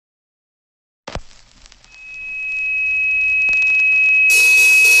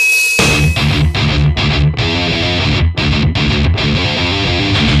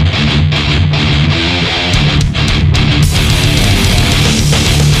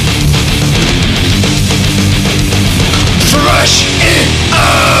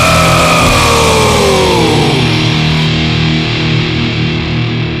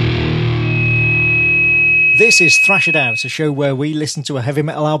This is Thrash It Out, a show where we listen to a heavy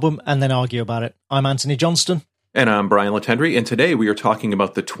metal album and then argue about it. I'm Anthony Johnston. And I'm Brian Latendry, and today we are talking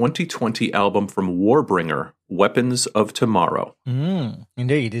about the 2020 album from Warbringer, Weapons of Tomorrow.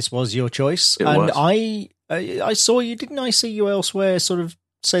 Indeed, this was your choice. It was. I saw you, didn't I see you elsewhere sort of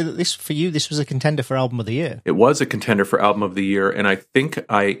say that this was a contender for Album of the Year? It was a contender for Album of the Year, and I think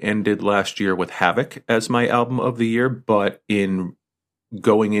I ended last year with Havoc as my Album of the Year, but in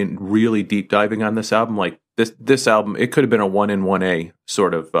going in really deep diving on this album, like this album, it could have been a 1 in 1A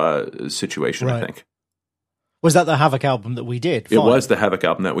sort of situation, right. I think. Was that the Havoc album that we did? It was the Havoc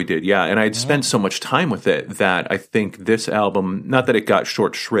album that we did, yeah. And I'd spent so much time with it that I think this album, not that it got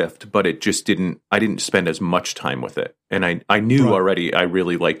short shrift, but it just I didn't spend as much time with it. And I knew already I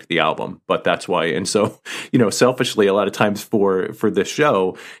really liked the album, but that's why. And so, selfishly, a lot of times for this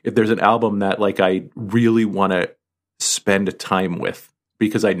show, if there's an album that like I really want to spend time with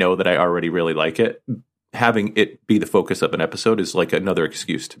because I know that I already really like it, having it be the focus of an episode is like another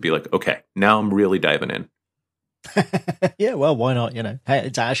excuse to be like, okay, now I'm really diving in. Yeah, well, why not? Hey,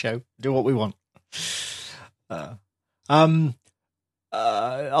 it's our show. Do what we want.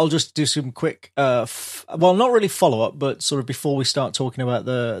 I'll just do some quick, well, not really follow up, but sort of before we start talking about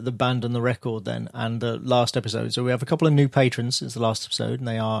the band and the record, then, and the last episode. So we have a couple of new patrons since the last episode, and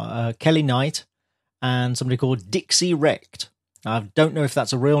they are Kelly Knight and somebody called Dixie Wrecked. I don't know if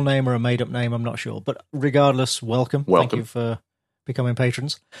that's a real name or a made up name. I'm not sure, but regardless, welcome. Thank you for becoming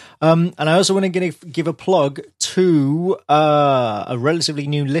patrons. And I also want to give a plug to a relatively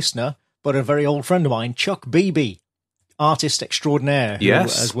new listener, but a very old friend of mine, Chuck Beebe, artist extraordinaire, who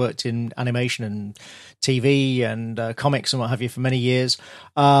has worked in animation and TV and comics and what have you for many years.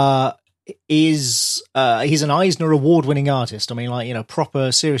 He's an Eisner Award-winning artist. I mean,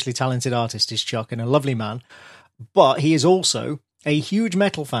 proper, seriously talented artist is Chuck, and a lovely man. But he is also a huge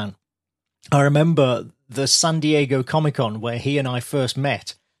metal fan. I remember the San Diego Comic-Con where he and I first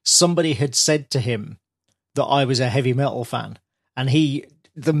met. Somebody had said to him that I was a heavy metal fan. And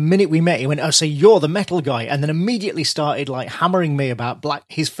the minute we met, he went, "Oh, so you're the metal guy," and then immediately started like hammering me about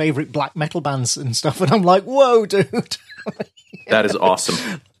his favorite black metal bands and stuff. And I'm like, "Whoa, dude." That is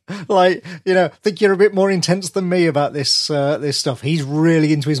awesome. Like, think you're a bit more intense than me about this stuff. He's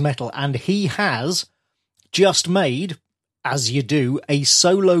really into his metal, and he has just made, as you do, a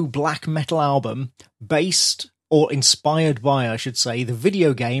solo black metal album based or inspired by, I should say, the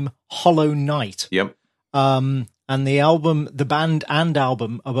video game Hollow Knight. Yep. And the band and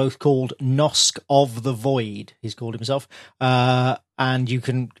album are both called Nosk of the Void, he's called himself. And you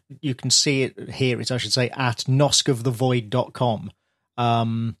can see it, hear it, I should say, at noskofthevoid.com,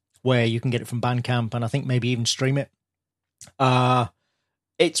 where you can get it from Bandcamp and I think maybe even stream it.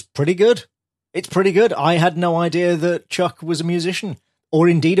 It's pretty good. It's pretty good. I had no idea that Chuck was a musician or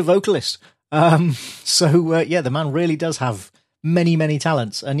indeed a vocalist. The man really does have many, many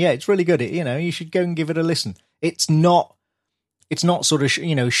talents. And yeah, it's really good. You should go and give it a listen. It's not sort of,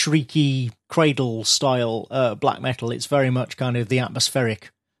 shrieky cradle style black metal. It's very much kind of the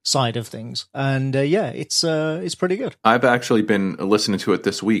atmospheric side of things. And it's pretty good. I've actually been listening to it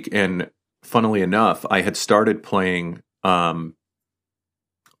this week. And funnily enough, I had started playing the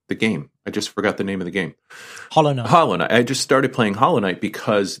game. I just forgot the name of the game. Hollow Knight. I just started playing Hollow Knight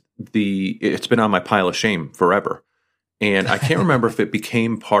because it's been on my pile of shame forever. And I can't remember if it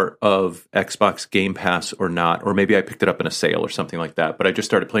became part of Xbox Game Pass or not, or maybe I picked it up in a sale or something like that. But I just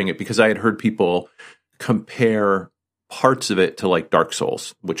started playing it because I had heard people compare parts of it to like Dark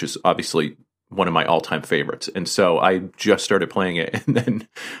Souls, which is obviously one of my all-time favorites. And so I just started playing it and then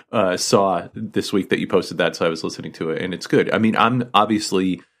saw this week that you posted that. So I was listening to it and it's good. I mean, I'm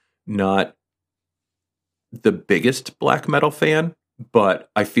obviously not the biggest black metal fan, but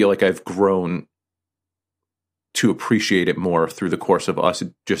I feel like I've grown to appreciate it more through the course of us,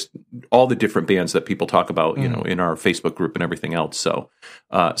 just all the different bands that people talk about, in our Facebook group and everything else. So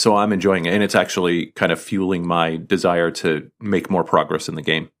I'm enjoying it, and it's actually kind of fueling my desire to make more progress in the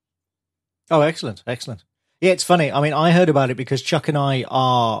game. Oh, excellent. Excellent. Yeah, it's funny. I mean, I heard about it because Chuck and I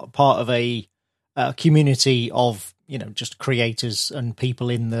are part of a community of, just creators and people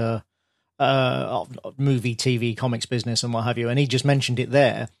in the movie, TV, comics business and what have you. And he just mentioned it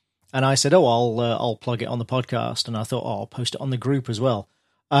there. And I said, I'll plug it on the podcast. And I thought, I'll post it on the group as well.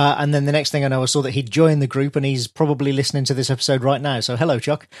 And then the next thing I know, I saw that he'd joined the group and he's probably listening to this episode right now. So hello,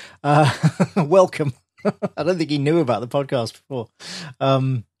 Chuck. Welcome. I don't think he knew about the podcast before.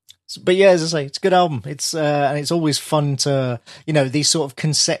 But yeah, as I say, it's a good album. It's and it's always fun to, these sort of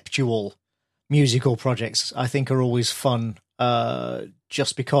conceptual musical projects, I think, are always fun,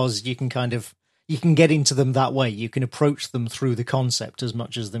 just because you can get into them that way. You can approach them through the concept as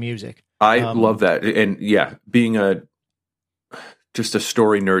much as the music. I love that. And yeah, being just a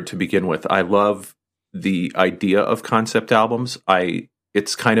story nerd to begin with, I love the idea of concept albums.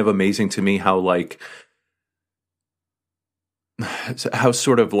 It's kind of amazing to me how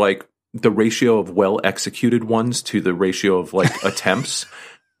sort of like the ratio of well executed ones to the ratio of like attempts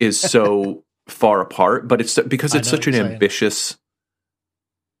is so far apart, but it's because it's such an ambitious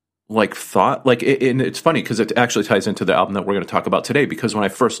like thought. Like, and it's funny because it actually ties into the album that we're going to talk about today. Because when I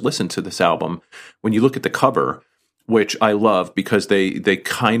first listened to this album, when you look at the cover, which I love because they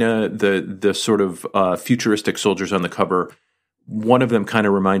kind of the sort of futuristic soldiers on the cover, one of them kind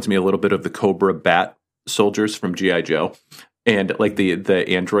of reminds me a little bit of the Cobra Bat soldiers from G.I. Joe, and like the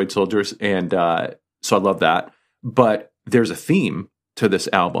android soldiers, and so I love that. But there's a theme to this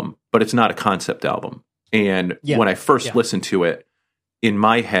album, but it's not a concept album. And when I first listened to it, in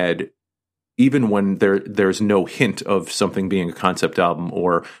my head, even when there's no hint of something being a concept album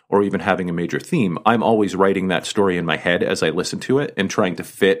or even having a major theme, I'm always writing that story in my head as I listen to it and trying to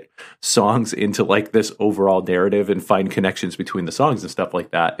fit songs into like this overall narrative and find connections between the songs and stuff like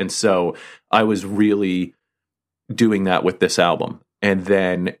that. And so I was really doing that with this album. And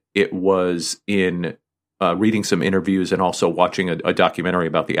then it was in reading some interviews and also watching a documentary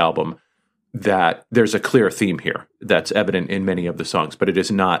about the album that there's a clear theme here that's evident in many of the songs, but it is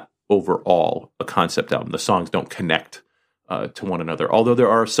not overall a concept album. The songs don't connect to one another, although there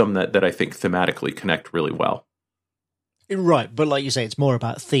are some that I think thematically connect really well. Right, but like you say, it's more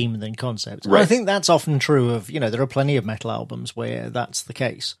about theme than concept. Right. I think that's often true of, there are plenty of metal albums where that's the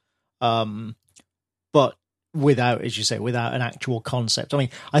case. But without, as you say, without an actual concept. I mean,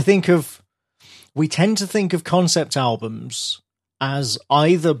 we tend to think of concept albums as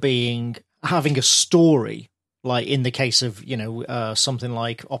either having a story, like in the case of, something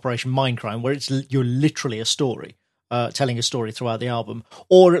like Operation Mindcrime, where you're literally a story, telling a story throughout the album,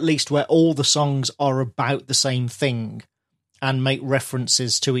 or at least where all the songs are about the same thing and make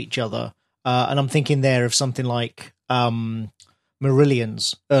references to each other. And I'm thinking there of something like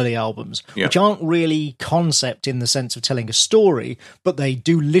Marillion's early albums, which aren't really concept in the sense of telling a story, but they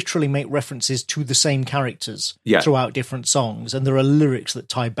do literally make references to the same characters throughout different songs. And there are lyrics that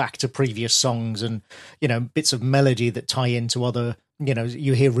tie back to previous songs and, bits of melody that tie into other,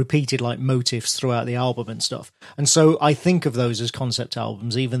 you hear repeated like motifs throughout the album and stuff. And so I think of those as concept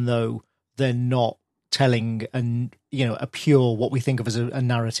albums, even though they're not telling a pure, what we think of as a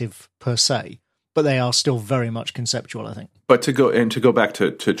narrative per se. But they are still very much conceptual, I think. But to go back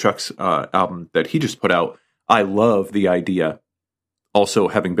to Chuck's album that he just put out, I love the idea, also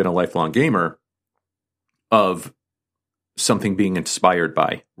having been a lifelong gamer, of something being inspired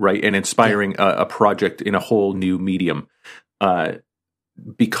by, right? And inspiring a project in a whole new medium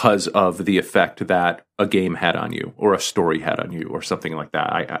because of the effect that a game had on you or a story had on you or something like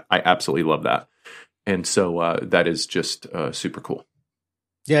that. I absolutely love that. And so that is just super cool.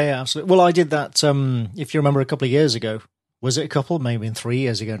 Yeah, absolutely. Well, I did that, if you remember, a couple of years ago. Was it a couple? Maybe 3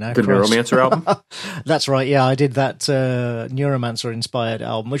 years ago now. The Neuromancer album? That's right, yeah. I did that Neuromancer-inspired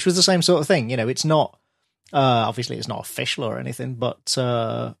album, which was the same sort of thing. It's not, obviously it's not official or anything, but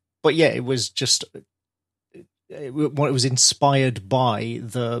yeah, it was just, it was inspired by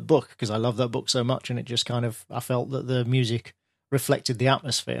the book, because I love that book so much, and it just kind of, I felt that the music reflected the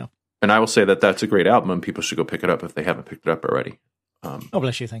atmosphere. And I will say that that's a great album, and people should go pick it up if they haven't picked it up already. Oh,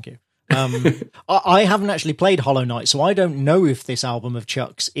 bless you. Thank you. I haven't actually played Hollow Knight, so I don't know if this album of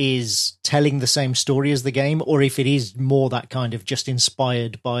Chuck's is telling the same story as the game, or if it is more that kind of just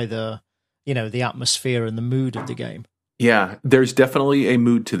inspired by the atmosphere and the mood of the game. Yeah, there's definitely a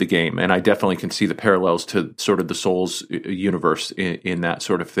mood to the game, and I definitely can see the parallels to sort of the Souls universe in that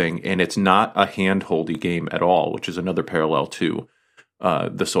sort of thing. And it's not a hand-holdy game at all, which is another parallel to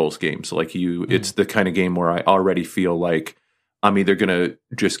the Souls games. Like it's the kind of game where I already feel like I'm either going to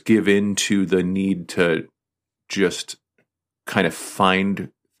just give in to the need to just kind of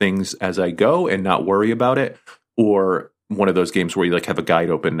find things as I go and not worry about it, or one of those games where you like have a guide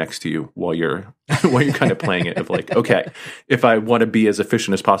open next to you while you're kind of playing it, of like, okay, if I want to be as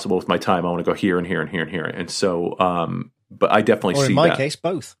efficient as possible with my time, I want to go here and here and here and here. And so, but I definitely see that. Or in my case,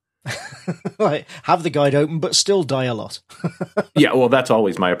 both. Like, have the guide open, but still die a lot. Yeah, well, that's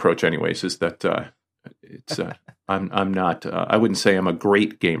always my approach anyways, is that it's I'm not I wouldn't say I'm a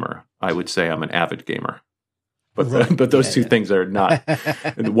great gamer. I would say I'm an avid gamer. But right. But those two things are not,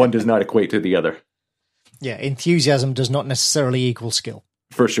 one does not equate to the other. Yeah, enthusiasm does not necessarily equal skill.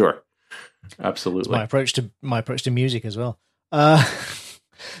 For sure. Absolutely. It's my approach to music as well.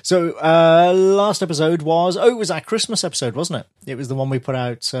 So last episode was it was our Christmas episode, wasn't it? It was the one we put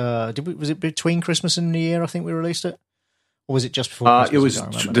out. Was it between Christmas and New Year? I think we released it. Or was it just before Christmas? It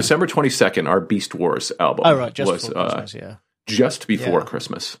was December 22nd. Our Beast Wars album. Oh, right. Just before Christmas, yeah. Just before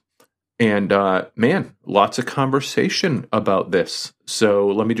Christmas. And man, lots of conversation about this. So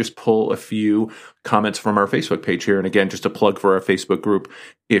let me just pull a few comments from our Facebook page here. And again, just a plug for our Facebook group.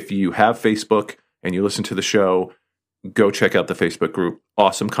 If you have Facebook and you listen to the show, go check out the Facebook group.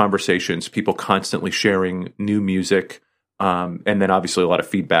 Awesome conversations, people constantly sharing new music, and then obviously a lot of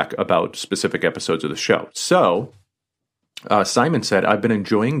feedback about specific episodes of the show. So Simon said, I've been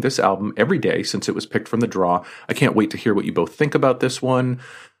enjoying this album every day since it was picked from the draw. I can't wait to hear what you both think about this one.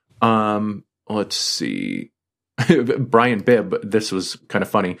 Let's see. Brian Bibb, this was kind of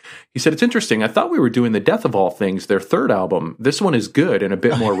funny. He said, it's interesting. I thought we were doing the Death of All Things, their third album. This one is good and a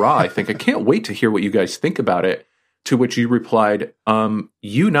bit more raw, I think. I can't wait to hear what you guys think about it. To which you replied,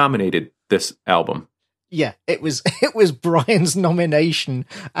 you nominated this album. Yeah, it was Brian's nomination.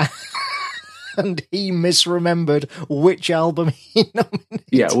 And he misremembered which album he nominated.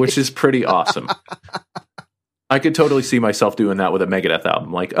 Yeah, which is pretty awesome. I could totally see myself doing that with a Megadeth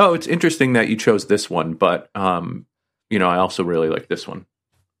album. Like, oh, it's interesting that you chose this one, but I also really like this one.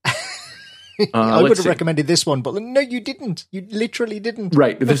 I would have recommended this one, but no, you didn't. You literally didn't.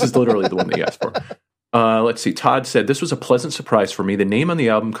 Right. This is literally the one that you asked for. Let's see. Todd said, this was a pleasant surprise for me. The name on the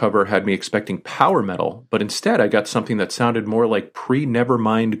album cover had me expecting power metal, but instead I got something that sounded more like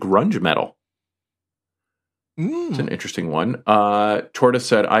pre-Nevermind grunge metal. It's an interesting one. Tortoise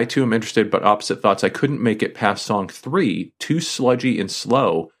said, I too am interested, but opposite thoughts. I couldn't make it past song 3, too sludgy and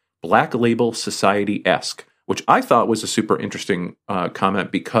slow, Black Label Society-esque, which I thought was a super interesting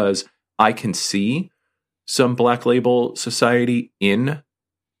comment because I can see some Black Label Society in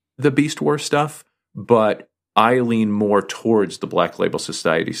the Beast Wars stuff, but I lean more towards the Black Label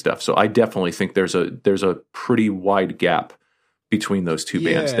Society stuff. So I definitely think there's a pretty wide gap between those two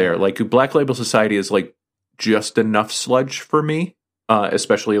bands there. Like Black Label Society is like just enough sludge for me,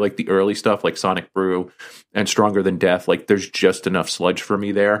 especially like the early stuff like Sonic Brew and Stronger Than Death. Like there's just enough sludge for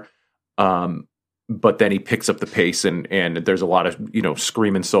me there. But then he picks up the pace and there's a lot of,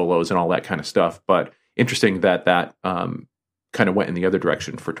 screaming solos and all that kind of stuff. But interesting that kind of went in the other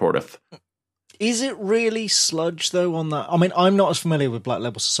direction for Tortoise. Is it really sludge though on that? I mean, I'm not as familiar with Black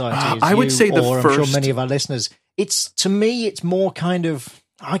Label Society as I would say the first... I'm sure many of our listeners. To me, it's more kind of,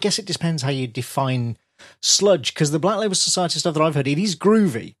 I guess it depends how you define sludge, because the Black Label Society stuff that I've heard, it is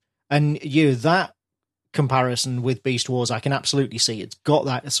groovy, and that comparison with Beast Wars I can absolutely see. It's got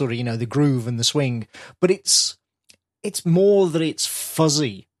that sort of the groove and the swing, but it's more that it's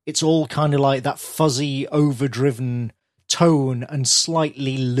fuzzy. It's all kind of like that fuzzy, overdriven tone and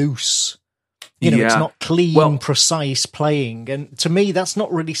slightly loose. It's not clean, precise playing, and to me that's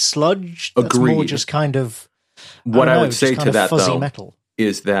not really sludge. That's more just kind of what I would say to that though metal.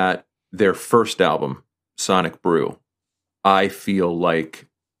 Is that their first album, Sonic Brew, I feel like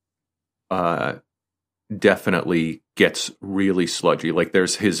definitely gets really sludgy. Like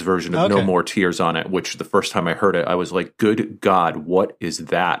there's his version of No More Tears on it, which the first time I heard it, I was like, good God, what is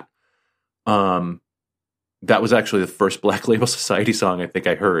that? That was actually the first Black Label Society song I think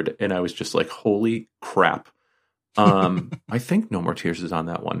I heard, and I was just like, holy crap. I think No More Tears is on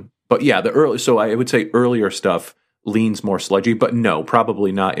that one. But yeah, so I would say earlier stuff leans more sludgy, but no,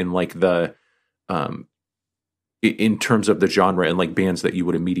 probably not in like the in terms of the genre and like bands that you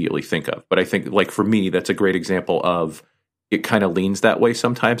would immediately think of. But I think like for me, that's a great example of it kind of leans that way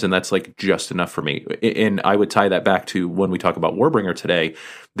sometimes, and that's like just enough for me. And I would tie that back to when we talk about Warbringer today.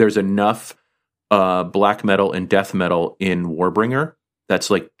 There's enough black metal and death metal in Warbringer that's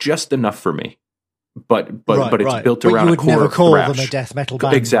like just enough for me. But it's built around a core of thrash. You would never call them a death metal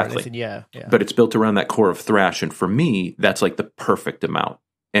band. Exactly. Yeah. But it's built around that core of thrash, and for me, that's like the perfect amount.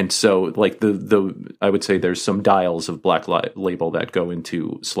 And so, like the I would say there's some dials of Black Label that go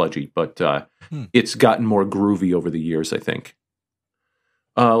into sludgy, but it's gotten more groovy over the years, I think.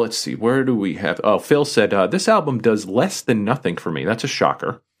 Let's see, where do we have? Oh, Phil said this album does less than nothing for me. That's a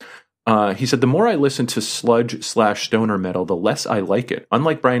shocker. He said, the more I listen to sludge/stoner metal, the less I like it.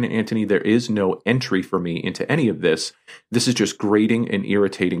 Unlike Brian and Anthony, there is no entry for me into any of this. This is just grating and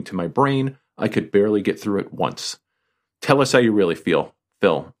irritating to my brain. I could barely get through it once. Tell us how you really feel,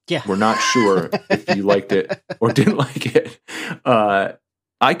 Phil. Yeah. We're not sure if you liked it or didn't like it.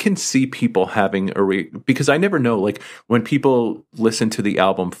 I can see people having because I never know, like when people listen to the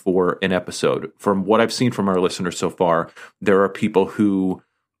album for an episode, from what I've seen from our listeners so far, there are people who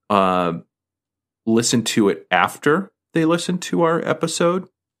listen to it after they listen to our episode.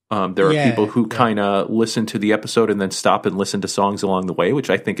 There are people who kind of listen to the episode and then stop and listen to songs along the way, which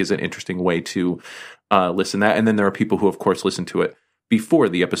I think is an interesting way to listen to that. And then there are people who, of course, listen to it before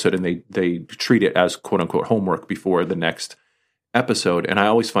the episode, and they treat it as quote unquote homework before the next episode. And I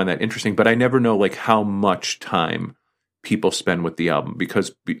always find that interesting, but I never know like how much time people spend with the album,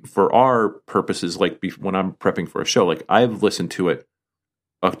 because for our purposes, like when I'm prepping for a show, like I've listened to it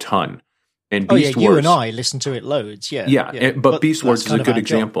a ton. And Beast Wars, you and I listen to it loads. Yeah. But Beast Wars is a good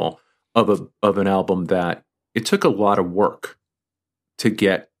example of an album that it took a lot of work to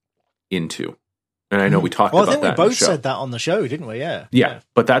get into. And I know we talked about that. I think we both said that on the show, didn't we? Yeah.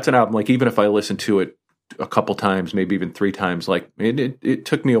 But that's an album, like, even if I listen to it a couple times, maybe even 3 times, like it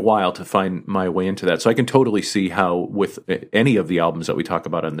took me a while to find my way into that. So I can totally see how with any of the albums that we talk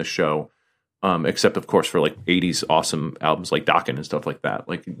about on this show, except of course for like 80s awesome albums like Dokken and stuff like that,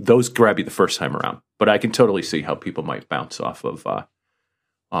 like those grab you the first time around. But I can totally see how people might bounce off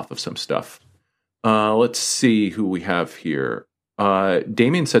of some stuff. Let's see who we have here.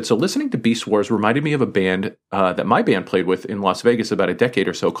 Damien said, so listening to Beast Wars reminded me of a band that my band played with in Las Vegas about a decade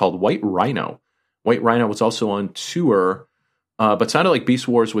or so called White Rhino. White Rhino was also on tour, but sounded like Beast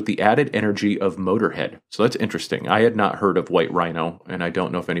Wars with the added energy of Motorhead. So that's interesting. I had not heard of White Rhino, and I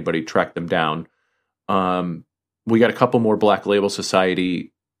don't know if anybody tracked them down. We got a couple more Black Label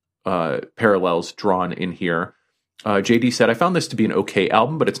Society parallels drawn in here. JD said, I found this to be an okay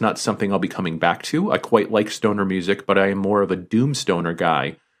album, but it's not something I'll be coming back to. I quite like stoner music, but I am more of a doom stoner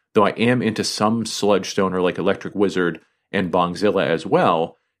guy, though I am into some sludge stoner like Electric Wizard and Bongzilla as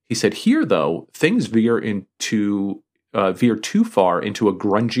well. He said, here, though, things veer too far into a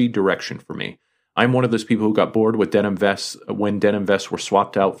grungy direction for me. I'm one of those people who got bored with denim vests when denim vests were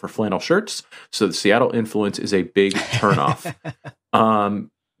swapped out for flannel shirts, so the Seattle influence is a big turnoff.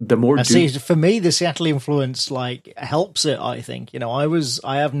 For me, the Seattle influence like helps it. I think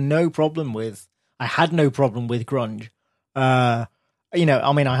I had no problem with grunge. I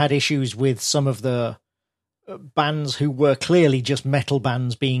had issues with some of the bands who were clearly just metal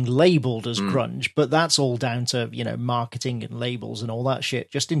bands being labeled as grunge, but that's all down to marketing and labels and all that shit.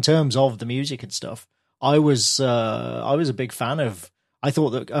 Just in terms of the music and stuff, I was a big fan of. I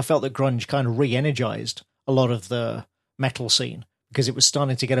felt that grunge kind of re-energized a lot of the metal scene, because it was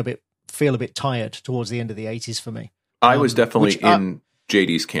starting to feel a bit tired towards the end of the 80s for me. I was definitely in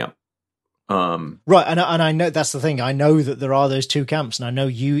JD's camp. Right, and I know that's the thing. I know that there are those two camps, and I know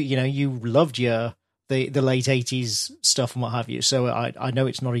you loved the late 80s stuff and what have you. So I know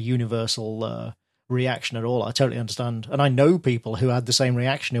it's not a universal reaction at all. I totally understand, and I know people who had the same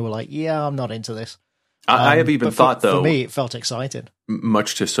reaction who were like, "Yeah, I'm not into this." I have even thought, though, for me, it felt exciting.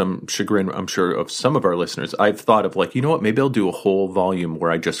 Much to some chagrin, I'm sure, of some of our listeners, I've thought of like, you know what, maybe I'll do a whole volume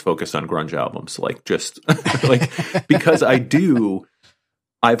where I just focus on grunge albums, like just like, because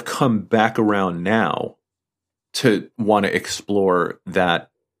I've come back around now to want to explore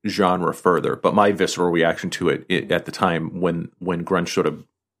that genre further. But my visceral reaction to it at the time when grunge sort of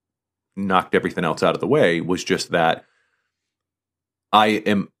knocked everything else out of the way was just that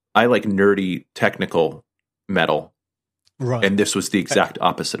I like nerdy technical metal, right? And this was the exact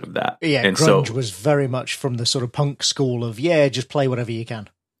opposite of that. Yeah, and grunge was very much from the sort of punk school of just play whatever you can.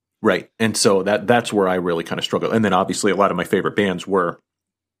 Right, and so that's where I really kind of struggled. And then obviously a lot of my favorite bands were,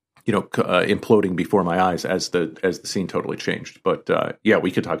 imploding before my eyes as the scene totally changed. But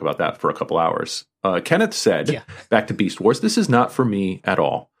we could talk about that for a couple hours. Kenneth said, back to Beast Wars, this is not for me at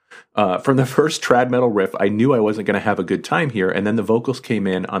all. From the first trad metal riff, I knew I wasn't going to have a good time here, and then the vocals came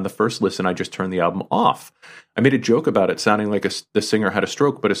in. On the first listen, I just turned the album off. I made a joke about it sounding like the singer had a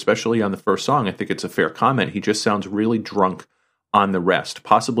stroke, but especially on the first song, I think it's a fair comment. He just sounds really drunk on the rest.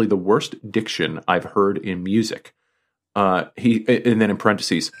 Possibly the worst diction I've heard in music. And then in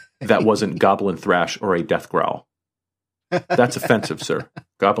parentheses, that wasn't goblin thrash or a death growl. That's offensive, sir.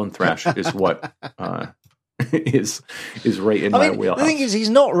 Goblin thrash is what... is right in my wheelhouse. The thing is, he's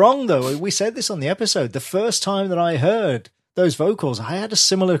not wrong, though. We said this on the episode. The first time that I heard those vocals, I had a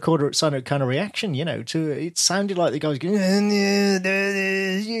similar kind of reaction, to it sounded like the guy was going,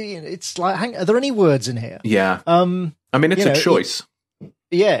 it's like, are there any words in here? Yeah. It's a choice.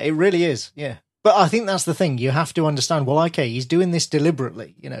 It really is. Yeah. But I think that's the thing. You have to understand, well, okay, he's doing this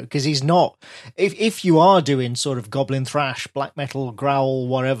deliberately, because he's not... If you are doing sort of goblin thrash, black metal, growl,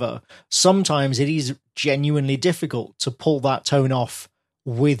 whatever, sometimes it is genuinely difficult to pull that tone off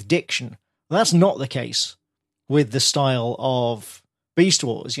with diction. That's not the case with the style of Beast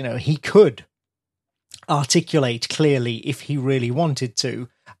Wars. He could articulate clearly if he really wanted to,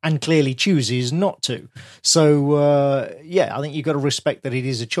 and clearly chooses not to. So, I think you've got to respect that it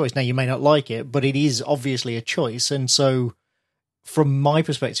is a choice. Now, you may not like it, but it is obviously a choice. And so, from my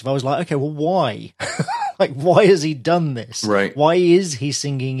perspective, I was like, okay, well, why? Why has he done this? Right. Why is he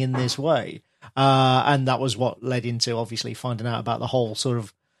singing in this way? And that was what led into obviously finding out about the whole sort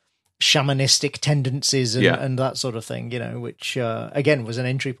of shamanistic tendencies and that sort of thing, which again was an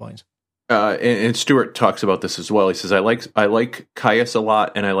entry point. And Stuart talks about this as well. He says, I like Kyuss a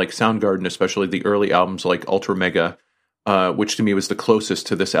lot, and I like Soundgarden, especially the early albums like Ultra Mega, which to me was the closest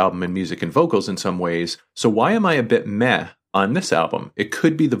to this album in music and vocals in some ways. So why am I a bit meh on this album? It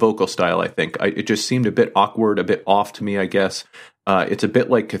could be the vocal style, I think. It just seemed a bit awkward, a bit off to me, I guess. It's a bit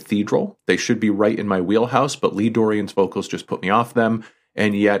like Cathedral. They should be right in my wheelhouse, but Lee Dorian's vocals just put me off them.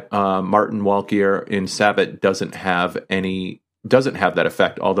 And yet Martin Walkyier in Sabbath doesn't have that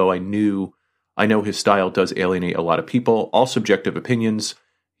effect, although I know his style does alienate a lot of people. All subjective opinions.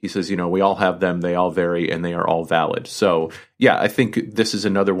 He says, we all have them, they all vary, and they are all valid. So, yeah, I think this is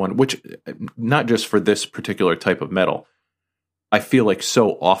another one, which, not just for this particular type of metal, I feel like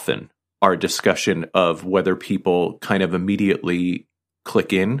so often our discussion of whether people kind of immediately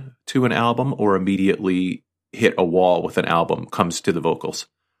click in to an album or immediately hit a wall with an album comes to the vocals.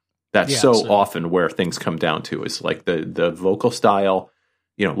 That's so often where things come down to, is like the vocal style,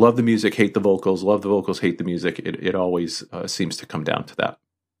 love the music, hate the vocals, love the vocals, hate the music. It always seems to come down to that.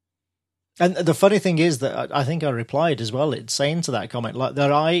 And the funny thing is that I think I replied as well, it's saying to that comment, like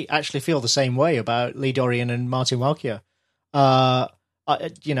that I actually feel the same way about Lee Dorian and Martin Walkyier.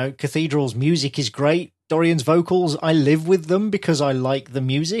 Cathedral's music is great. Dorian's vocals, I live with them because I like the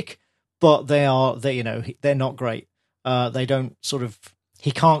music, but they're not great. They don't sort of,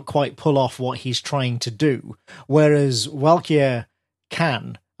 he can't quite pull off what he's trying to do, whereas Walkyier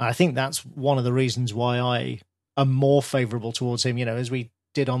can. I think that's one of the reasons why I am more favourable towards him, as we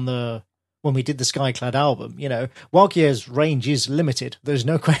did when we did the Skyclad album, Walkyer's range is limited. There's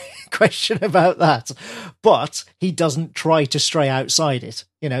no question about that. But he doesn't try to stray outside it.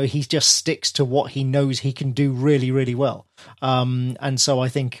 He just sticks to what he knows he can do really, really well. And so I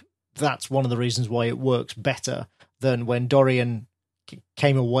think that's one of the reasons why it works better than when Dorian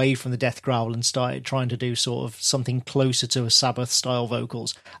came away from the death growl and started trying to do sort of something closer to a Sabbath-style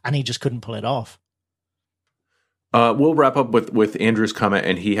vocals, and he just couldn't pull it off. We'll wrap up with Andrew's comment,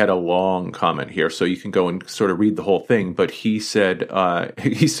 and he had a long comment here, so you can go and sort of read the whole thing. But he said,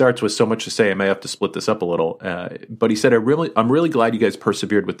 he starts with so much to say, I may have to split this up a little. But he said, I'm really glad you guys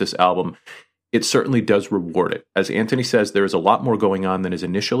persevered with this album. It certainly does reward it. As Anthony says, there is a lot more going on than is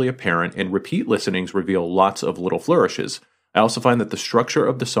initially apparent, and repeat listenings reveal lots of little flourishes. I also find that the structure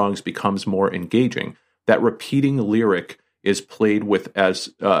of the songs becomes more engaging. That repeating lyric is played with as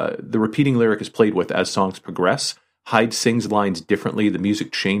songs progress. Hyde sings lines differently. The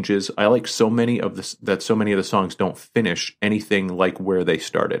music changes. I like so many of the songs don't finish anything like where they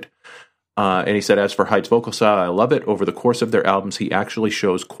started. And he said, as for Hyde's vocal style, I love it. Over the course of their albums, he actually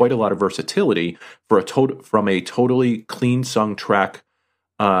shows quite a lot of versatility from a totally clean sung track.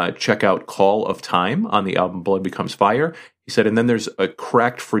 Check out Call of Time on the album Blood Becomes Fire. He said, and then there's a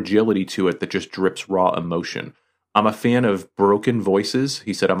cracked fragility to it that just drips raw emotion. I'm a fan of broken voices.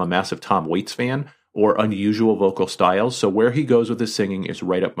 He said, I'm a massive Tom Waits fan, or unusual vocal styles. So where he goes with his singing is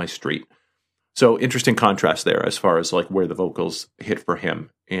right up my street. So interesting contrast there as far as like where the vocals hit for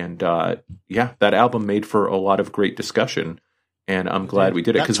him. And that album made for a lot of great discussion. And I'm glad we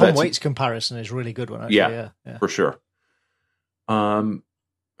did it. That Tom Waits comparison is a really good one, actually. Yeah, for sure.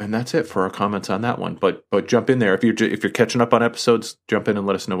 And that's it for our comments on that one. But jump in there. If you're catching up on episodes, jump in and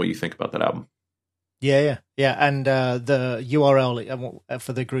let us know what you think about that album. Yeah. And the URL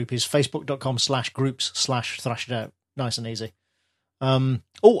for the group is facebook.com/groups/thrash it out. Nice and easy. I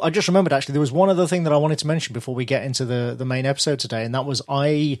just remembered, actually, there was one other thing that I wanted to mention before we get into the main episode today, and that was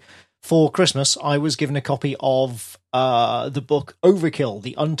for Christmas, I was given a copy of the book Overkill,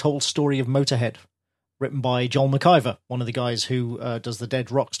 The Untold Story of Motorhead, written by Joel McIver, one of the guys who does the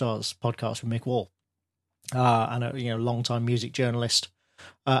Dead Rock Stars podcast with Mick Wall, and a long-time music journalist.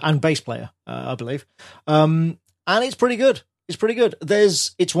 And bass player, I believe. And it's pretty good.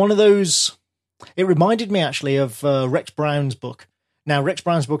 It's one of those. It reminded me actually of Rex Brown's book. Now, Rex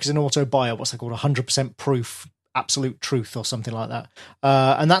Brown's book is an autobio, what's that called? 100% proof, absolute truth, or something like that.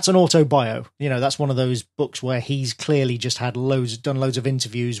 And that's an autobio. That's one of those books where he's clearly just done loads of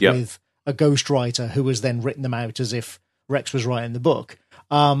interviews with a ghostwriter who has then written them out as if Rex was writing the book.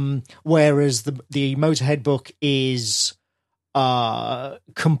 Whereas the Motorhead book is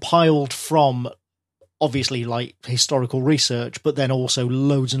compiled from obviously like historical research, but then also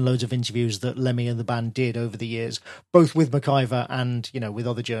loads and loads of interviews that Lemmy and the band did over the years, both with McIver and with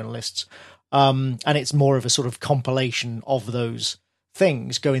other journalists. And it's more of a sort of compilation of those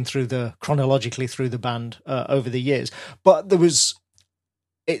things going chronologically through the band over the years. But the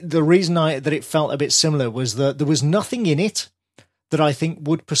reason that it felt a bit similar was that there was nothing in it that I think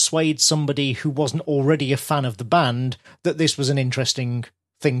would persuade somebody who wasn't already a fan of the band that this was an interesting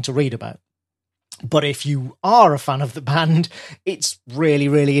thing to read about. But if you are a fan of the band, it's really,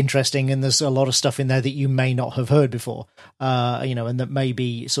 really interesting, and there's a lot of stuff in there that you may not have heard before, and that may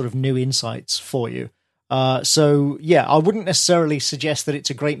be sort of new insights for you. So, yeah, I wouldn't necessarily suggest that it's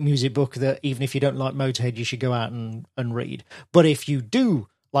a great music book that even if you don't like Motorhead, you should go out and read. But if you do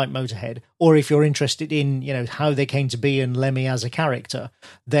like Motorhead, or if you're interested in, how they came to be and Lemmy as a character,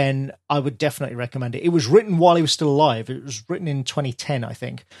 then I would definitely recommend it. It was written while he was still alive. It was written in 2010, I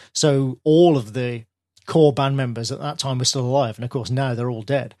think. So all of the core band members at that time were still alive. And of course, now they're all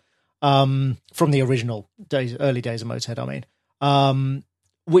dead. From the original days, early days of Motorhead, I mean.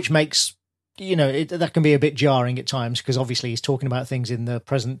 Which makes, that can be a bit jarring at times, because obviously he's talking about things in the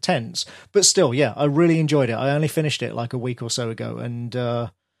present tense. But still, yeah, I really enjoyed it. I only finished it like a week or so ago. And,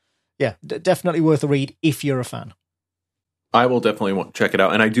 yeah, definitely worth a read if you're a fan. I will definitely want to check it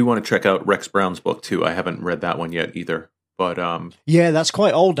out. And I do want to check out Rex Brown's book, too. I haven't read that one yet either. But yeah, that's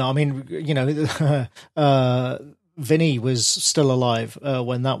quite old now. I mean, Vinny was still alive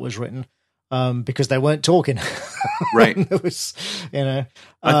when that was written, because they weren't talking. Right. It was, I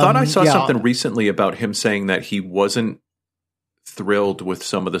thought I saw something recently about him saying that he wasn't thrilled with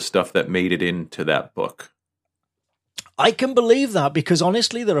some of the stuff that made it into that book. I can believe that, because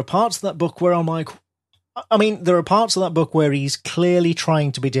honestly, there are parts of that book where I'm like, there are parts of that book where he's clearly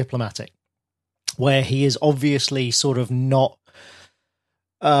trying to be diplomatic, where he is obviously sort of not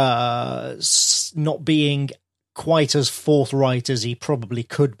being quite as forthright as he probably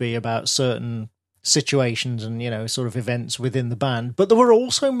could be about certain situations and, sort of events within the band. But there were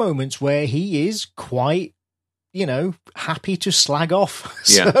also moments where he is quite, happy to slag off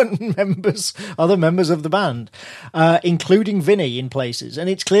certain other members of the band, including Vinny in places. And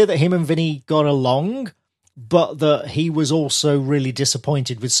it's clear that him and Vinny got along, but that he was also really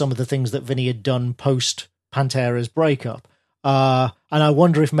disappointed with some of the things that Vinny had done post Pantera's breakup. And I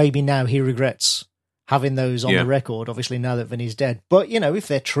wonder if maybe now he regrets having those on the record, obviously now that Vinny's dead. But, if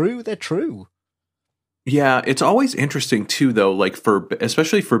they're true, they're true. Yeah, it's always interesting too, though, like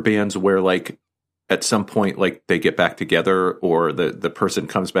especially for bands where like at some point, like they get back together or the person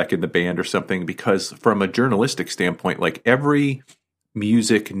comes back in the band or something, because from a journalistic standpoint, like every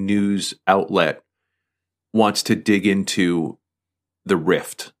music news outlet wants to dig into the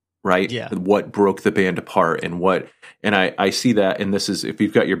rift, right? Yeah. What broke the band apart and I see that. And this is, if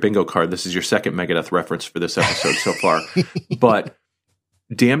you've got your bingo card, this is your second Megadeth reference for this episode so far, but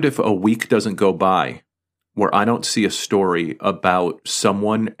damned if a week doesn't go by where I don't see a story about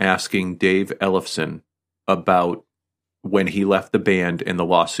someone asking Dave Ellefson about when he left the band and the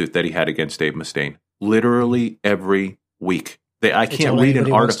lawsuit that he had against Dave Mustaine. Literally every week. I can't read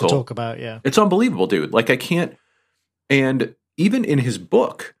an article. To talk about, yeah. It's unbelievable, dude. Like I can't. And even in his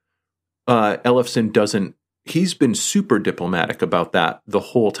book, Ellefson he's been super diplomatic about that the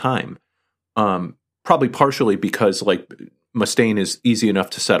whole time. Probably partially because like Mustaine is easy enough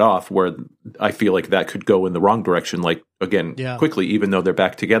to set off, where I feel like that could go in the wrong direction, like, again, quickly, even though they're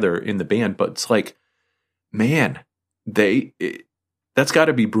back together in the band. But it's like, man, that's got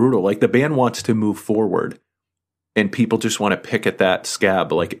to be brutal. Like, the band wants to move forward, and people just want to pick at that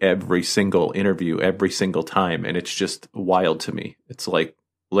scab, like, every single interview, every single time. And it's just wild to me. It's like,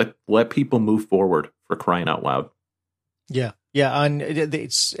 let people move forward, for crying out loud. Yeah. Yeah, and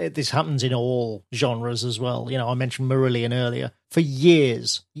this happens in all genres as well. I mentioned Marillion earlier. For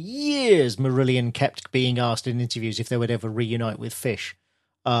years, Marillion kept being asked in interviews if they would ever reunite with Fish.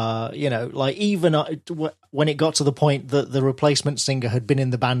 Like even when it got to the point that the replacement singer had been in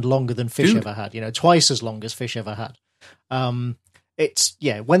the band longer than Fish ever had, twice as long as Fish ever had. It's,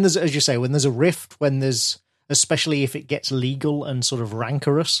 when there's, as you say, when there's a rift, especially if it gets legal and sort of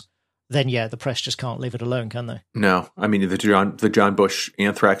rancorous, then the press just can't leave it alone, can they? No, I mean the John Bush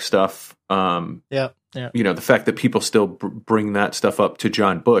Anthrax stuff. Yeah. The fact that people still bring that stuff up to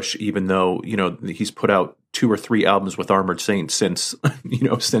John Bush, even though he's put out 2 or 3 albums with Armored Saint since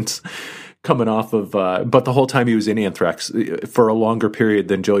since coming off of. But the whole time he was in Anthrax for a longer period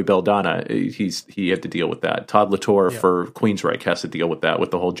than Joey Belladonna, he had to deal with that. Todd LaTorre for Queensryche has to deal with that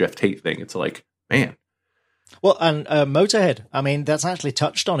with the whole Jeff Tate thing. It's like, man. Well, and Motorhead, I mean, that's actually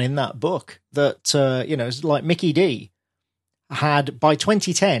touched on in that book that, like Mikkey Dee had, by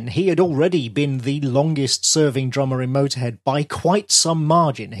 2010, he had already been the longest serving drummer in Motorhead by quite some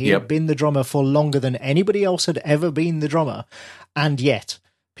margin. He had been the drummer for longer than anybody else had ever been the drummer. And yet,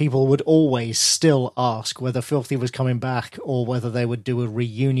 people would always still ask whether Filthy was coming back or whether they would do a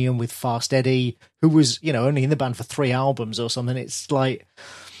reunion with Fast Eddie, who was, only in the band for 3 albums or something. It's like,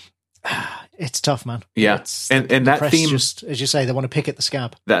 It's tough, man. Yeah. It's, and that theme, just, as you say, they want to pick at the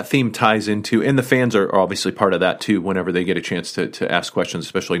scab. that theme ties into, and the fans are obviously part of that too, whenever they get a chance to ask questions,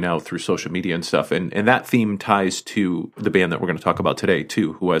 especially now through social media and stuff. And that theme ties to the band that we're going to talk about today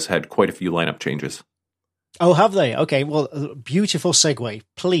too, who has had quite a few lineup changes. Oh, have they? Okay, well, beautiful segue.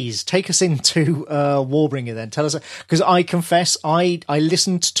 Please take us into Warbringer then. Tell us, because I confess I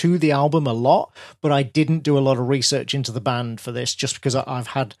listened to the album a lot, but I didn't do a lot of research into the band for this, just because I've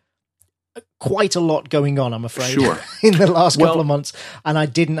had quite a lot going on, I'm afraid, Sure. in the last couple of months, and I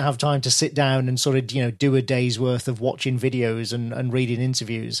didn't have time to sit down and sort of, do a day's worth of watching videos and reading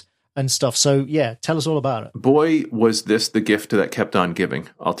interviews and stuff. So yeah, tell us all about it. Boy, was this the gift that kept on giving,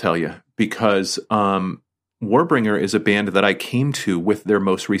 I'll tell you, because Warbringer is a band that I came to with their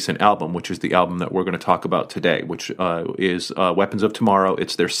most recent album, which is the album that we're going to talk about today, which is Weapons of Tomorrow.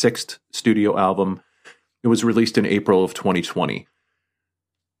 It's their 6th studio album. It was released in April of 2020.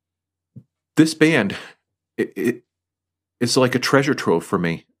 This band, it's like a treasure trove for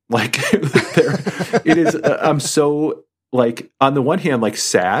me. Like, it is. I'm so, like, on the one hand, like,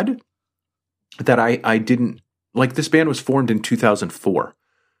 sad that I didn't, like, this band was formed in 2004.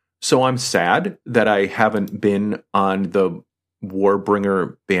 So I'm sad that I haven't been on the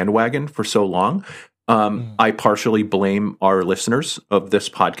Warbringer bandwagon for so long. I partially blame our listeners of this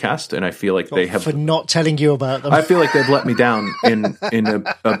podcast, and I feel like they have, for not telling you about them. I feel like they've let me down in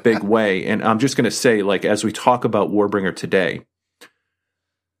a big way. And I'm just going to say, like, as we talk about Warbringer today,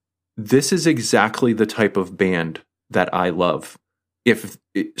 this is exactly the type of band that I love. If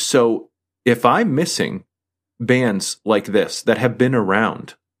I'm missing bands like this that have been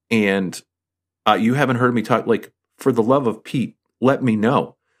around, and you haven't heard me talk, like, for the love of Pete, let me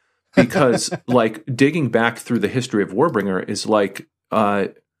know. Because, like, digging back through the history of Warbringer is like, I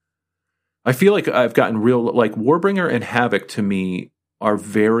feel like I've gotten real, like, Warbringer and Havoc to me are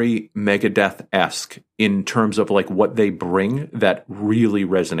very Megadeth-esque in terms of, like, what they bring that really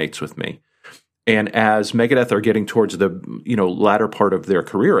resonates with me. And as Megadeth are getting towards the, latter part of their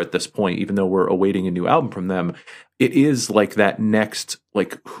career at this point, even though we're awaiting a new album from them, it is like that next,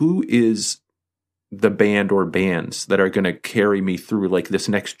 like, who is the band or bands that are going to carry me through, like, this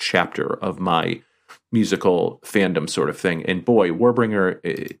next chapter of my musical fandom sort of thing. And boy, Warbringer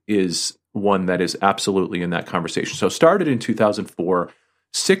is one that is absolutely in that conversation. So started in 2004,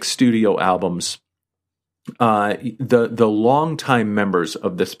 6 studio albums. The longtime members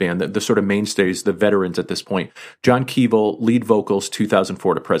of this band, the sort of mainstays, the veterans at this point, John Kevill, lead vocals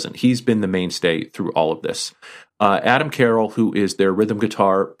 2004 to present. He's been the mainstay through all of this. Adam Carroll, who is their rhythm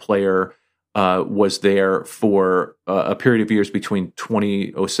guitar player, was there for a period of years between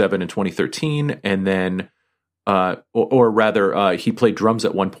 2007 and 2013, and then, or rather, he played drums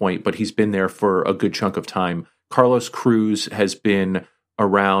at one point, but he's been there for a good chunk of time. Carlos Cruz has been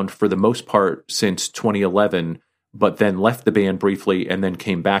around for the most part since 2011, but then left the band briefly and then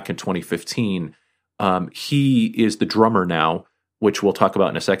came back in 2015. He is the drummer now, which we'll talk about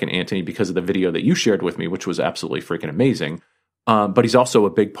in a second, Anthony, because of the video that you shared with me, which was absolutely freaking amazing. But he's also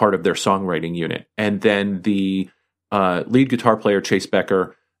a big part of their songwriting unit. And then the lead guitar player, Chase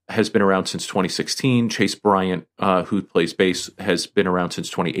Becker, has been around since 2016. Chase Bryant, who plays bass, has been around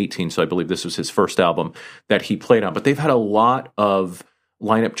since 2018. So I believe this was his first album that he played on. But they've had a lot of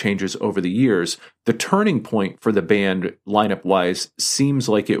lineup changes over the years. The turning point for the band lineup-wise seems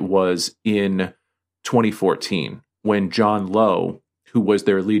like it was in 2014 when John Lowe, who was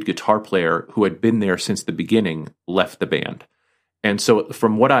their lead guitar player, who had been there since the beginning, left the band. And so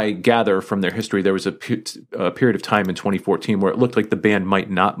from what I gather from their history, there was a period of time in 2014 where it looked like the band might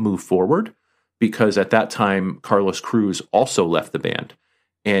not move forward because at that time, Carlos Cruz also left the band.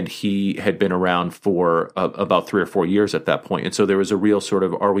 And he had been around for about 3 or 4 years at that point. And so there was a real sort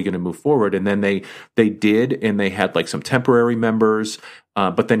of, are we going to move forward? And then they did, and they had like some temporary members.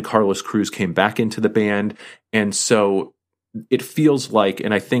 But then Carlos Cruz came back into the band. And so it feels like,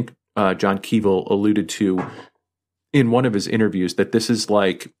 and I think John Kevill alluded to in one of his interviews, that this is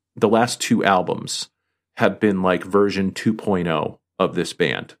like the last 2 albums have been like version 2.0 of this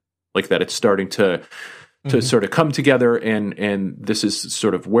band. Like that it's starting to sort of come together, and this is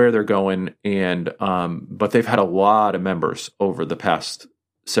sort of where they're going. And but they've had a lot of members over the past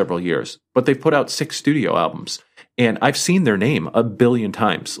several years. But they've put out 6 studio albums, and I've seen their name a billion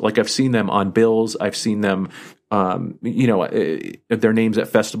times. Like I've seen them on bills, I've seen them, their names at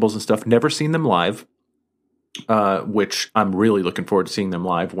festivals and stuff. Never seen them live, which I'm really looking forward to seeing them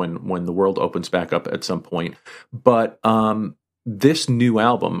live when the world opens back up at some point. But this new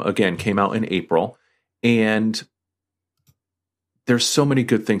album again came out in April. And there's so many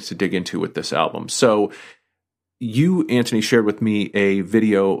good things to dig into with this album. So you, Anthony, shared with me a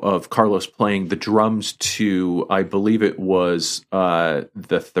video of Carlos playing the drums to, I believe it was the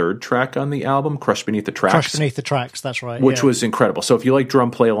third track on the album, Crushed Beneath the Tracks. Crushed Beneath the Tracks, that's right. Which was incredible. So if you like drum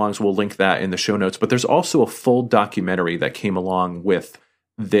play-alongs, we'll link that in the show notes. But there's also a full documentary that came along with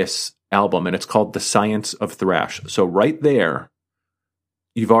this album, and it's called The Science of Thrash. So right there,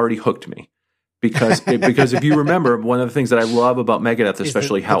 you've already hooked me. Because if you remember, one of the things that I love about Megadeth,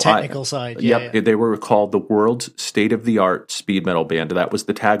 especially the technical side, they were called the world's state-of-the-art speed metal band. That was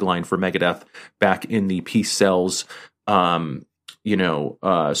the tagline for Megadeth back in the Peace Sells, So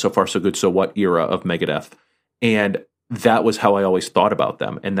Far So Good So What era of Megadeth, and that was how I always thought about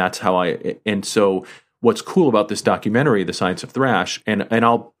them, and that's how so what's cool about this documentary, The Science of Thrash, and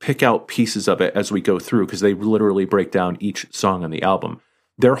I'll pick out pieces of it as we go through because they literally break down each song on the album.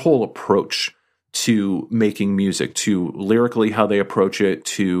 Their whole approach to making music, to lyrically how they approach it,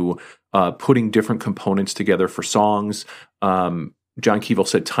 to putting different components together for songs. John Kevill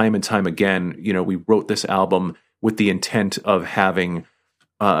said time and time again, we wrote this album with the intent of having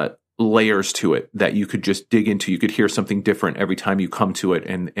layers to it that you could just dig into. You could hear something different every time you come to it,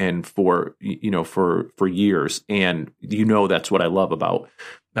 and for years. And that's what I love about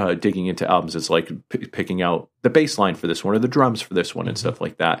digging into albums. It's like picking out the bass line for this one or the drums for this one and stuff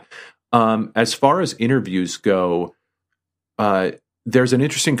like that. As far as interviews go, there's an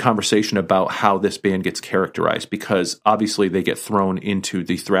interesting conversation about how this band gets characterized, because obviously they get thrown into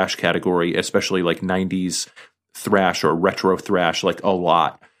the thrash category, especially like 90s thrash or retro thrash, like a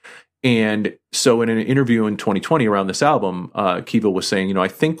lot. And so in an interview in 2020 around this album, Kevill was saying, I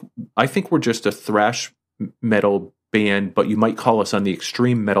think we're just a thrash metal band, but you might call us on the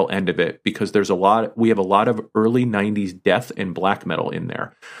extreme metal end of it, because we have a lot of early 90s death and black metal in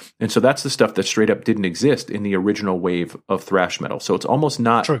there. And so that's the stuff that straight up didn't exist in the original wave of thrash metal. So it's almost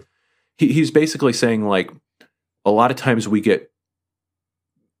not true. He's basically saying, like, a lot of times we get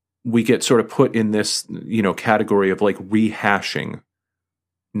sort of put in this, category of like rehashing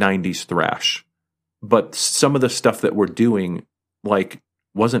 90s thrash, but some of the stuff that we're doing like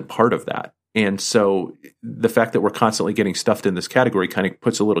wasn't part of that. And so the fact that we're constantly getting stuffed in this category kind of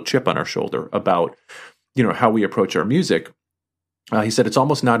puts a little chip on our shoulder about, how we approach our music. He said it's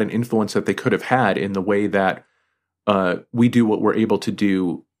almost not an influence that they could have had in the way that we do what we're able to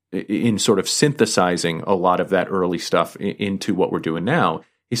do in sort of synthesizing a lot of that early stuff into what we're doing now.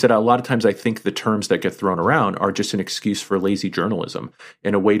 He said, a lot of times I think the terms that get thrown around are just an excuse for lazy journalism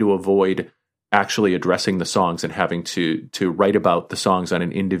and a way to avoid actually addressing the songs and having to write about the songs on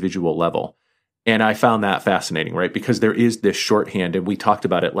an individual level. And I found that fascinating, right? Because there is this shorthand, and we talked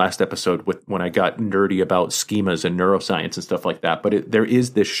about it last episode when I got nerdy about schemas and neuroscience and stuff like that. But there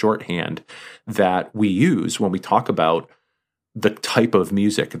is this shorthand that we use when we talk about the type of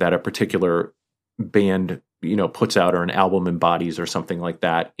music that a particular band, puts out, or an album embodies, or something like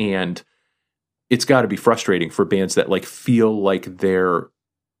that. And it's got to be frustrating for bands that like feel like they're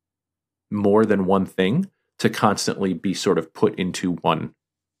more than one thing to constantly be sort of put into one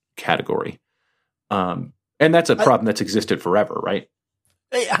category. And that's a problem that's existed forever, right?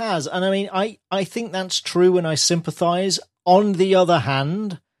 It has. And I mean, I think that's true, and I sympathize. On the other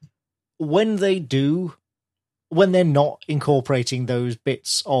hand, when they're not incorporating those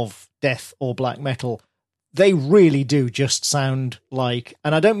bits of death or black metal, they really do just sound like,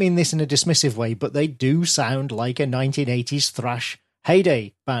 and I don't mean this in a dismissive way, but they do sound like a 1980s thrash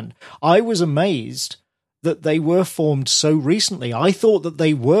heyday band. I was amazed that they were formed so recently. I thought that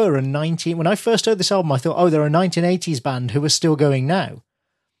they were when I first heard this album, I thought, they're a 1980s band who are still going now.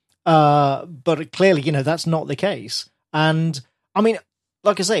 But clearly, that's not the case. And I mean,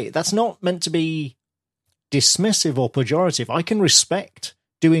 like I say, that's not meant to be dismissive or pejorative. I can respect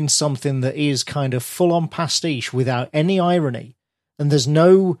doing something that is kind of full-on pastiche without any irony. And there's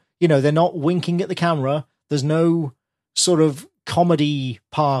no, they're not winking at the camera. There's no sort of comedy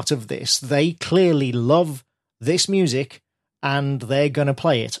part of this. They clearly love this music and they're going to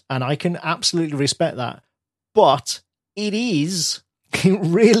play it. And I can absolutely respect that. But it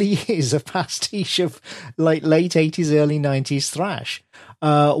really is a pastiche of like late 80s, early 90s thrash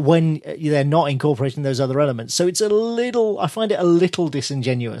when they're not incorporating those other elements. So I find it a little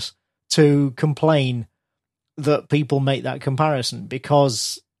disingenuous to complain that people make that comparison,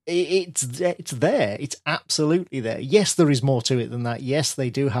 because it's there. It's absolutely there. Yes, there is more to it than that. Yes,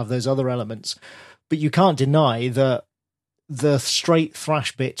 they do have those other elements, but you can't deny that the straight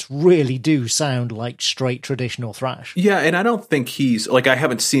thrash bits really do sound like straight traditional thrash. Yeah, and I don't think he's like, I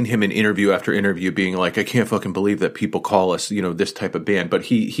haven't seen him in interview after interview being like, I can't fucking believe that people call us, this type of band. But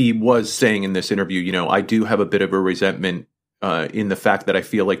he was saying in this interview, I do have a bit of a resentment in the fact that I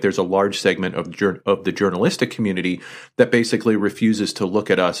feel like there's a large segment of the journalistic community that basically refuses to look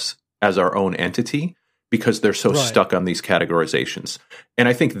at us as our own entity because they're so stuck on these categorizations. And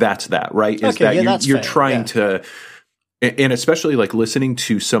I think that's that, right? Is that you're trying to, and especially like listening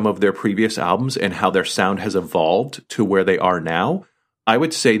to some of their previous albums and how their sound has evolved to where they are now. I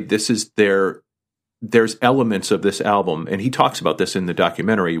would say this is there's elements of this album, and he talks about this in the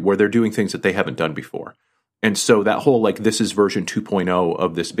documentary, where they're doing things that they haven't done before. And so that whole, like, this is version 2.0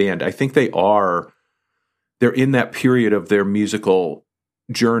 of this band, I think they're in that period of their musical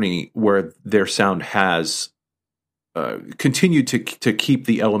journey where their sound has continued to keep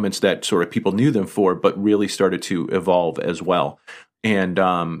the elements that sort of people knew them for, but really started to evolve as well. And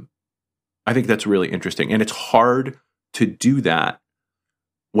I think that's really interesting. And it's hard to do that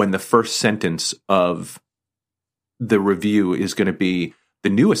when the first sentence of the review is going to be, the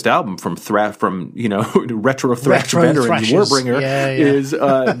newest album from Retro Thrash veteran Warbringer is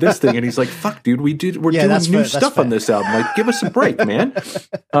this thing, and he's like, "Fuck, dude, we're doing new stuff on this album. Like, give us a break, man."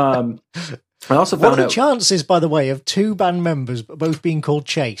 I also found out. What are the chances, by the way, of two band members both being called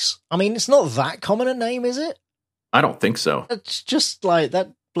Chase? I mean, it's not that common a name, is it? I don't think so. It's just like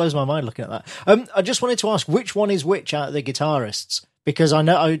that blows my mind looking at that. I just wanted to ask which one is which out of the guitarists, because I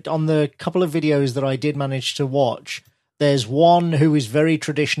know on the couple of videos that I did manage to watch, there's one who is very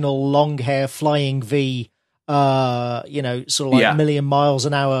traditional, long hair, flying V, sort of like million miles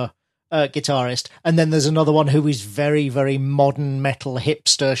an hour guitarist. And then there's another one who is very, very modern metal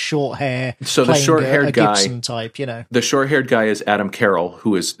hipster, short hair. So the short-haired guy, Gibson type, The short-haired guy is Adam Carroll,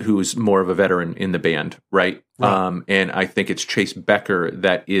 who is more of a veteran in the band, right? And I think it's Chase Becker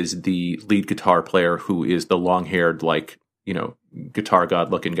that is the lead guitar player, who is the long-haired, like, guitar god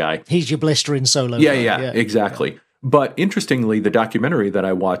looking guy. He's your blistering solo. Yeah, exactly. But interestingly, the documentary that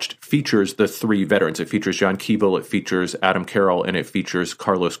I watched features the three veterans. It features John Keeble, it features Adam Carroll, and it features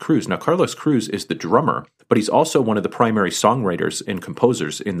Carlos Cruz. Now, Carlos Cruz is the drummer, but he's also one of the primary songwriters and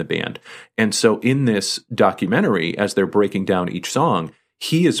composers in the band. And so in this documentary, as they're breaking down each song,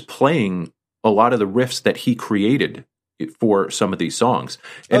 he is playing a lot of the riffs that he created for some of these songs.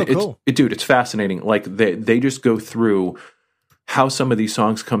 And cool. It's fascinating. Like, they just go through how some of these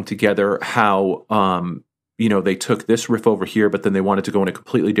songs come together, how they took this riff over here, but then they wanted to go in a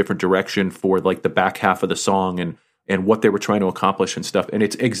completely different direction for like the back half of the song and what they were trying to accomplish and stuff. And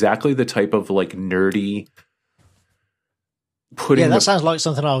it's exactly the type of like nerdy that sounds like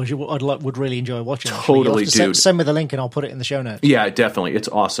something I would really enjoy watching. Totally, dude. Send me the link and I'll put it in the show notes. Yeah, definitely. It's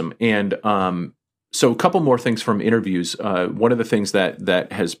awesome. And so a couple more things from interviews. One of the things that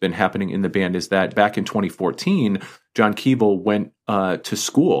has been happening in the band is that back in 2014, John Keeble went to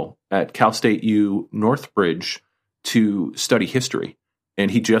school at Cal State U Northbridge to study history.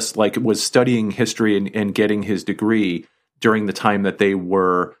 And he just was studying history and getting his degree during the time that they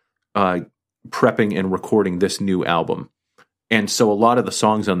were prepping and recording this new album. And so a lot of the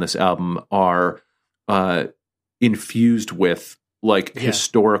songs on this album are infused with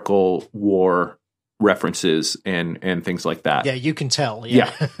historical war references and things like that. Yeah, you can tell.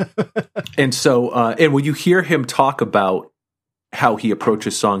 Yeah. And so, and when you hear him talk about how he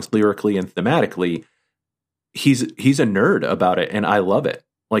approaches songs lyrically and thematically, he's a nerd about it, and I love it.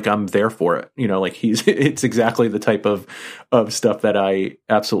 Like, I'm there for it. It's exactly the type of stuff that I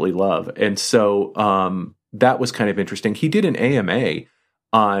absolutely love. And so that was kind of interesting. He did an AMA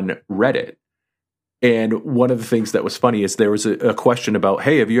on Reddit. And one of the things that was funny is there was a question about,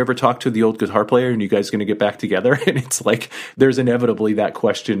 hey, have you ever talked to the old guitar player and you guys going to get back together? And it's like, there's inevitably that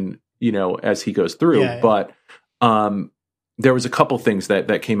question, as he goes through. Yeah. But there was a couple things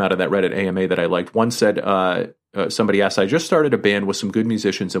that came out of that Reddit AMA that I liked. One said, somebody asked, I just started a band with some good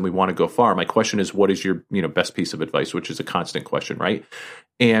musicians and we want to go far. My question is, what is your best piece of advice, which is a constant question, right?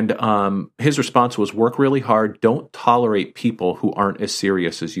 And his response was, work really hard. Don't tolerate people who aren't as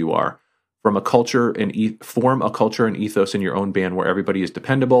serious as you are. Form a culture and ethos in your own band where everybody is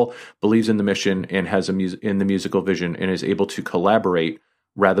dependable, believes in the mission, and has in the musical vision, and is able to collaborate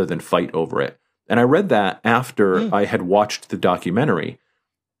rather than fight over it. And I read that after I had watched the documentary,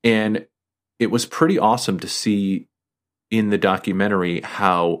 and it was pretty awesome to see in the documentary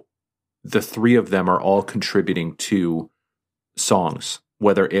how the three of them are all contributing to songs.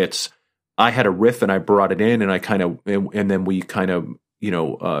 Whether it's I had a riff and I brought it in, and then we kind of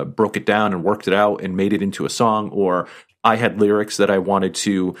broke it down and worked it out and made it into a song, or I had lyrics that I wanted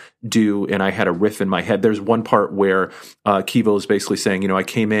to do and I had a riff in my head. There's one part where Keeble is basically saying, I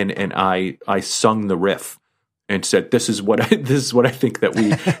came in and I sung the riff and said, this is what I think that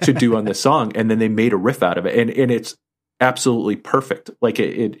we should do on this song. And then they made a riff out of it. And it's absolutely perfect. Like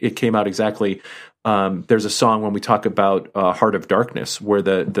it came out exactly. There's a song when we talk about Heart of Darkness where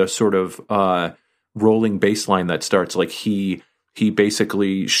the sort of rolling bass line that starts, like he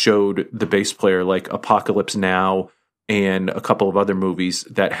basically showed the bass player like Apocalypse Now and a couple of other movies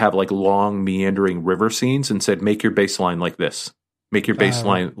that have like long meandering river scenes and said, make your bass line like this. Make your bass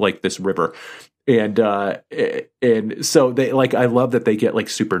line like this river. And so they like, I love that they get like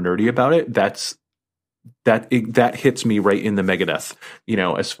super nerdy about it. That hits me right in the Megadeth,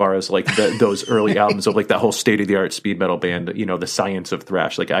 as far as like those early albums of like that whole state of the art speed metal band, the science of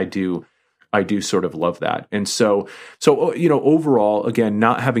thrash. Like I do sort of love that. And so, overall, again,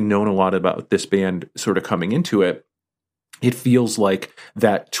 not having known a lot about this band sort of coming into it, it feels like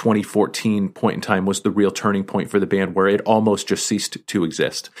that 2014 point in time was the real turning point for the band where it almost just ceased to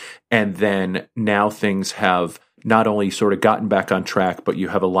exist. And then now things have not only sort of gotten back on track, but you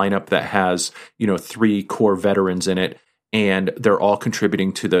have a lineup that has, 3 core veterans in it, and they're all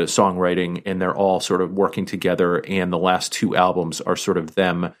contributing to the songwriting and they're all sort of working together. And the last 2 albums are sort of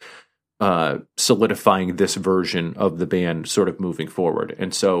them solidifying this version of the band sort of moving forward.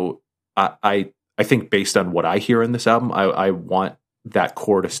 And so I think based on what I hear in this album, I want that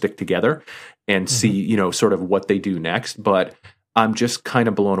core to stick together and see, sort of what they do next. But I'm just kind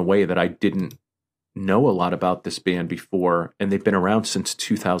of blown away that I didn't know a lot about this band before, and they've been around since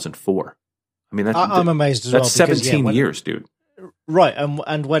 2004. I mean, I'm amazed as that's well. That's 17 years, dude. Right.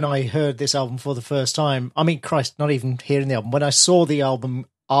 And when I heard this album for the first time, I mean, Christ, not even hearing the album, when I saw the album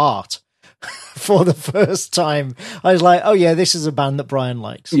art for the first time, I was like, oh yeah, this is a band that Brian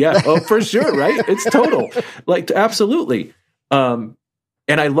likes. Yeah, oh, for sure, right? It's total. Like, absolutely. And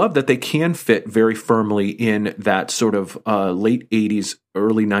I love that they can fit very firmly in that sort of late 80s,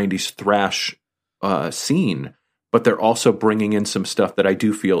 early 90s thrash scene, but they're also bringing in some stuff that I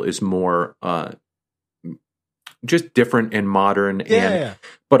do feel is more just different and modern,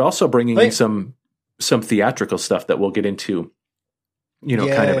 but also bringing in some theatrical stuff that we'll get into,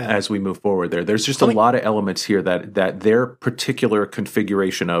 as we move forward there. There's just a lot of elements here that their particular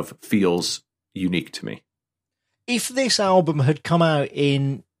configuration of feels unique to me. If this album had come out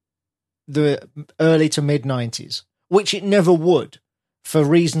in the early to mid 90s, which it never would, for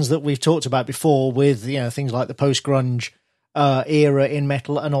reasons that we've talked about before with, things like the post-grunge era in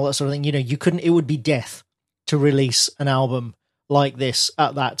metal and all that sort of thing, it would be death to release an album like this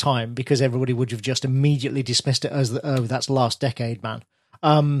at that time because everybody would have just immediately dismissed it as, that's last decade, man.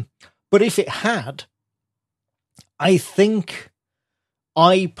 But if it had, I think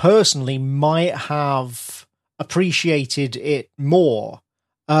I personally might have appreciated it more.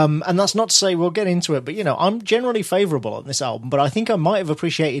 And that's not to say we'll get into it, but, I'm generally favorable on this album, but I think I might have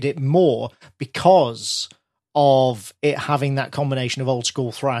appreciated it more because of it having that combination of old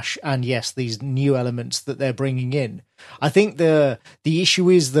school thrash and, yes, these new elements that they're bringing in. I think the issue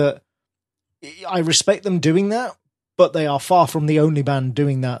is that I respect them doing that, but they are far from the only band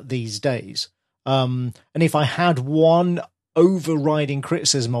doing that these days. And if I had one overriding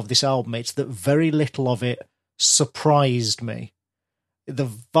criticism of this album, it's that very little of it surprised me. The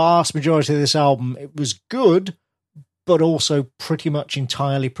vast majority of this album, it was good, but also pretty much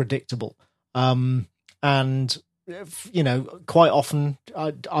entirely predictable. And, quite often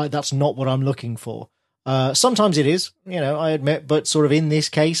that's not what I'm looking for. Sometimes it is, I admit, but sort of in this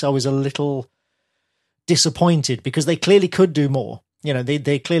case, I was a little disappointed because they clearly could do more.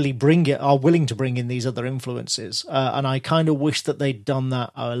 They clearly are willing to bring in these other influences. And I kind of wish that they'd done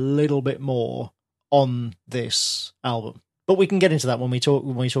that a little bit more on this album. But we can get into that when we talk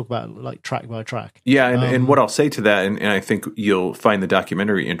about like track by track. Yeah, and what I'll say to that, and I think you'll find the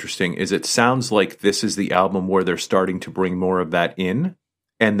documentary interesting, is it sounds like this is the album where they're starting to bring more of that in,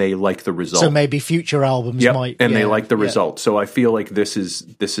 and they like the result. So maybe future albums might, and they like the result. So I feel like this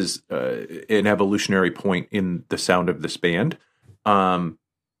is an evolutionary point in the sound of this band.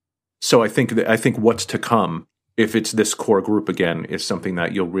 So I think what's to come, if it's this core group again, is something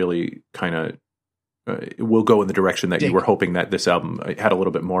that you'll really kind of. Will go in the direction that you were hoping that this album had a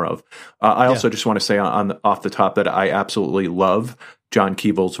little bit more of. I also just want to say off the top that I absolutely love John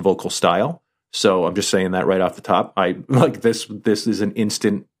Keeble's vocal style. So I'm just saying that right off the top. I like this. This is an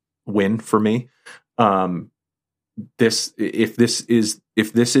instant win for me. If this is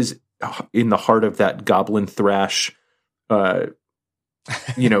in the heart of that goblin thrash, sort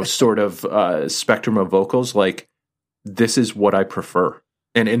of spectrum of vocals, like this is what I prefer.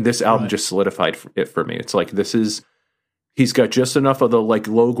 And this album just solidified it for me. It's like he's got just enough of the like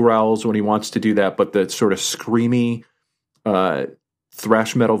low growls when he wants to do that, but the sort of screamy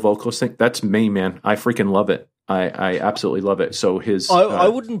thrash metal vocals thing, that's me, man. I freaking love it. I absolutely love it. So I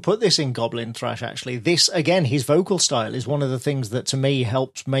wouldn't put this in goblin thrash, actually. This, again, his vocal style is one of the things that to me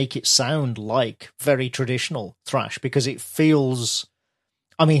helps make it sound like very traditional thrash, because it feels,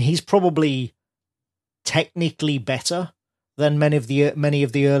 I mean, he's probably technically better than many of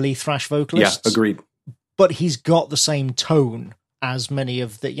the early thrash vocalists. Yeah, agreed. But he's got the same tone as many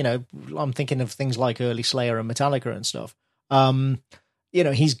of the, I'm thinking of things like early Slayer and Metallica and stuff.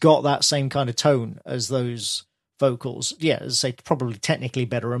 He's got that same kind of tone as those vocals. Yeah, as I say, probably technically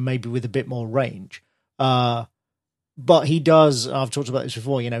better and maybe with a bit more range. But he does, I've talked about this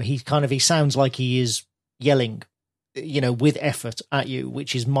before, he sounds like he is yelling, with effort at you,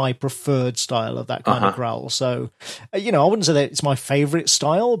 which is my preferred style of that kind of growl. So, I wouldn't say that it's my favorite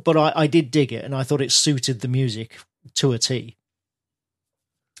style, but I did dig it and I thought it suited the music to a T.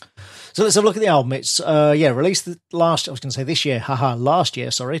 So let's have a look at the album. It's, released this year. Last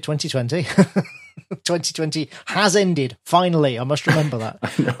year, 2020. 2020 has ended, finally. I must remember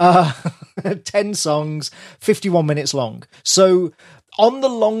that. 10 songs, 51 minutes long. So on the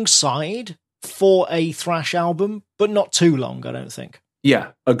long side for a thrash album, but not too long, I don't think.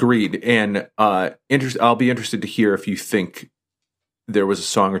 Yeah, agreed. And I'll be interested to hear if you think there was a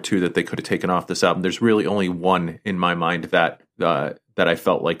song or two that they could have taken off this album. There's really only one in my mind that I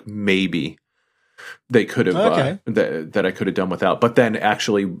felt like maybe they could have that I could have done without. But then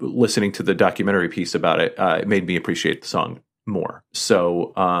actually listening to the documentary piece about it, it made me appreciate the song more.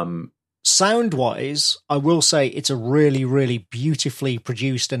 So sound wise, I will say it's a really, really beautifully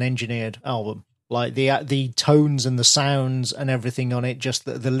produced and engineered album. Like the tones and the sounds and everything on it, just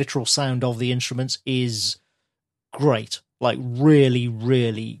the literal sound of the instruments is great. Like really,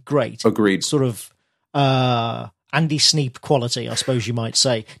 really great. Agreed. Sort of Andy Sneap quality, I suppose you might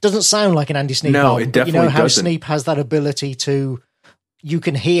say. Doesn't sound like an Andy Sneap album, it definitely how doesn't. Sneap has that ability to, you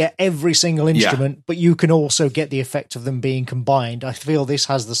can hear every single instrument, but you can also get the effect of them being combined. I feel this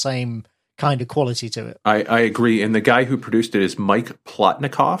has the same kind of quality to it. I agree. And the guy who produced it is Mike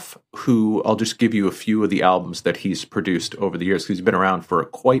Plotnikoff, who I'll just give you a few of the albums that he's produced over the years, because he's been around for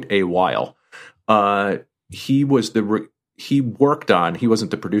quite a while. He worked on, he wasn't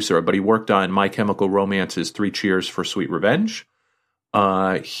the producer, but he worked on My Chemical Romance's 3 Cheers for Sweet Revenge.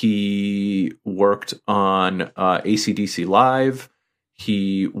 He worked on AC/DC Live.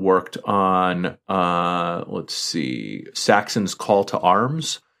 He worked on, Saxon's Call to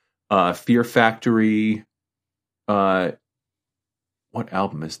Arms, Fear Factory. What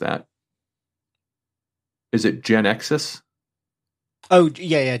album is that? Is it Gen Exis? Oh,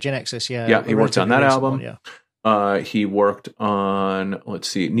 yeah, Gen Exis, yeah. Yeah, he worked on that album. One, yeah. He worked on,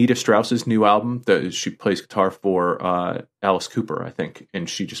 Nita Strauss's new album. She plays guitar for Alice Cooper, I think, and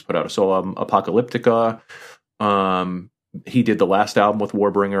she just put out a solo album, Apocalyptica. He did the last album with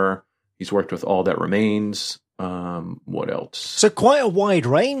Warbringer. He's worked with All That Remains. What else? So quite a wide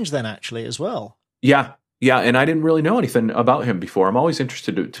range then, actually, as well. Yeah, and I didn't really know anything about him before. I'm always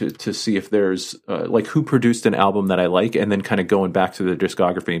interested to see if there's who produced an album that I like, and then kind of going back to the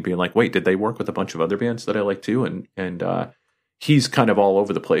discography and being like, wait, did they work with a bunch of other bands that I like too? And he's kind of all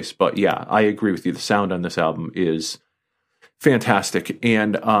over the place. But yeah, I agree with you. The sound on this album is fantastic,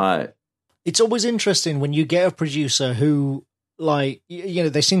 and it's always interesting when you get a producer who,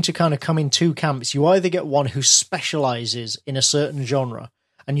 they seem to kind of come in two camps. You either get one who specializes in a certain genre,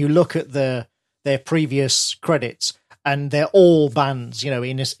 and you look at their previous credits, and they're all bands,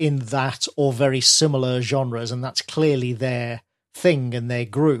 in that or very similar genres, and that's clearly their thing and their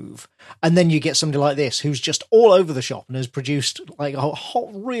groove. And then you get somebody like this who's just all over the shop and has produced like a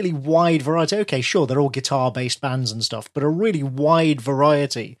whole really wide variety. Okay, sure, they're all guitar-based bands and stuff, but a really wide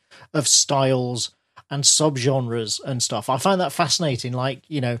variety of styles and subgenres and stuff. I find that fascinating,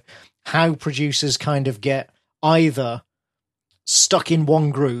 how producers kind of get either stuck in one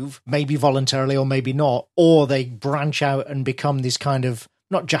groove, maybe voluntarily or maybe not, or they branch out and become this kind of,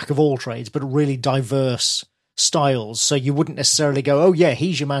 not jack of all trades, but really diverse styles. So you wouldn't necessarily go, oh yeah,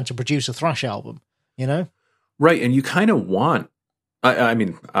 he's your man to produce a thrash album, Right, and you kind of want, I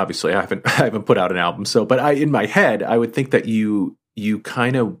mean, obviously I haven't put out an album, but in my head, I would think that you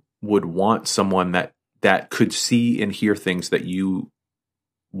kind of would want someone that could see and hear things that you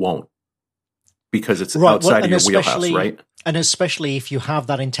won't, because it's outside of your wheelhouse, right? And especially if you have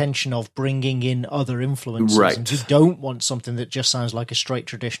that intention of bringing in other influences, right, and you don't want something that just sounds like a straight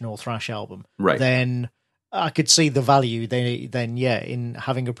traditional thrash album, right, then I could see the value in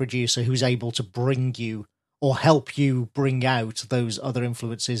having a producer who's able to bring you or help you bring out those other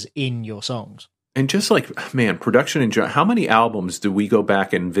influences in your songs. And just production in general, how many albums do we go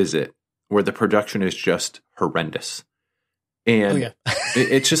back and visit where the production is just horrendous? And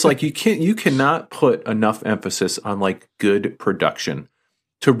it's just like you cannot put enough emphasis on like good production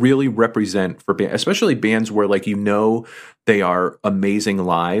to really represent for bands, especially bands where like they are amazing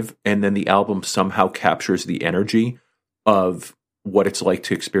live, and then the album somehow captures the energy of what it's like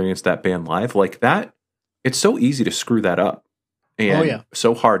to experience that band live. Like that, it's so easy to screw that up, and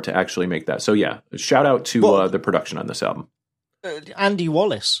so hard to actually make that. So yeah, shout out to the production on this album. Andy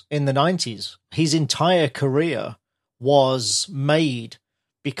Wallace in the 90s, his entire career was made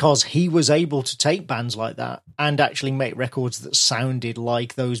because he was able to take bands like that and actually make records that sounded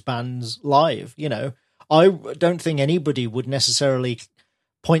like those bands live. You know, I don't think anybody would necessarily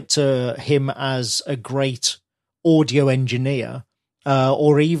point to him as a great audio engineer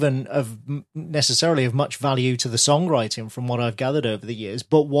or even necessarily of much value to the songwriting from what I've gathered over the years.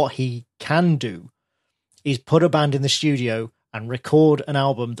 But what he can do is put a band in the studio and record an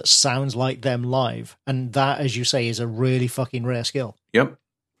album that sounds like them live. And that, as you say, is a really fucking rare skill. Yep.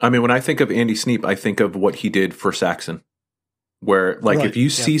 I mean, when I think of Andy Sneap, I think of what he did for Saxon, where like if you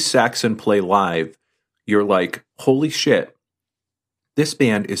see Saxon play live, you're like, holy shit, this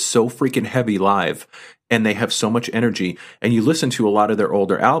band is so freaking heavy live and they have so much energy. And you listen to a lot of their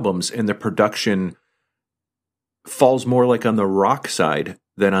older albums and the production falls more like on the rock side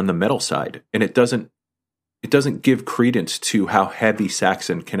than on the metal side. And it doesn't give credence to how heavy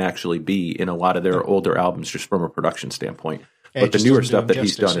Saxon can actually be in a lot of their older albums, just from a production standpoint. But the newer stuff that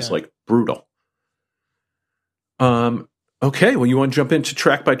he's done is like brutal. Okay, well, you want to jump into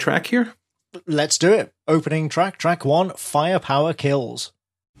track by track here? Let's do it. Opening track, track 1, Firepower Kills.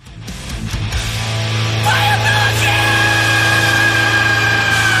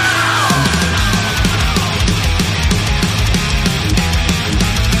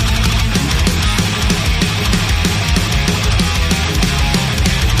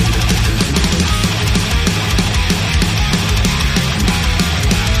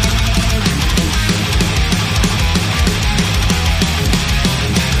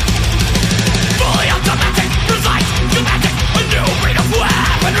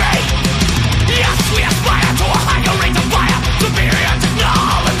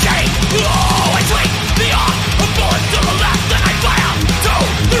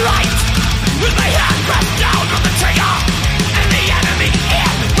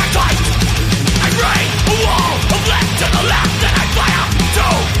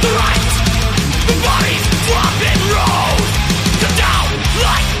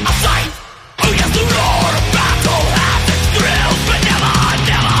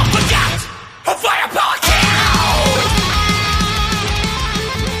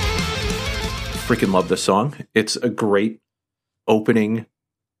 Freaking love this song. It's a great opening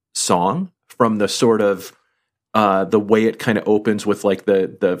song from the sort of the way it kind of opens with like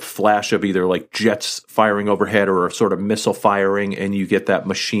the flash of either like jets firing overhead or a sort of missile firing, and you get that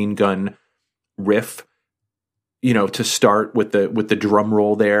machine gun riff, you know, to start with the drum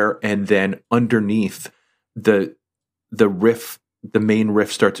roll there, and then underneath the riff, the main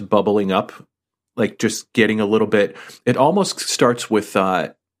riff starts bubbling up, like just getting a little bit. It almost starts with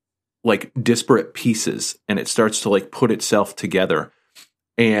like disparate pieces, and it starts to like put itself together,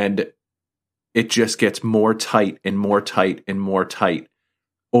 and it just gets more tight and more tight and more tight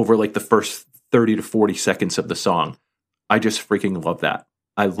over like the first 30 to 40 seconds of the song. I just freaking love that.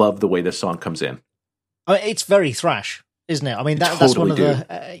 I love the way this song comes in. I mean, it's very thrash, isn't it? I mean, that's one of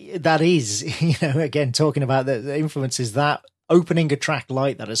the that is, you know, again, talking about the influences, that opening a track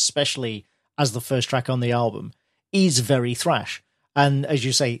like that, especially as the first track on the album, is very thrash. And as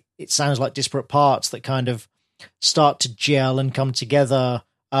you say, it sounds like disparate parts that kind of start to gel and come together,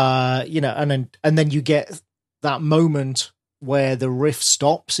 you know, and then you get that moment where the riff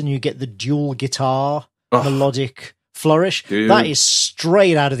stops and you get the dual guitar melodic flourish. Dude. That is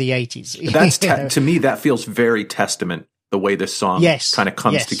straight out of the 80s. That's to me, that feels very Testament, the way this song kind of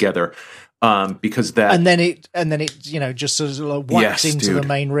comes together. Because that and then it you know, just sort of like whacks into the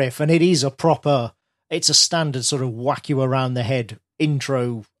main riff, and it is it's a standard sort of whack you around the head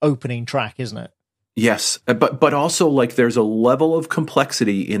intro opening track, isn't it? Yes, but also like there's a level of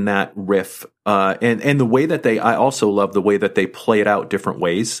complexity in that riff, and the way that I also love the way that they play it out different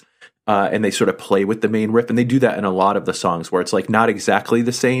ways, and they sort of play with the main riff, and they do that in a lot of the songs where it's like not exactly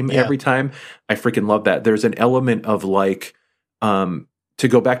the same every time. I freaking love that. There's an element of like, to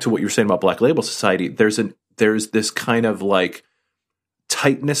go back to what you were saying about Black Label Society, there's this kind of like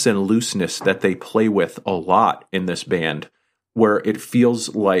tightness and looseness that they play with a lot in this band, where it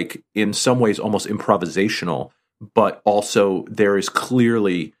feels like in some ways almost improvisational, but also there is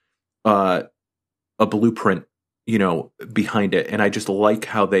clearly a blueprint, you know, behind it. And I just like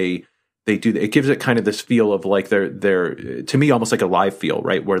how they they do. It gives it kind of this feel of like they're to me almost like a live feel,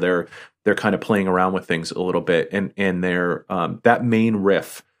 right? Where they're kind of playing around with things a little bit, and they're that main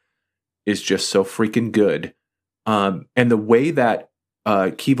riff is just so freaking good. And the way that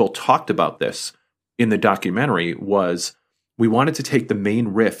Keeble talked about this in the documentary was, we wanted to take the main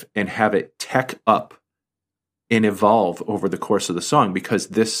riff and have it tech up and evolve over the course of the song, because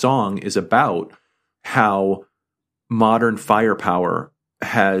this song is about how modern firepower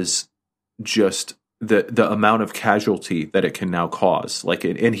has just the amount of casualty that it can now cause. Like,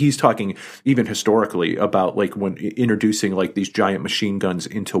 and he's talking even historically about like when introducing like these giant machine guns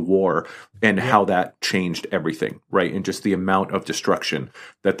into war and how that changed everything, right? And just the amount of destruction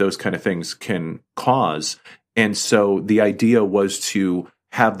that those kind of things can cause. And so the idea was to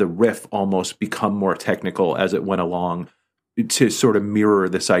have the riff almost become more technical as it went along, to sort of mirror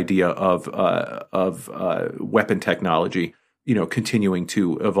this idea of weapon technology, continuing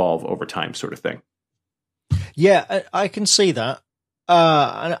to evolve over time, sort of thing. Yeah, I can see that.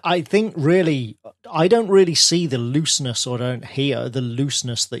 And I think really, I don't really see the looseness, or don't hear the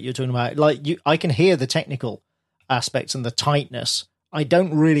looseness that you're talking about. Like, I can hear the technical aspects and the tightness. I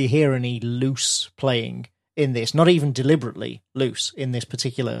don't really hear any loose playing in this, not even deliberately loose in this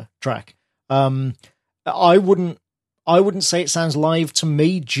particular track. I wouldn't say it sounds live to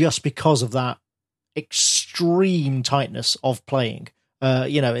me just because of that extreme tightness of playing.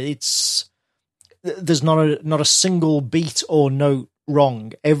 There's not a single beat or note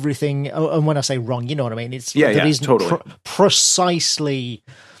wrong. Everything, and when I say wrong, you know what I mean. It's totally precisely.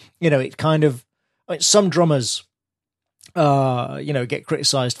 It kind of, some drummers, get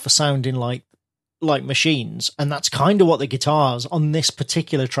criticized for sounding like machines, and that's kind of what the guitars on this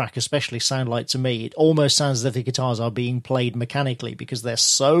particular track especially sound like to me. It almost sounds as if the guitars are being played mechanically because they're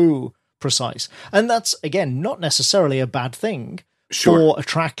so precise, and that's again not necessarily a bad thing. Sure. For a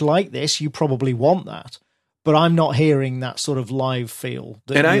track like this, you probably want that, but I'm not hearing that sort of live feel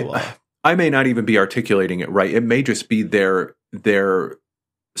that you are. I may not even be articulating it right. It may just be their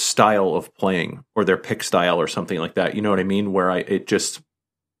style of playing, or their pick style or something like that. You know what I mean? Where it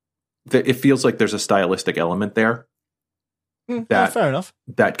feels like there's a stylistic element there. Fair enough.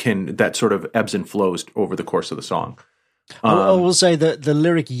 That sort of ebbs and flows over the course of the song. I will say that the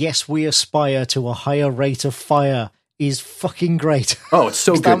lyric, "Yes, we aspire to a higher rate of fire," is fucking great. Oh, it's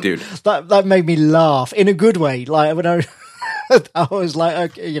so good, dude. That made me laugh in a good way. Like, when I was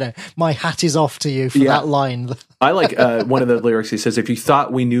like, my hat is off to you for that line. I like one of the lyrics. He says, "If you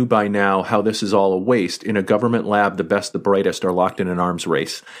thought we knew by now how this is all a waste, in a government lab, the best, the brightest are locked in an arms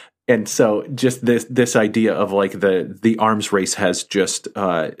race." And so just this idea of like the arms race has just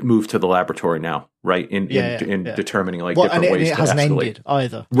moved to the laboratory now, right? In determining like different ways to escalate. It hasn't ended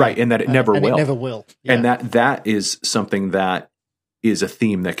either. Right, and that it never will. It never will. Yeah. And that is something that is a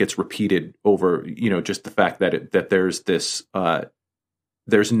theme that gets repeated over, just the fact that there's this,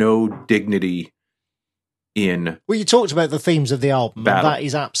 there's no dignity in. Well, you talked about the themes of the album. Battle. That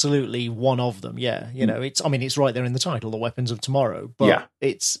is absolutely one of them. Yeah, it's right there in the title, "The Weapons of Tomorrow." But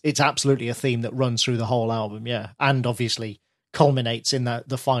it's absolutely a theme that runs through the whole album. Yeah, and obviously culminates in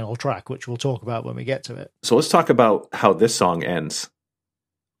the final track, which we'll talk about when we get to it. So let's talk about how this song ends.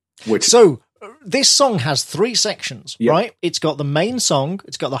 So this song has 3 sections, right? It's got the main song,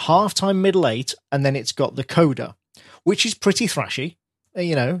 it's got the halftime middle 8, and then it's got the coda, which is pretty thrashy.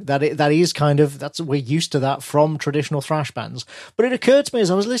 That is kind of, we're used to that from traditional thrash bands. But it occurred to me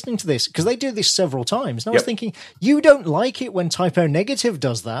as I was listening to this, because they do this several times, and I was thinking, you don't like it when Typo Negative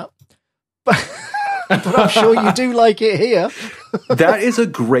does that, but I'm sure you do like it here. That is a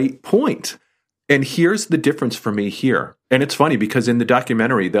great point. And here's the difference for me here. And it's funny because in the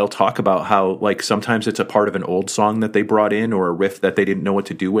documentary, they'll talk about how like sometimes it's a part of an old song that they brought in, or a riff that they didn't know what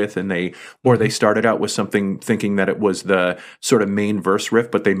to do with. And they started out with something thinking that it was the sort of main verse riff,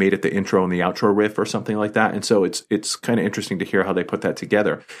 but they made it the intro and the outro riff or something like that. And so it's kind of interesting to hear how they put that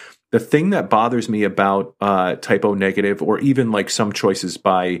together. The thing that bothers me about Typo Negative, or even like some choices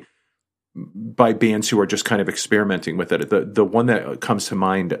by bands who are just kind of experimenting with it, the one that comes to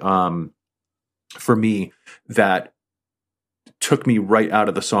mind, for me, that took me right out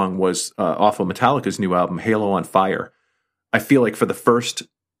of the song was off of Metallica's new album, Halo on Fire. I feel like for the first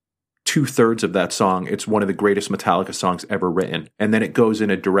 2/3 of that song, it's one of the greatest Metallica songs ever written. And then it goes in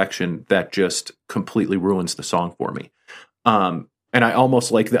a direction that just completely ruins the song for me. And I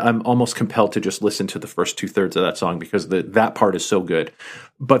almost I'm almost compelled to just listen to the first 2/3 of that song because that part is so good.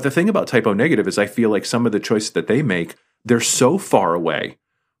 But the thing about Typo Negative is I feel like some of the choices that they make, they're so far away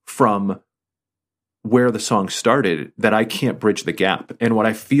from where the song started that I can't bridge the gap. And what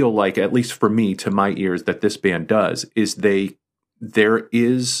I feel like, at least for me, to my ears, that this band does is there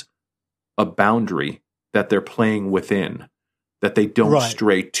is a boundary that they're playing within, that they don't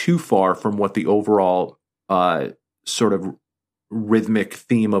stray too far from what the overall sort of rhythmic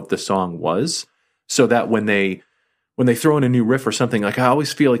theme of the song was, so that when they throw in a new riff or something, like I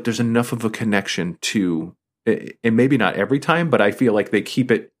always feel like there's enough of a connection to, and maybe not every time, but I feel like they keep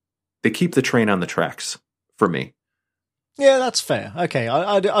the train on the tracks for me. Yeah, that's fair. Okay,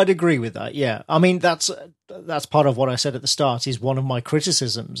 I'd agree with that. Yeah, I mean that's part of what I said at the start is one of my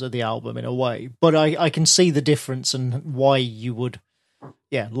criticisms of the album in a way, but I can see the difference and why you would,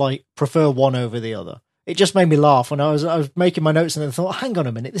 like prefer one over the other. It just made me laugh when I was making my notes and then thought, hang on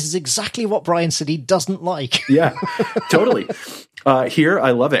a minute, this is exactly what Brian said he doesn't like. Yeah, totally. Here,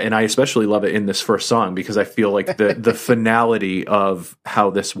 I love it, and I especially love it in this first song because I feel like the finality of how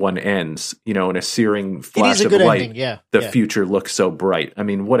this one ends, in a searing flash of light, ending, the future looks so bright. I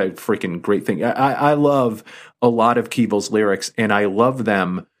mean, what a freaking great thing. I love a lot of Keel's lyrics, and I love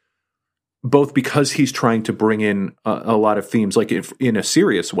them both because he's trying to bring in a lot of themes, like in a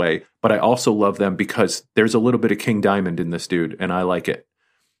serious way, but I also love them because there's a little bit of King Diamond in this dude, and I like it.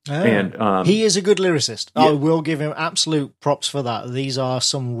 And he is a good lyricist. Yeah. I will give him absolute props for that. These are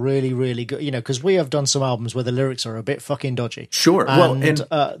some really, really good, because we have done some albums where the lyrics are a bit fucking dodgy. Sure. And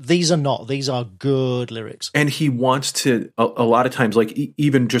these are not. These are good lyrics. And he wants to, a lot of times, like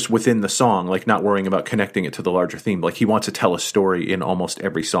even just within the song, like not worrying about connecting it to the larger theme, like he wants to tell a story in almost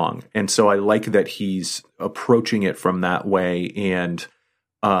every song. And so I like that he's approaching it from that way, and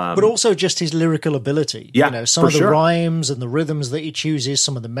but also just his lyrical ability. Yeah, some of the rhymes and the rhythms that he chooses,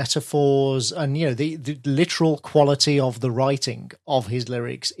 some of the metaphors, and the literal quality of the writing of his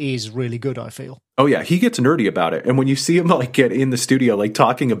lyrics is really good, I feel. Oh yeah, he gets nerdy about it. And when you see him like get in the studio like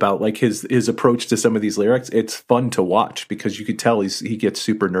talking about like his approach to some of these lyrics, it's fun to watch because you could tell he gets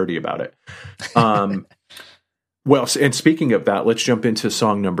super nerdy about it. Well, and speaking of that, let's jump into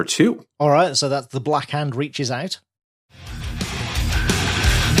song number 2. All right, so that's The Black Hand Reaches Out.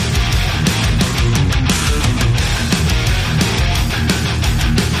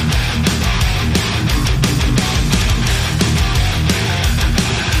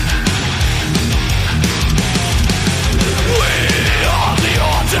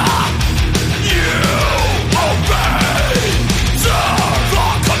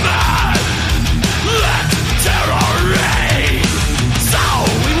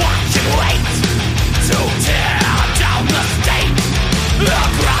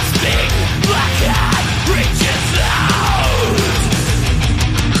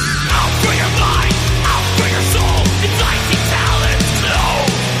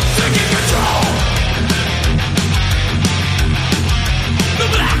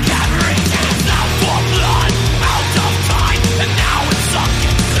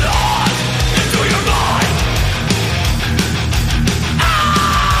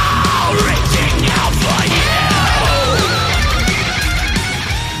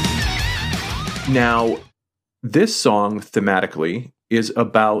 Now, this song thematically is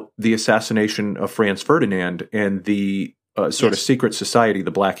about the assassination of Franz Ferdinand and the sort of secret society,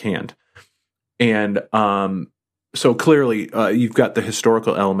 the Black Hand. And so clearly you've got the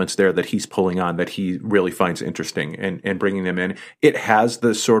historical elements there that he's pulling on that he really finds interesting and bringing them in. It has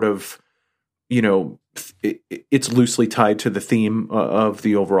the sort of, it's loosely tied to the theme of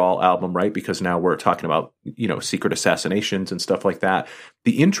the overall album, right? Because now we're talking about, secret assassinations and stuff like that.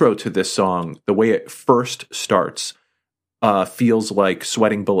 The intro to this song, the way it first starts, feels like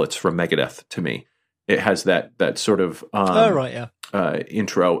Sweating Bullets from Megadeth to me. It has that sort of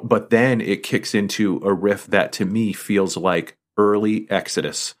intro, but then it kicks into a riff that to me feels like early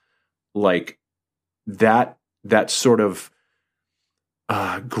Exodus, like that sort of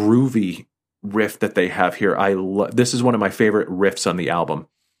groovy riff that they have here. This is one of my favorite riffs on the album.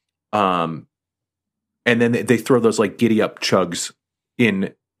 And then they throw those like giddy up chugs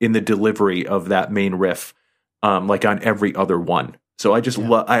in the delivery of that main riff, like on every other one. So I just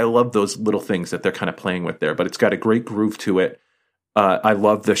I love those little things that they're kind of playing with there, but it's got a great groove to it. I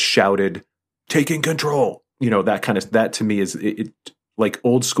love the shouted "taking control." That to me is it like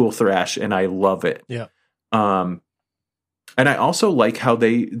old school thrash, and I love it. Yeah. And I also like how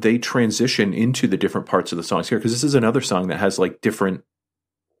they transition into the different parts of the songs here, because this is another song that has like different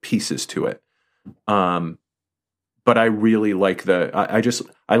pieces to it. But I really like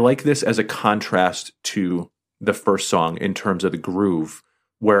I like this as a contrast to the first song in terms of the groove,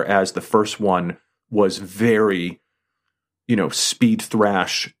 whereas the first one was very, speed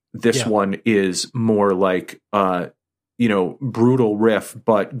thrash. This one is more like, brutal riff,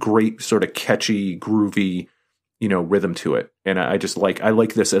 but great sort of catchy, groovy, rhythm to it. And I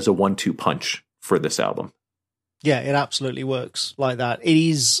like this as a 1-2 punch for this album. Yeah, it absolutely works like that. It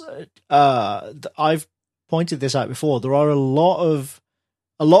is. I've pointed this out before. There are a lot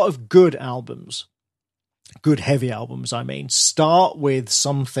of good albums, good heavy albums. I mean, start with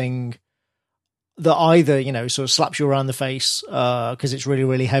something that either, you know, sort of slaps you around the face because it's really,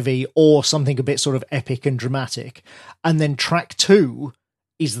 really heavy, or something a bit sort of epic and dramatic, and then track 2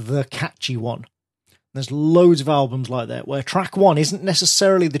 is the catchy one. There's loads of albums like that where track 1 isn't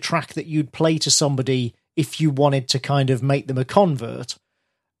necessarily the track that you'd play to somebody if you wanted to kind of make them a convert.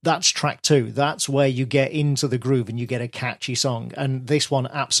 That's track 2. That's where you get into the groove and you get a catchy song. And this one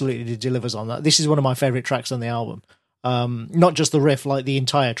absolutely delivers on that. This is one of my favorite tracks on the album. Not just the riff, like the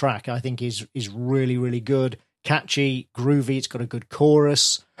entire track, I think is really, really good. Catchy, groovy. It's got a good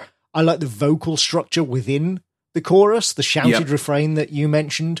chorus. I like the vocal structure within the chorus, the shouted refrain that you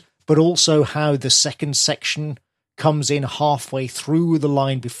mentioned, but also how the second section comes in halfway through the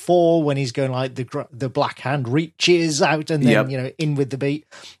line before, when he's going like the black hand reaches out and then, you know, in with the beat.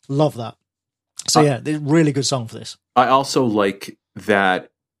 Love that. So yeah, really good song for this. I also like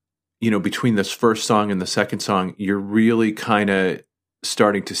that, you know, between this first song and the second song, you're really kind of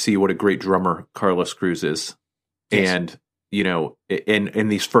starting to see what a great drummer Carlos Cruz is. Yes. And, you know, in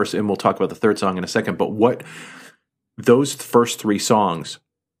these first, and we'll talk about the third song in a second, but what those first 3 songs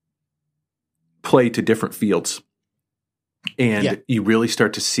play to different fields. And you really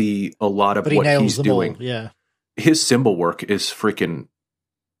start to see a lot of what he's doing. All. Yeah. His cymbal work is freaking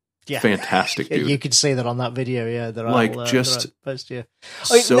fantastic, dude. You can see that on that video, that I'll just post,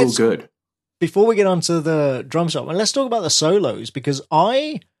 so good. Before we get on to the drum shot, and let's talk about the solos, because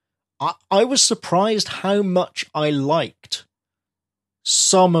I was surprised how much I liked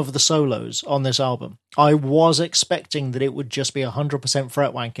some of the solos on this album. I was expecting that it would just be 100%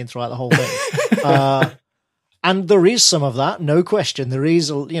 fret wanking throughout the whole thing. And there is some of that, no question. There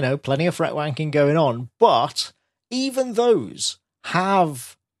is, you know, plenty of fret wanking going on. But even those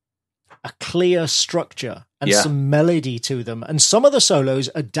have a clear structure and some melody to them. And some of the solos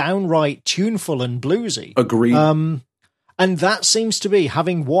are downright tuneful and bluesy. Agreed. And that seems to be,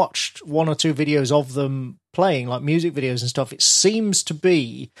 having watched 1 or 2 videos of them playing, like music videos and stuff, it seems to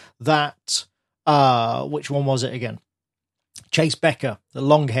be that, which one was it again? Chase Becker, the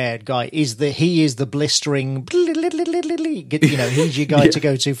long-haired guy, he is the blistering, you know, he's your guy to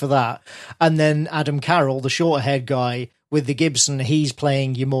go to for that. And then Adam Carroll, the short-haired guy with the Gibson, he's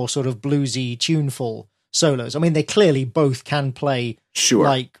playing your more sort of bluesy, tuneful solos. I mean, they clearly both can play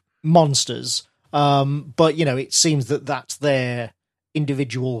like monsters, but, you know, it seems that that's their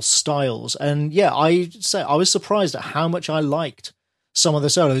individual styles. And yeah, I was surprised at how much I liked some of the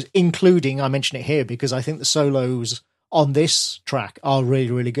solos, including, I mention it here because I think the solos on this track are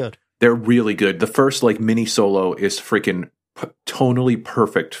really, really good. They're really good. The first like mini solo is freaking tonally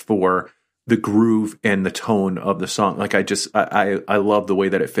perfect for the groove and the tone of the song. Like I love the way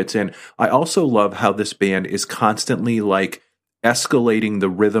that it fits in. I also love how this band is constantly like escalating the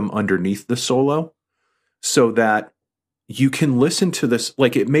rhythm underneath the solo so that you can listen to this,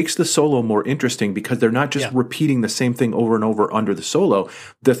 like it makes the solo more interesting because they're not just repeating the same thing over and over under the solo.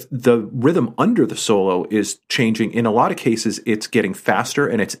 The rhythm under the solo is changing. In a lot of cases, it's getting faster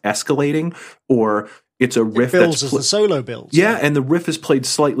and it's escalating, or it's a riff that's as the solo builds. Yeah, and the riff is played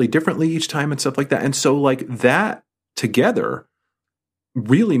slightly differently each time and stuff like that. And so like that together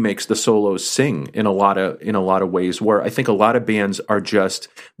really makes the solos sing in a lot of ways, where I think a lot of bands are just,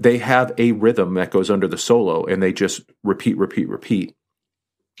 they have a rhythm that goes under the solo and they just repeat.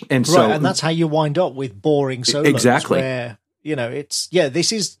 And so, and that's how you wind up with boring solos. Exactly. Where, you know,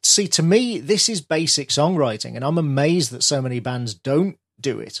 to me, this is basic songwriting, and I'm amazed that so many bands don't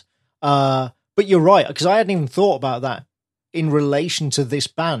do it. But you're right, because I hadn't even thought about that in relation to this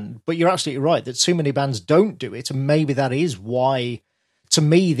band, but you're absolutely right that too many bands don't do it. And maybe that is why, to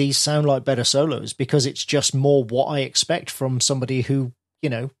me, these sound like better solos, because it's just more what I expect from somebody who, you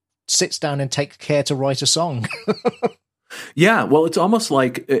know, sits down and takes care to write a song. Yeah, well, it's almost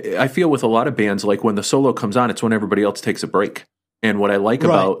like, I feel with a lot of bands, like when the solo comes on, it's when everybody else takes a break. And what I like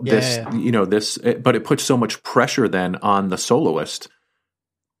about this, you know, but it puts so much pressure then on the soloist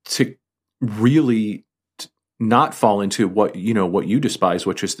to really not fall into what you despise,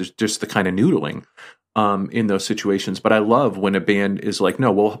 which is just the kind of noodling in those situations. But I love when a band is like,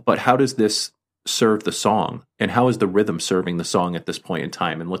 no, well, but how does this serve the song, and how is the rhythm serving the song at this point in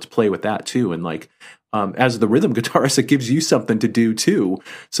time? And let's play with that too. And like, as the rhythm guitarist, it gives you something to do too,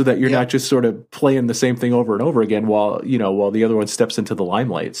 so that you're not just sort of playing the same thing over and over again while the other one steps into the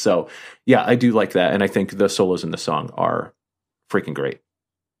limelight. So yeah, I do like that. And I think the solos in the song are freaking great.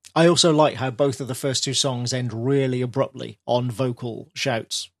 I also like how both of the first two songs end really abruptly on vocal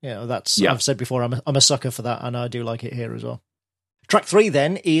shouts. That's I've said before, I'm a sucker for that, and I do like it here as well. Track 3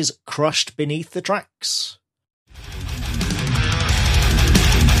 then is Crushed Beneath the Tracks.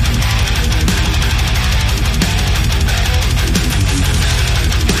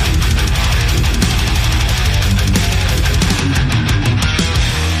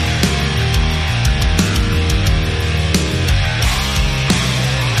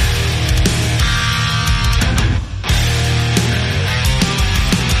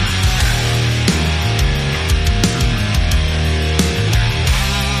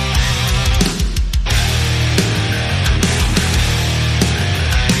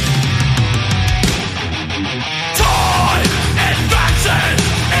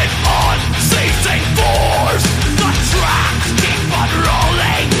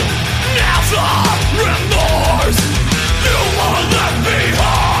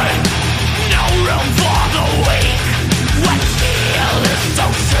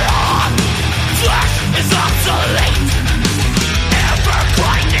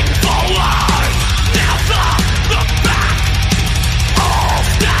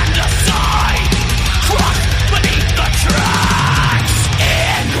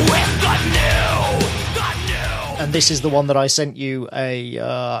 This is the one that I sent you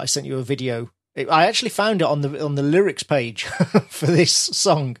a video. I actually found it on the lyrics page for this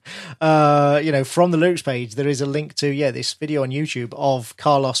song. From the lyrics page, there is a link to this video on YouTube of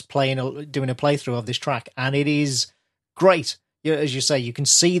Carlos doing a playthrough of this track, and it is great. As you say, you can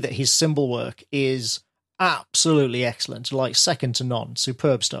see that his cymbal work is absolutely excellent, like second to none.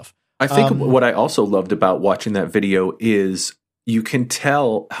 Superb stuff. I think what I also loved about watching that video is you can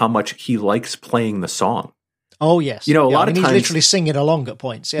tell how much he likes playing the song. Oh yes, a lot of times he's literally singing along at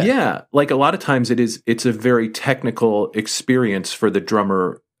points. Yeah, like a lot of times it's a very technical experience for the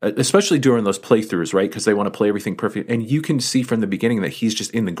drummer, especially during those playthroughs, right? Because they want to play everything perfect, and you can see from the beginning that he's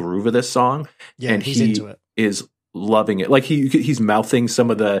just in the groove of this song, and he's into it. Is loving it. Like he's mouthing some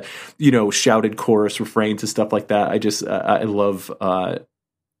of the shouted chorus refrains and stuff like that. I love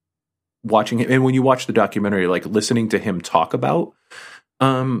watching him, and when you watch the documentary, like listening to him talk about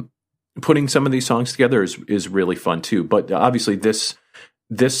putting some of these songs together is really fun too. But obviously this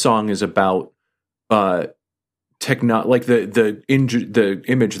song is about like the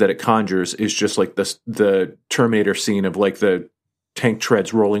image that it conjures is just like the Terminator scene of like the tank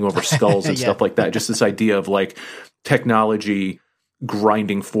treads rolling over skulls and stuff like that. Just this idea of like technology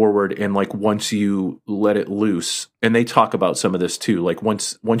grinding forward, and like once you let it loose, and they talk about some of this too, like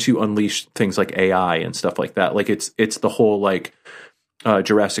once you unleash things like AI and stuff like that, like it's the whole like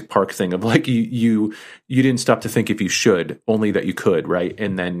Jurassic Park thing of like you didn't stop to think if you should, only that you could, right?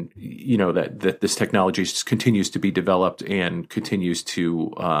 And then that this technology just continues to be developed and continues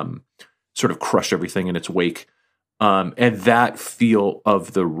to sort of crush everything in its wake, and that feel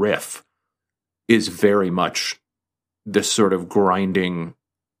of the riff is very much this sort of grinding.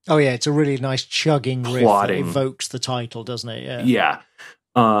 Oh yeah, it's a really nice chugging riff that evokes the title, doesn't it? Yeah.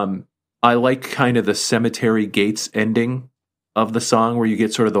 I like kind of the Cemetery Gates ending of the song, where you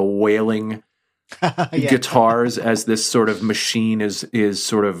get sort of the wailing guitars as this sort of machine is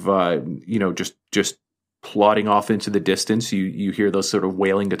sort of just plodding off into the distance. You hear those sort of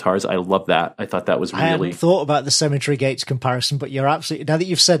wailing guitars. I love that. I thought that was really. I hadn't thought about the Cemetery Gates comparison, but you're absolutely, now that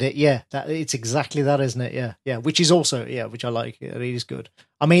you've said it, it's exactly that, isn't it? Yeah, which is also which I like. It is good.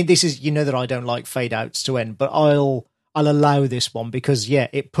 I mean, this is that I don't like fade outs to end, but I'll allow this one because,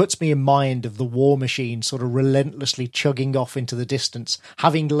 it puts me in mind of the War Machine sort of relentlessly chugging off into the distance,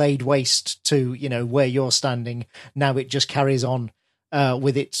 having laid waste to, where you're standing. Now it just carries on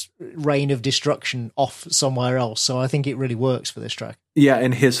with its reign of destruction off somewhere else. So I think it really works for this track. Yeah,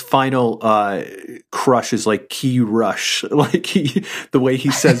 and his final crush is like key rush. Like the way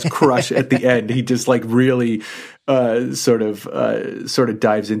he says crush at the end, he just like really sort of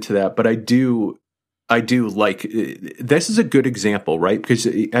dives into that. But I do like, this is a good example, right? Because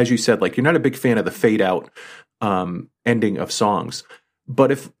as you said, like you're not a big fan of the fade out ending of songs,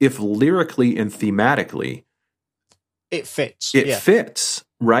 but if lyrically and thematically it fits, fits,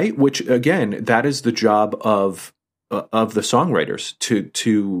 right? Which again, that is the job of the songwriters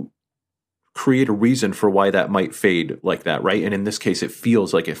to create a reason for why that might fade like that, right? And in this case, it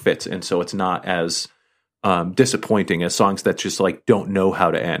feels like it fits, and so it's not as disappointing as songs that just like don't know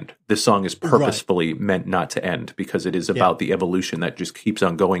how to end. This song is purposefully meant not to end because it is about the evolution that just keeps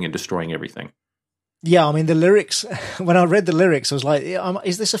on going and destroying everything. Yeah, I mean the lyrics. When I read the lyrics, I was like,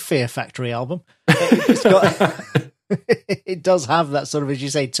 "Is this a Fear Factory album?" It's got It does have that sort of, as you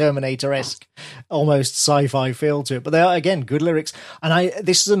say, Terminator-esque, almost sci-fi feel to it. But they are, again, good lyrics. And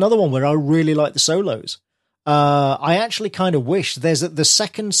this is another one where I really like the solos. I actually kind of wish the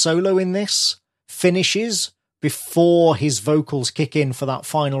second solo in this finishes before his vocals kick in for that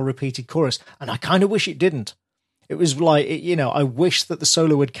final repeated chorus. And I kind of wish it didn't. It was like, I wish that the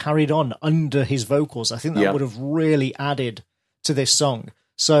solo had carried on under his vocals. I think that would have really added to this song.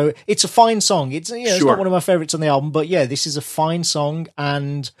 So it's a fine song. It's it's not one of my favorites on the album, but yeah, this is a fine song,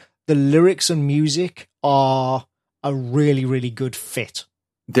 and the lyrics and music are a really, really good fit.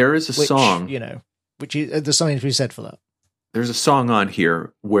 There is a song, which is there's something to be said for that. There's a song on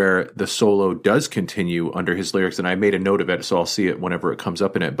here where the solo does continue under his lyrics, and I made a note of it, so I'll see it whenever it comes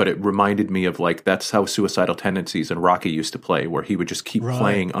up in it. But it reminded me of that's how Suicidal Tendencies and Rocky used to play, where he would just keep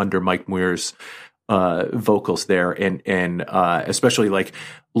playing under Mike Muir's vocals there, and especially like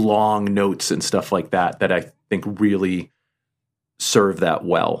long notes and stuff like that I think really serve that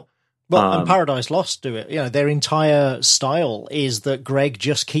well. Well, and Paradise Lost do it. Their entire style is that Greg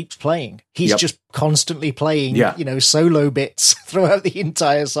just keeps playing. He's just constantly playing, solo bits throughout the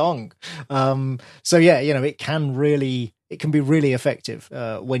entire song. So yeah, it can be really effective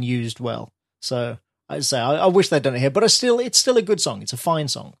when used well. So I'd say I wish they'd done it here, but it's still a good song. It's a fine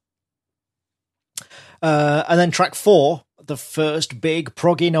song. And then track 4, the first big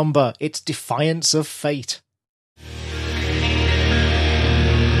proggy number, it's Defiance of Fate.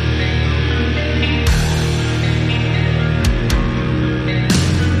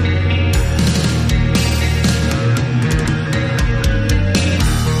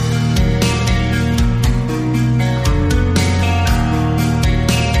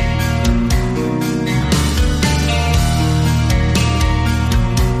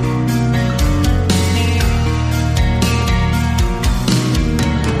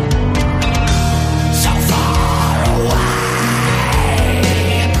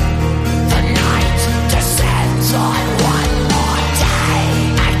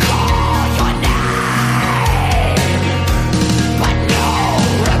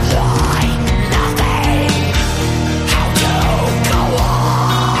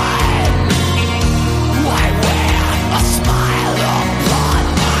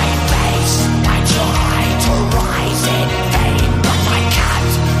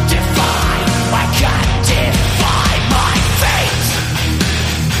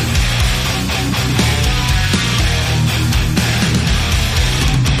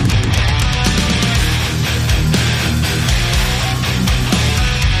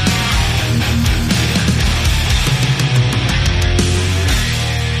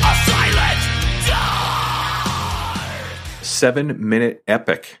 7-minute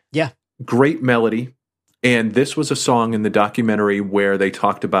epic. Yeah. Great melody. And this was a song in the documentary where they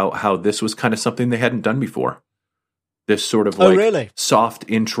talked about how this was kind of something they hadn't done before. This sort of really? soft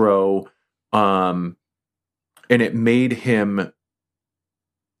intro. And it made him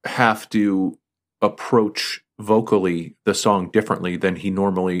have to approach vocally the song differently than he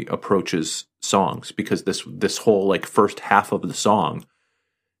normally approaches songs, because this whole first half of the song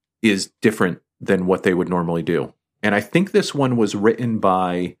is different than what they would normally do. And I think this one was written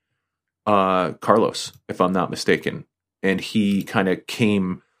by Carlos, if I'm not mistaken. And he kind of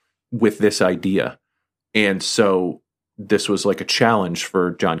came with this idea. And so this was a challenge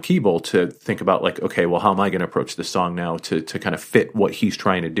for John Keeble to think about okay, well, how am I going to approach this song now to kind of fit what he's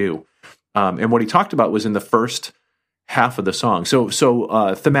trying to do? And what he talked about was in the first half of the song. So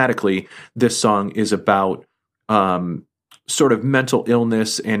thematically, this song is about sort of mental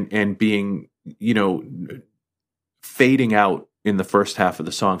illness and being, fading out in the first half of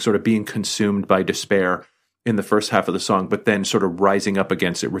the song, sort of being consumed by despair in the first half of the song, but then sort of rising up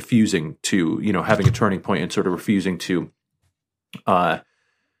against it, refusing to, having a turning point and sort of refusing to,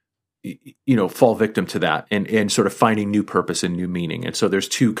 fall victim to that and sort of finding new purpose and new meaning. And so there's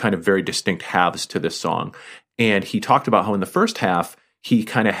two kind of very distinct halves to this song. And he talked about how in the first half, he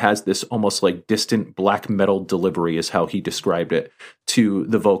kind of has this almost distant black metal delivery is how he described it to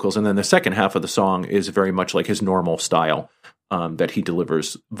the vocals. And then the second half of the song is very much like his normal style that he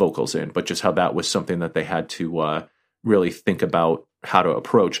delivers vocals in, but just how that was something that they had to really think about how to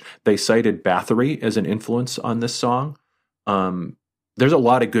approach. They cited Bathory as an influence on this song. There's a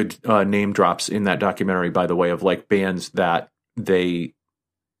lot of good name drops in that documentary, by the way, of bands that they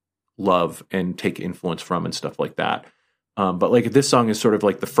love and take influence from and stuff like that. But this song is sort of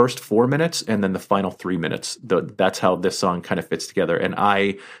the first 4 minutes and then the final 3 minutes. That's how this song kind of fits together. And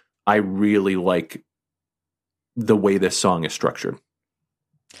I really like the way this song is structured.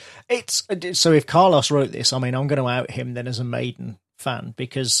 So if Carlos wrote this, I'm going to out him then as a Maiden fan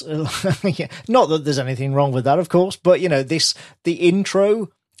because yeah, not that there's anything wrong with that, of course, but the intro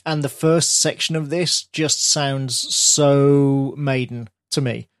and the first section of this just sounds so Maiden to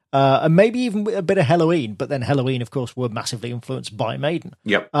me. And maybe even a bit of Helloween, but then Helloween, of course, were massively influenced by Maiden.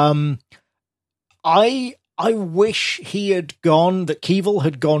 Yep. I wish that Keeble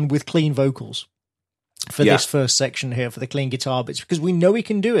had gone with clean vocals for this first section here, for the clean guitar bits, because we know he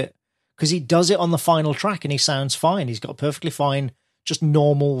can do it, because he does it on the final track and he sounds fine. He's got a perfectly fine, just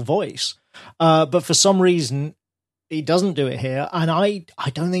normal voice. But for some reason, he doesn't do it here, and I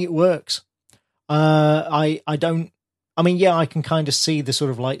don't think it works. I can kind of see the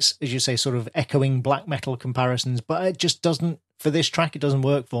sort of, like, as you say, sort of echoing black metal comparisons, but it just doesn't, for this track, it doesn't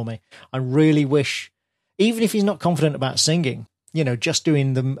work for me. I really wish, even if he's not confident about singing, just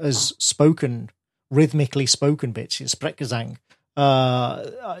doing them as rhythmically spoken bits, Sprechgesang,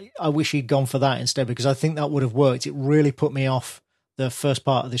 I wish he'd gone for that instead, because I think that would have worked. It really put me off the first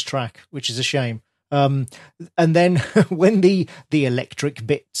part of this track, which is a shame. And then when the electric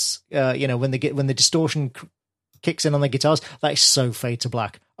bits, when the distortion kicks in on the guitars, that is so Fade to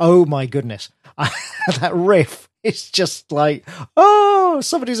Black. Oh my goodness. That riff is just like, oh,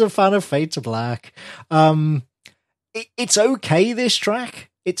 somebody's a fan of Fade to Black. It's okay, this track.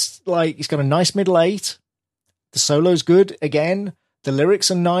 It's like, it's got a nice middle eight. The solo's good again. The lyrics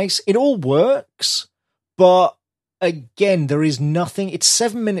are nice. It all works. But again, there is nothing. It's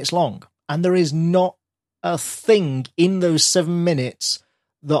 7 minutes long, and there is not a thing in those 7 minutes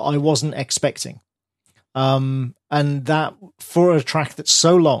that I wasn't expecting. And that, for a track that's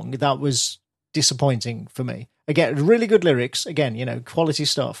so long, that was disappointing for me. Again, really good lyrics. Again, quality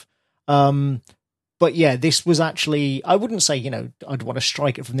stuff. But yeah, this was actually, I wouldn't say, I'd want to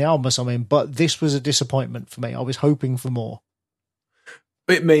strike it from the album or something, but this was a disappointment for me. I was hoping for more.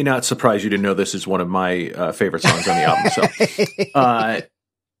 It may not surprise you to know this is one of my favorite songs on the album. So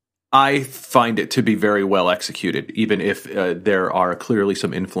I find it to be very well executed, even if there are clearly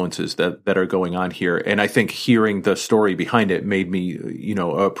some influences that are going on here. And I think hearing the story behind it made me,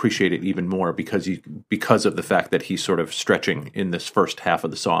 appreciate it even more, because of the fact that he's sort of stretching in this first half of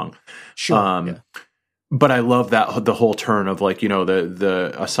the song. Sure. Yeah. But I love that the whole turn of, like,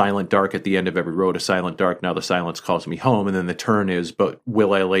 a silent dark at the end of every road, a silent dark. Now the silence calls me home. And then the turn is, but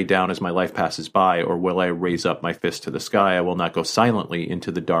will I lay down as my life passes by, or will I raise up my fist to the sky? I will not go silently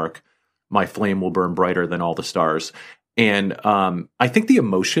into the dark. My flame will burn brighter than all the stars. And I think the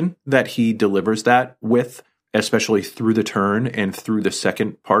emotion that he delivers that with, especially through the turn and through the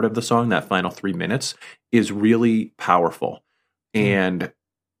second part of the song, that final 3 minutes, is really powerful. And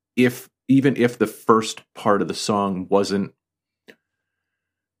even if the first part of the song wasn't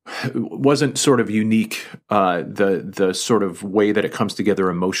sort of unique, the sort of way that it comes together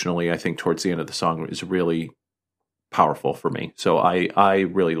emotionally, I think towards the end of the song is really powerful for me. So I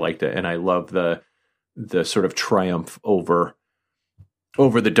really liked it, and I love the sort of triumph over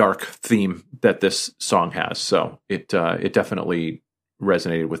the dark theme that this song has. So it definitely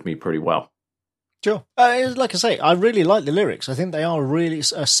resonated with me pretty well. Sure. Like I say, I really like the lyrics. I think they are really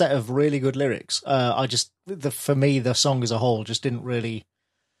a set of really good lyrics. For me, the song as a whole just didn't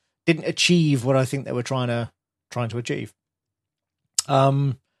achieve what I think they were trying to achieve.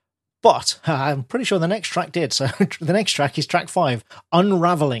 But I'm pretty sure the next track did. So the next track is track 5,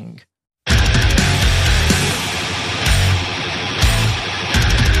 Unraveling.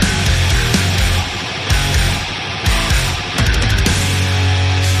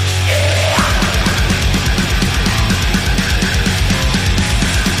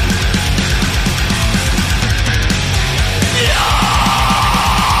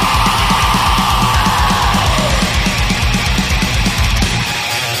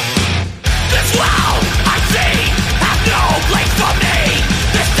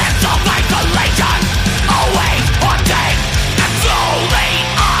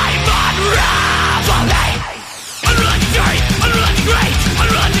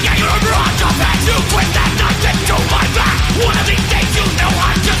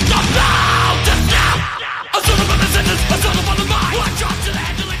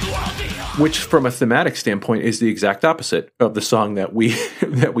 Which, from a thematic standpoint, is the exact opposite of the song that we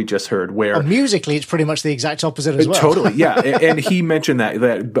just heard. Where musically, it's pretty much the exact opposite as well. Totally, yeah. And he mentioned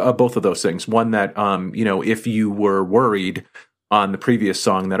that both of those things. One, that if you were worried on the previous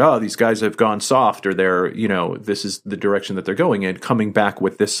song that these guys have gone soft, or they're this is the direction that they're going in, coming back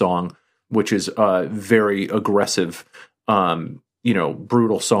with this song, which is very aggressive,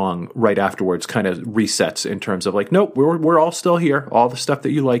 brutal song right afterwards, kind of resets in terms of like, nope, we're all still here. All the stuff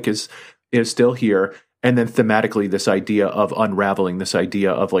that you like is still here. And then thematically, this idea of unraveling, this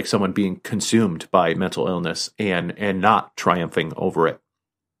idea of like someone being consumed by mental illness and not triumphing over it,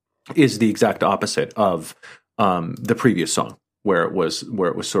 is the exact opposite of the previous song, where it was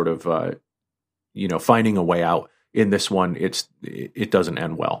sort of finding a way out. In this one, it doesn't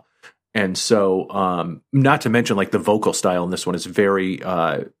end well. And so, not to mention, like, the vocal style in this one is very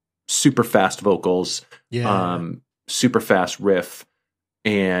super fast vocals, super fast riff,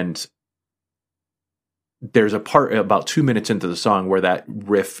 and there's a part about 2 minutes into the song where that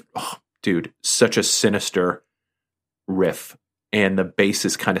riff, such a sinister riff, and the bass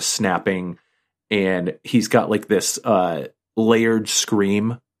is kind of snapping, and he's got like this layered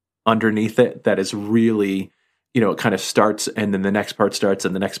scream underneath it that is really, it kind of starts, and then the next part starts,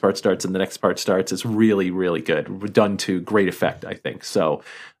 and the next part starts, and the next part starts. It's really, really good. Done to great effect, I think. So,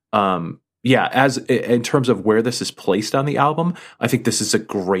 as in terms of where this is placed on the album, I think this is a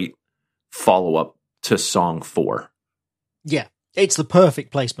great follow-up to song 4. Yeah, it's the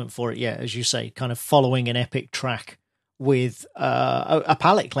perfect placement for it, yeah, as you say, kind of following an epic track with a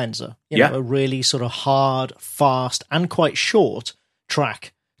palate cleanser. A really sort of hard, fast, and quite short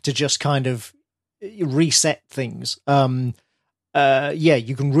track to just kind of reset things. You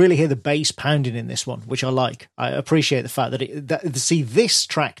can really hear the bass pounding in this one, which I like. I appreciate the fact that this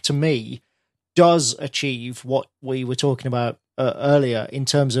track to me does achieve what we were talking about earlier in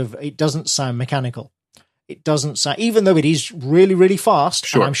terms of it doesn't sound mechanical. It doesn't sound, even though it is really, really fast,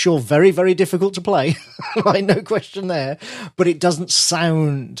 sure. And I'm sure very, very difficult to play, like, no question there, but it doesn't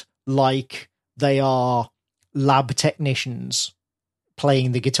sound like they are lab technicians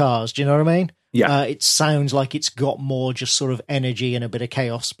playing the guitars. Do you know what I mean? Yeah. It sounds like it's got more just sort of energy and a bit of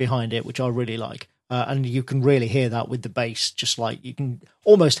chaos behind it, which I really like. And you can really hear that with the bass, just like you can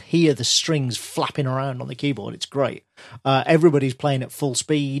almost hear the strings flapping around on the keyboard. It's great. Everybody's playing at full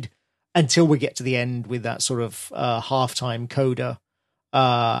speed until we get to the end with that sort of halftime coda.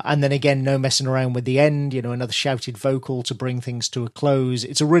 And then again, no messing around with the end, another shouted vocal to bring things to a close.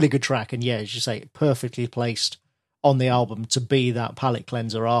 It's a really good track. And yeah, as you say, perfectly placed on the album to be that palate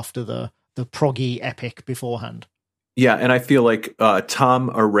cleanser after the proggy epic beforehand. Yeah, and I feel like Tom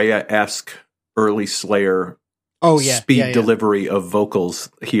Araya-esque early Slayer speed delivery of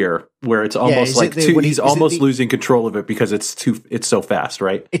vocals here, where it's almost like he's almost losing control of it because it's so fast,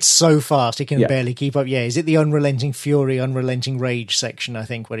 right? It's so fast he can barely keep up. Yeah, is it the Unrelenting Fury, Unrelenting Rage section, I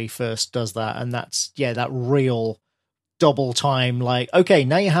think, where he first does that, and that's that real double time, like, okay,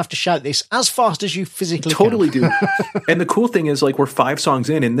 now you have to shout this as fast as you physically totally can. do. And the cool thing is, like, we're 5 songs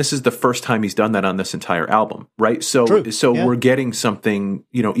in, and this is the first time he's done that on this entire album, right? So we're getting something,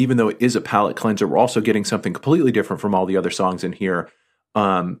 even though it is a palate cleanser, we're also getting something completely different from all the other songs in here.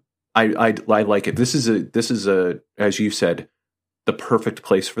 I like it. This is a as you said, the perfect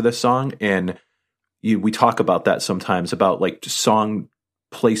place for this song, and we talk about that sometimes, about like song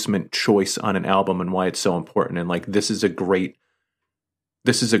placement choice on an album and why it's so important. And like, this is a great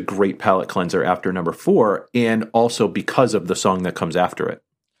palate cleanser after number 4, and also because of the song that comes after it.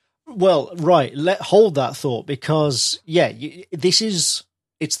 Well, right. Hold that thought, because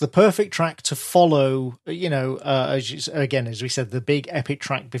it's the perfect track to follow, as we said, the big epic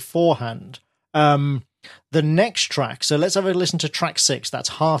track beforehand. The next track. So let's have a listen to track 6. That's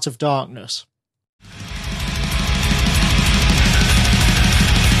Heart of Darkness.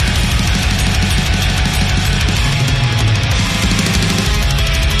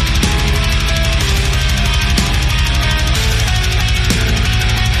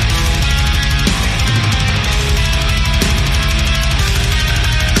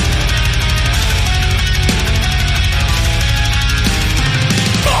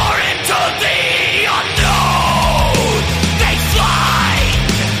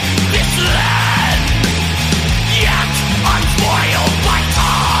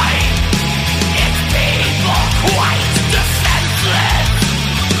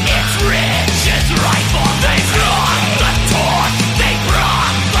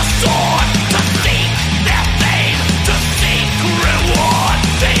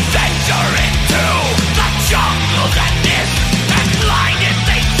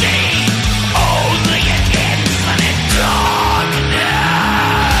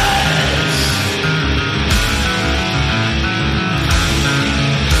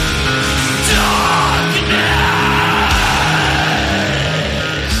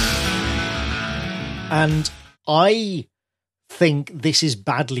 And I think this is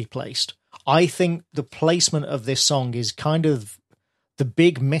badly placed. I think the placement of this song is kind of the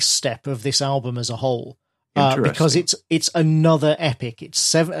big misstep of this album as a whole, because it's another epic.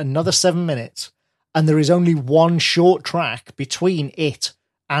 It's another 7 minutes, and there is only one short track between it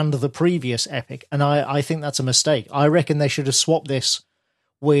and the previous epic, and I think that's a mistake. I reckon they should have swapped this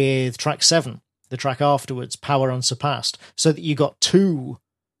with track 7, the track afterwards, Power Unsurpassed, so that you got 2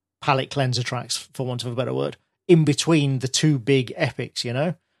 palate cleanser tracks, for want of a better word, in between the 2 big epics, you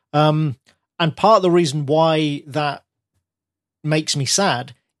know? And part of the reason why that makes me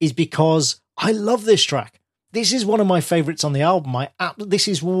sad is because I love this track. This is one of my favorites on the album. This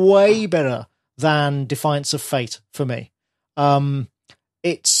is way better than Defiance of Fate for me.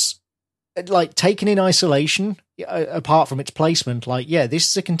 It's like, taken in isolation, apart from its placement, like, yeah, this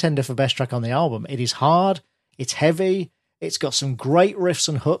is a contender for best track on the album. It is hard, it's heavy, it's got some great riffs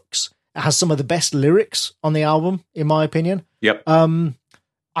and hooks. It has some of the best lyrics on the album, in my opinion. Yep.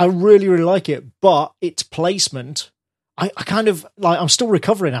 I really, really like it, but its placement, I kind of, like, I'm still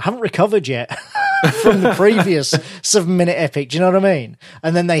recovering. I haven't recovered yet from the previous 7-minute epic. Do you know what I mean?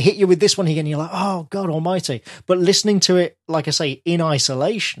 And then they hit you with this one again, and you're like, oh, God almighty. But listening to it, like I say, in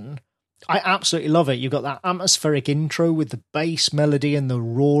isolation, I absolutely love it. You've got that atmospheric intro with the bass melody and the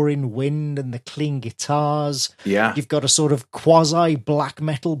roaring wind and the clean guitars. Yeah. You've got a sort of quasi black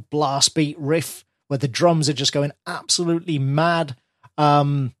metal blast beat riff where the drums are just going absolutely mad.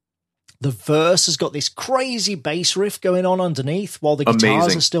 The verse has got this crazy bass riff going on underneath while the guitars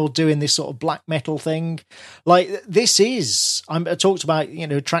Amazing. are still doing this sort of black metal thing. Like, this is, I talked about,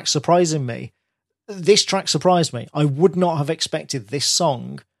 tracks surprising me. This track surprised me. I would not have expected this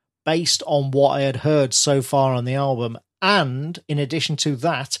song based on what I had heard so far on the album. And in addition to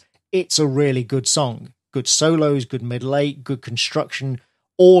that, it's a really good song. Good solos, good middle eight, good construction,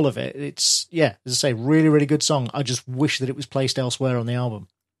 all of it. It's, yeah, as I say, really, really good song. I just wish that it was placed elsewhere on the album.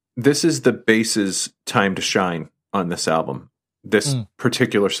 This is the bass's time to shine on this album. This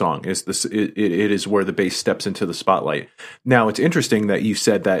particular song is this. It is where the bass steps into the spotlight. Now, it's interesting that you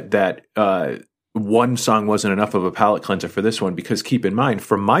said that one song wasn't enough of a palate cleanser for this one, because keep in mind,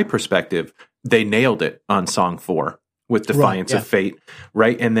 from my perspective, they nailed it on song 4 with Defiance of Fate,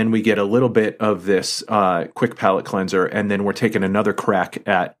 right? And then we get a little bit of this quick palate cleanser, and then we're taking another crack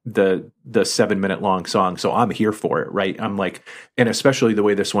at the 7-minute long song. So I'm here for it, right? I'm like, and especially the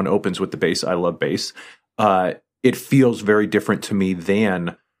way this one opens with the bass. I love bass. It feels very different to me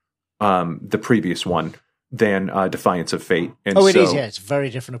than the previous one, than Defiance of Fate. And it is, yeah. It's a very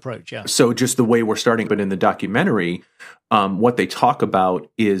different approach, yeah. So just the way we're starting, but in the documentary, what they talk about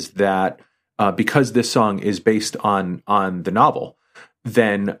is that because this song is based on the novel,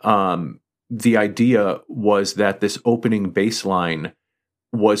 then the idea was that this opening bass line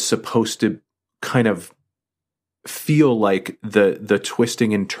was supposed to kind of feel like the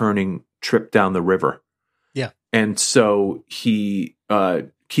twisting and turning trip down the river. Yeah. And so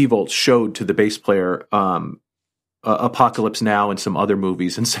Keevault showed to the bass player Apocalypse Now and some other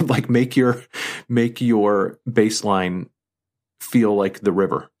movies, and said, like, make your bass line feel like the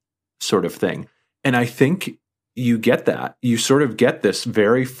river, sort of thing. And I think you get that. You sort of get this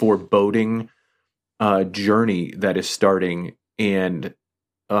very foreboding journey that is starting, and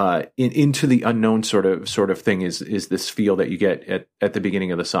into the unknown sort of thing is this feel that you get at the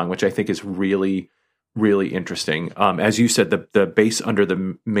beginning of the song, which I think is really, really interesting. As you said, the bass under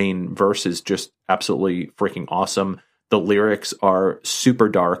the main verse is just absolutely freaking awesome. The lyrics are super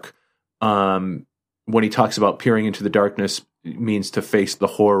dark. When he talks about peering into the darkness, means to face the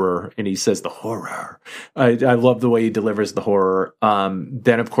horror, and he says the horror. I love the way he delivers the horror.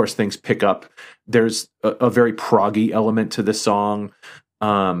 Then of course things pick up. There's a very proggy element to the song,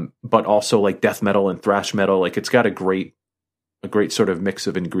 but also like death metal and thrash metal. Like, it's got a great sort of mix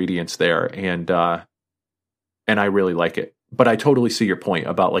of ingredients there, and I really like it. But I totally see your point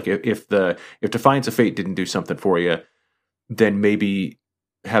about, like, if Defiance of Fate didn't do something for you, then maybe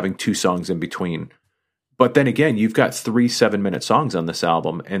having 2 songs in between. But then again, you've got 3 7-minute songs on this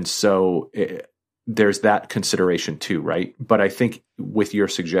album, and so there's that consideration too, right? But I think with your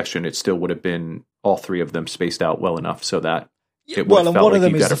suggestion, it still would have been all 3 of them spaced out well enough so that it would have felt one like of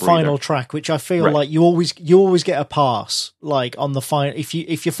them you is got the a breather. final track, which I feel like you always get a pass, like, on the final. If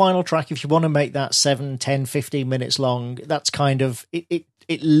your final track, if you want to make that 7, 10, 15 minutes long, that's kind of it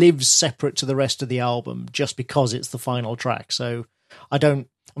lives separate to the rest of the album just because it's the final track. So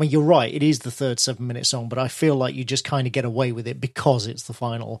I mean, you're right, it is the third 7-minute song, but I feel like you just kind of get away with it because it's the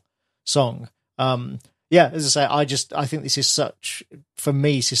final song. Yeah, as I say, I think this is such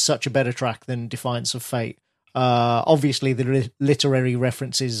a better track than Defiance of Fate. Obviously the literary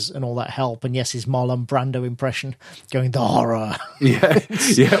references and all that help, and yes, his Marlon Brando impression going, the horror.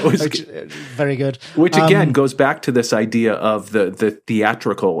 It was very good, which again goes back to this idea of the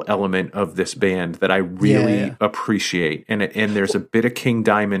theatrical element of this band that I really appreciate, and there's a bit of King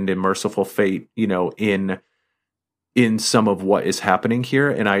Diamond and Merciful Fate, in in some of what is happening here,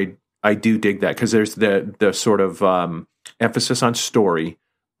 and I do dig that, because there's the sort of emphasis on story,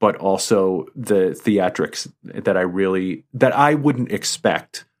 but also the theatrics that I wouldn't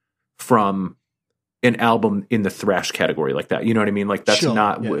expect from an album in the thrash category like that. You know what I mean? Like, that's Sure,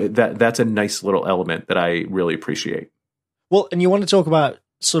 not yeah. that's a nice little element that I really appreciate. Well, and you want to talk about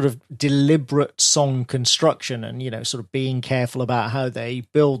sort of deliberate song construction and, sort of being careful about how they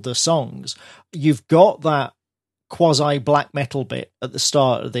build the songs. You've got that quasi black metal bit at the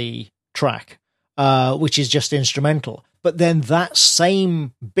start of the track, which is just instrumental. But then that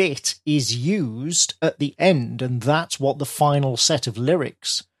same bit is used at the end, and that's what the final set of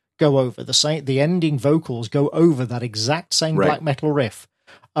lyrics go over. The ending vocals go over that exact same Right. black metal riff.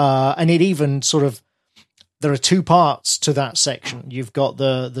 And it even sort of, there are two parts to that section. You've got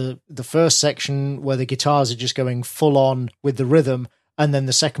the first section where the guitars are just going full on with the rhythm, and then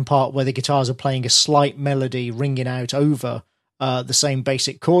the second part where the guitars are playing a slight melody ringing out over the same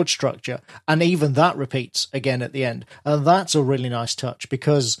basic chord structure. And even that repeats again at the end. And that's a really nice touch,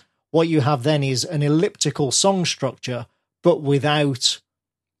 because what you have then is an elliptical song structure, but without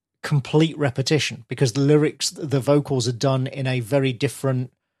complete repetition, because the vocals are done in a very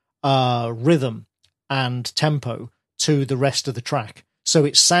different rhythm and tempo to the rest of the track. So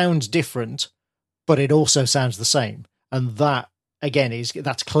it sounds different, but it also sounds the same. And that, again,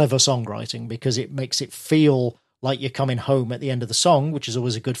 that's clever songwriting, because it makes it feel like you're coming home at the end of the song, which is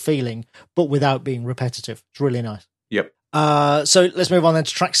always a good feeling, but without being repetitive. It's really nice. Yep. So let's move on then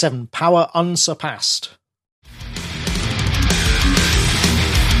to track 7, Power Unsurpassed.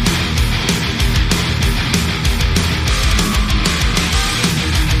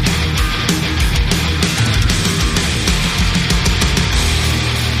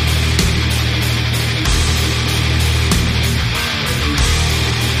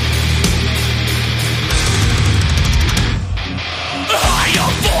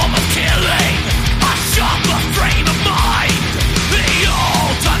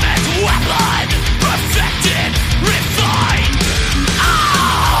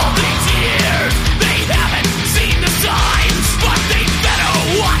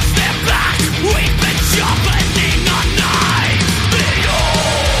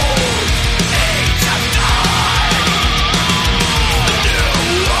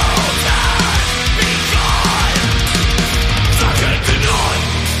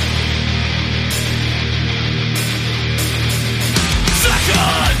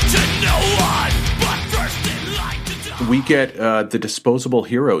 We get the Disposable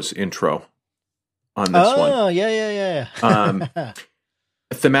Heroes intro on this one. Oh, yeah.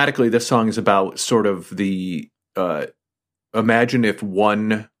 Thematically, this song is about sort of the imagine if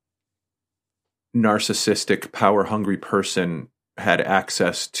one narcissistic, power-hungry person had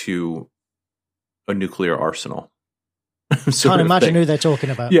access to a nuclear arsenal. Can't imagine who they're talking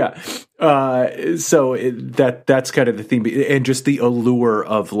about. Yeah. So that's kind of the theme, and just the allure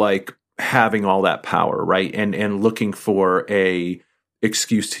of like having all that power, right? And looking for a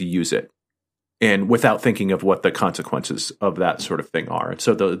excuse to use it, and without thinking of what the consequences of that sort of thing are. And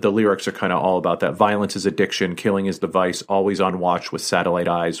so the lyrics are kind of all about that. Violence is addiction, killing is the vice, always on watch with satellite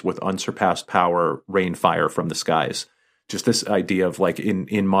eyes, with unsurpassed power, rain fire from the skies. Just this idea of like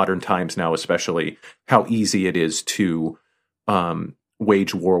in modern times now, especially, how easy it is to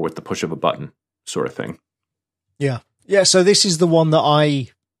wage war with the push of a button, sort of thing. Yeah. So this is the one that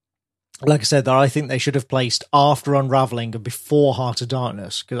like I said, that I think they should have placed after Unraveling and before Heart of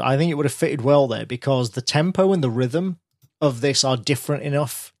Darkness, because I think it would have fitted well there, because the tempo and the rhythm of this are different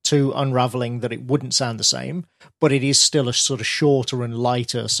enough to Unraveling that it wouldn't sound the same, but it is still a sort of shorter and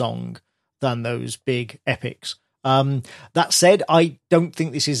lighter song than those big epics. That said, I don't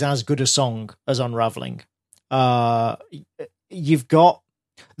think this is as good a song as Unraveling. You've got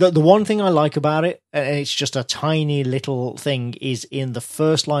the one thing I like about it, and it's just a tiny little thing, is in the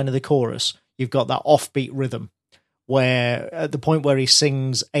first line of the chorus, you've got that offbeat rhythm where at the point where he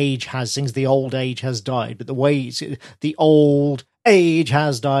sings the old age has died, but the way the old age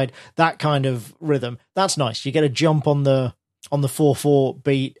has died, that kind of rhythm, that's nice. You get a jump on the 4/4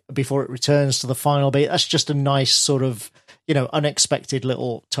 beat before it returns to the final beat. That's just a nice sort of, unexpected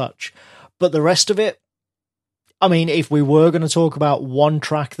little touch. But the rest of it, I mean, if we were going to talk about one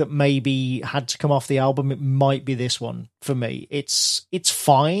track that maybe had to come off the album, it might be this one for me. It's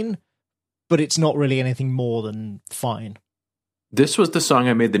fine, but it's not really anything more than fine. This was the song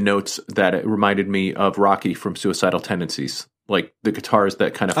I made the notes that it reminded me of Rocky from Suicidal Tendencies, like the guitars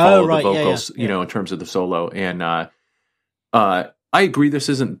that kind of follow the vocals, in terms of the solo. And I agree, this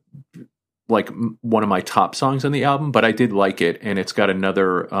isn't like one of my top songs on the album, but I did like it, and it's got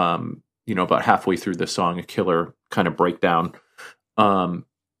another about halfway through the song, a killer kind of breakdown.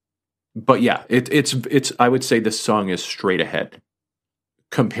 But yeah, it's. I would say this song is straight ahead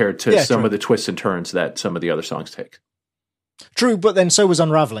compared to some of the twists and turns that some of the other songs take. True, but then so was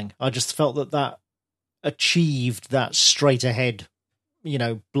Unraveling. I just felt that achieved that straight ahead,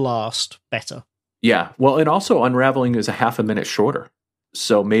 blast better. Yeah, well, and also Unraveling is a half a minute shorter.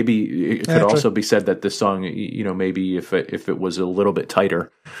 So maybe it could also be said that this song, maybe if it was a little bit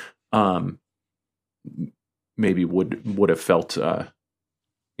tighter, maybe would have felt, a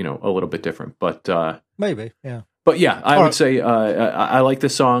little bit different. But maybe, yeah. But yeah, I would say I like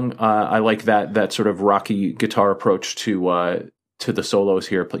this song. I like that sort of rocky guitar approach to the solos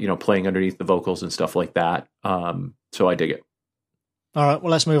here. Playing underneath the vocals and stuff like that. So I dig it. All right,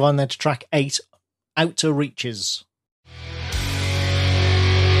 well, let's move on then to track 8, Outer Reaches.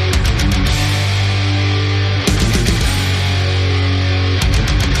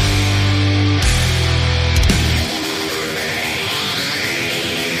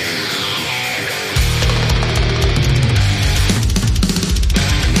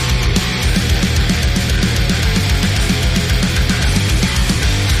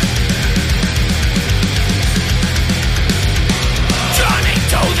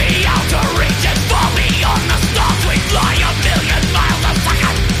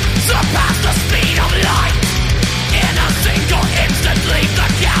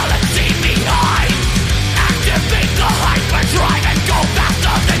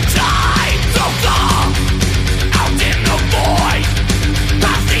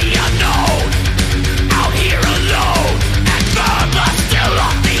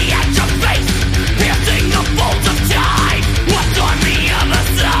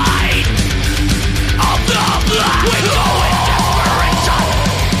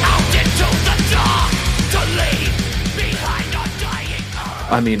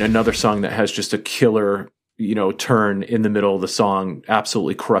 I mean, another song that has just a killer, turn in the middle of the song,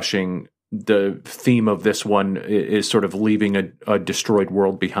 absolutely crushing. The theme of this one is sort of leaving a destroyed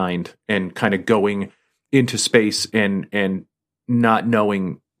world behind and kind of going into space and not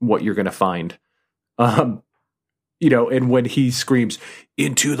knowing what you're going to find. And when he screams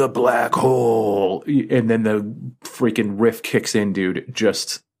into the black hole and then the freaking riff kicks in, dude,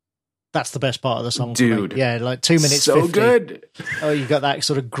 just... That's the best part of the song, dude. Yeah, like 2 minutes. So 50. Good. Oh, you got that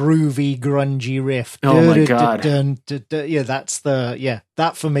sort of groovy, grungy riff. Oh my god. Yeah,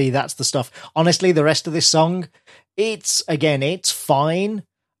 that for me, that's the stuff. Honestly, the rest of this song, it's fine,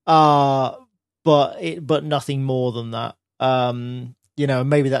 but nothing more than that.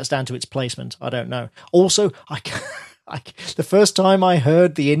 Maybe that's down to its placement. I don't know. Also, the first time I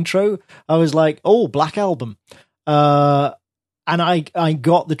heard the intro, I was like, "Oh, Black Album." And I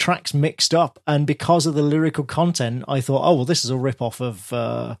got the tracks mixed up, and because of the lyrical content, I thought, oh, well, this is a rip-off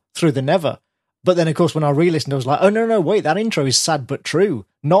of Through the Never. But then, of course, when I re-listened, I was like, oh, no, wait, that intro is Sad But True,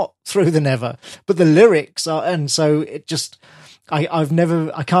 not Through the Never. But the lyrics are, and so it just, I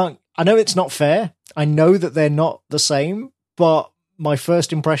know it's not fair. I know that they're not the same, but my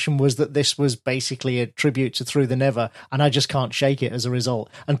first impression was that this was basically a tribute to Through the Never, and I just can't shake it as a result.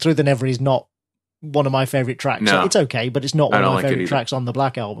 And Through the Never is not one of my favorite tracks. No. It's okay, but it's not one of my favorite tracks on the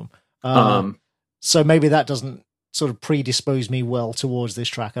Black Album. So maybe that doesn't sort of predispose me well towards this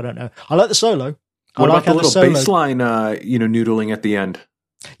track. I don't know. I like the solo. What about the little bass line, noodling at the end?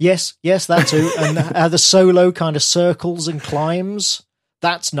 Yes, that too. And how the solo kind of circles and climbs.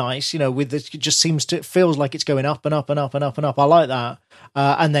 That's nice. With this, it feels like it's going up and up and up and up and up. I like that.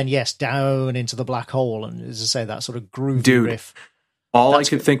 And then, yes, down into the black hole. And as I say, that sort of groovy riff. All I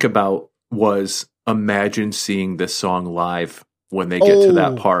could think about was imagine seeing this song live when they get to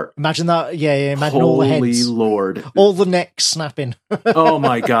that part. Imagine that. Yeah. Imagine all the heads. Holy Lord. All the necks snapping. Oh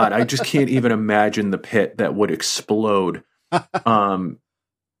my God. I just can't even imagine the pit that would explode. That's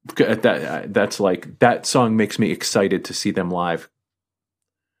like, that song makes me excited to see them live.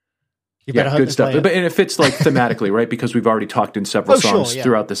 Yeah, good stuff. And it fits like thematically, right? Because we've already talked in several songs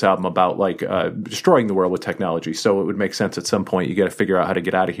throughout this album about like destroying the world with technology. So it would make sense at some point you got to figure out how to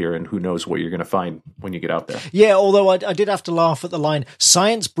get out of here, and who knows what you're going to find when you get out there. Yeah, although I did have to laugh at the line,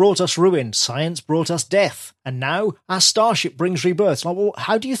 "Science brought us ruin, science brought us death, and now our starship brings rebirth." Like, well,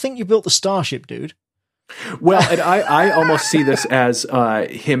 how do you think you built the starship, dude? Well, and I almost see this as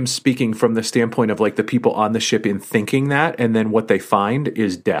him speaking from the standpoint of like the people on the ship in thinking that, and then what they find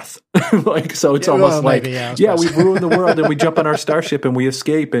is death. Like, so it's almost like, we've ruined the world, and we jump on our starship and we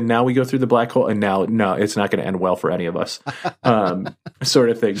escape, and now we go through the black hole, and now, no, it's not going to end well for any of us, sort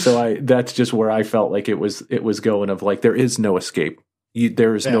of thing. So that's just where I felt like it was going of like, there is no escape.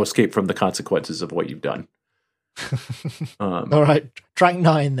 There is no escape from the consequences of what you've done. All right, track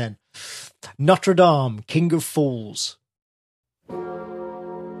 9 then. Notre Dame, King of Fools.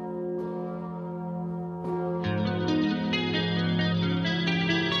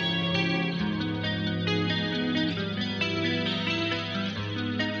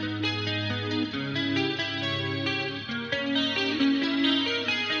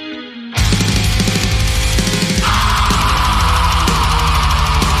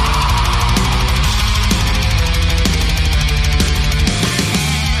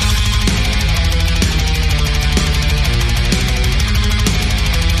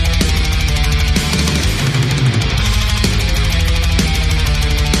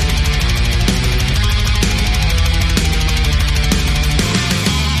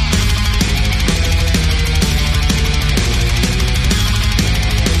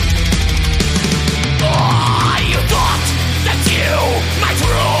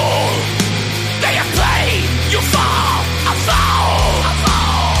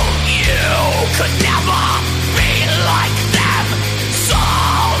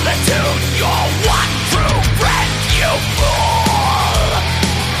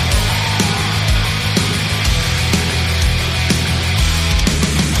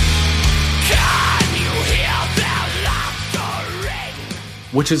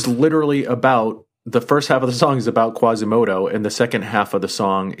 Which is literally about, the first half of the song is about Quasimodo, and the second half of the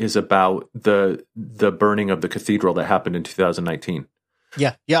song is about the burning of the cathedral that happened in 2019.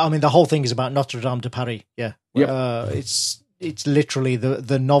 Yeah. I mean, the whole thing is about Notre Dame de Paris. Yeah. Yep. It's literally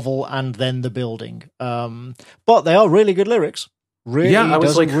the novel and then the building. But they are really good lyrics. Really, I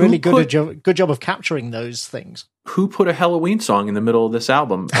was like, really good job of capturing those things. Who put a Halloween song in the middle of this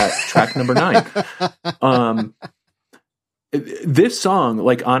album at track number 9? This song,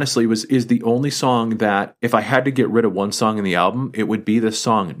 like, honestly, is the only song that, if I had to get rid of one song in the album, it would be this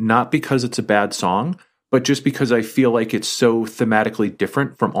song. Not because it's a bad song, but just because I feel like it's so thematically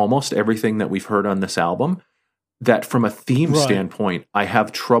different from almost everything that we've heard on this album, that from a theme standpoint, I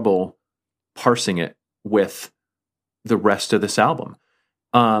have trouble parsing it with the rest of this album.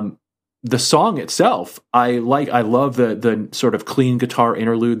 The song itself, I love the sort of clean guitar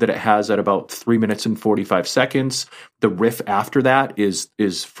interlude that it has at about 3 minutes and 45 seconds. The riff after that is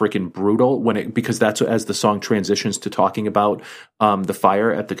freaking brutal because that's as the song transitions to talking about the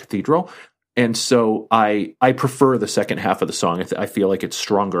fire at the cathedral. And so I prefer the second half of the song. I feel like it's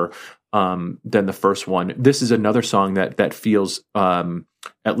stronger than the first one. This is another song that feels,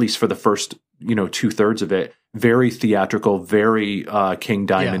 at least for the first 2/3 of it, very theatrical, very King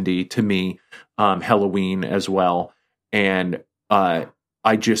Diamond-y to me, Halloween as well. And I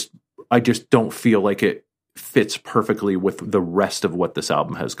just don't feel like it fits perfectly with the rest of what this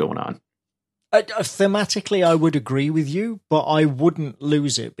album has going on. Thematically, I would agree with you, but I wouldn't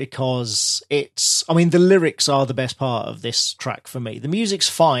lose it because the lyrics are the best part of this track for me. The music's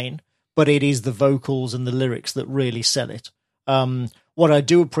fine, but it is the vocals and the lyrics that really sell it. What I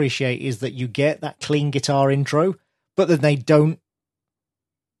do appreciate is that you get that clean guitar intro, but then they don't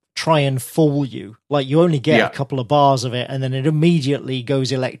try and fool you. Like, you only get a couple of bars of it, and then it immediately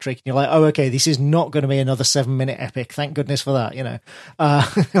goes electric, and you're like, oh, okay, this is not going to be another 7-minute epic. Thank goodness for that,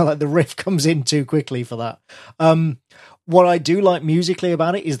 like the riff comes in too quickly for that. What I do like musically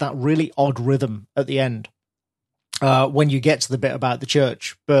about it is that really odd rhythm at the end. When you get to the bit about the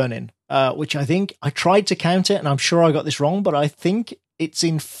church burning, which I think I tried to count it, and I'm sure I got this wrong, but I think it's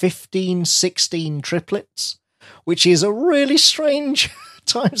in 15, 16 triplets, which is a really strange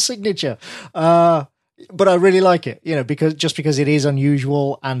time signature. But I really like it, because it is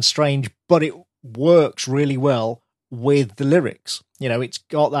unusual and strange, but it works really well with the lyrics. It's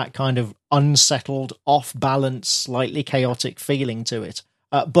got that kind of unsettled, off balance, slightly chaotic feeling to it,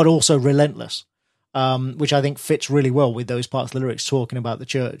 but also relentless. Which I think fits really well with those parts of the lyrics talking about the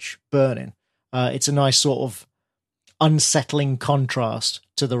church burning. It's a nice sort of unsettling contrast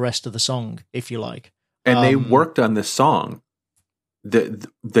to the rest of the song, if you like. And they worked on this song the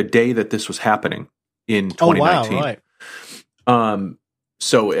day that this was happening in 2019. Oh, wow, right.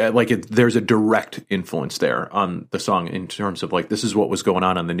 So there's a direct influence there on the song in terms of, like, this is what was going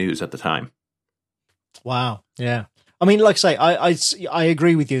on the news at the time. Wow. Yeah. I mean, like I say, I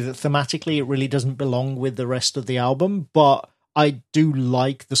agree with you that thematically it really doesn't belong with the rest of the album, but I do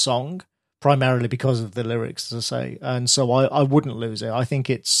like the song primarily because of the lyrics, as I say, and so I wouldn't lose it. I think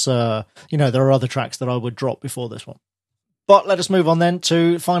it's, there are other tracks that I would drop before this one. But let us move on then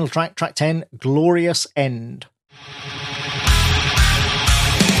to final track 10, Glorious End.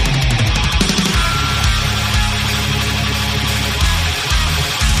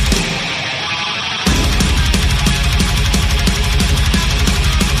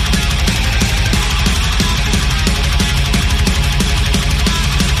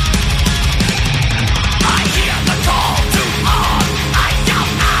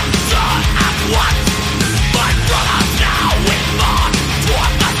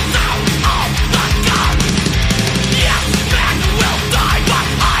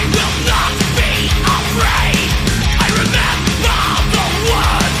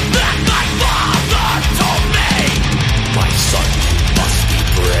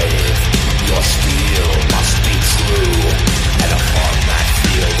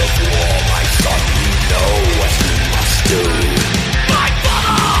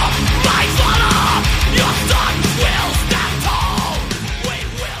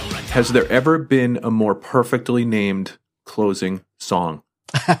 Has there ever been a more perfectly named closing song?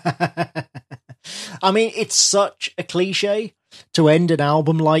 I mean, it's such a cliche to end an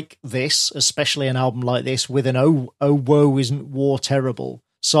album like this, especially an album like this, with an "Oh, oh, woe, isn't war terrible"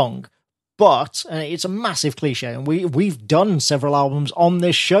 song. But it's a massive cliche, and we've done several albums on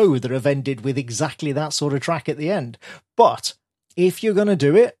this show that have ended with exactly that sort of track at the end. But if you're going to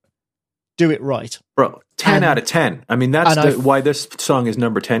do it right. Bro, 10 out of 10. I mean, that's why this song is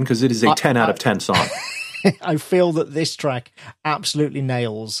number 10, because it is a 10 out of 10 song. I feel that this track absolutely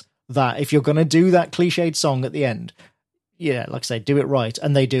nails that. If you're going to do that cliched song at the end, yeah, like I say, do it right.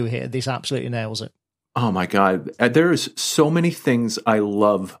 And they do here. This absolutely nails it. Oh my God. There's so many things I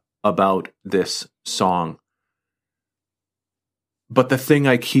love about this song. But the thing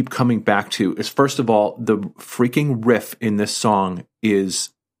I keep coming back to is, first of all, the freaking riff in this song is,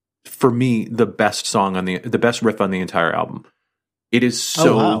 for me, the best riff on the entire album. It is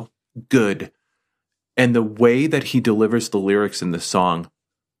so good. And the way that he delivers the lyrics in this song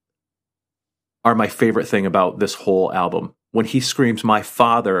are my favorite thing about this whole album. When he screams, my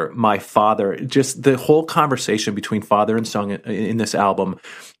father, just the whole conversation between father and son in this album,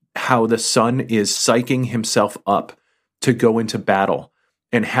 how the son is psyching himself up to go into battle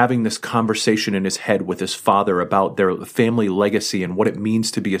and having this conversation in his head with his father about their family legacy and what it means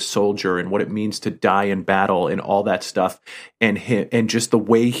to be a soldier and what it means to die in battle and all that stuff. And just the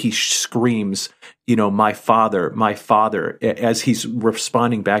way he screams, my father, as he's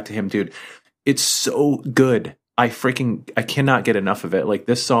responding back to him, dude, it's so good. I cannot get enough of it. Like,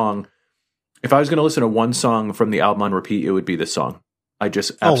 this song, if I was going to listen to one song from the album on repeat, it would be this song. I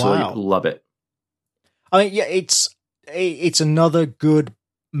just absolutely love it. I mean, yeah, it's another good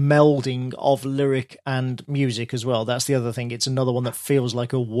melding of lyric and music as well. That's the other thing. It's another one that feels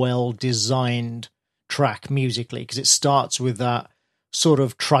like a well-designed track musically, because it starts with that sort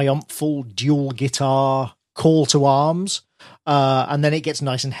of triumphal dual guitar call to arms, and then it gets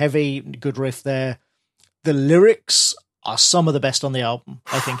nice and heavy. Good riff there. The lyrics are some of the best on the album.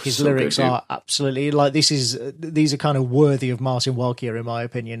 I think his lyrics are absolutely, like, these are kind of worthy of Martin Walkyier, in my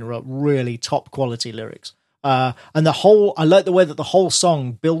opinion. Really top quality lyrics. And I like the way that the whole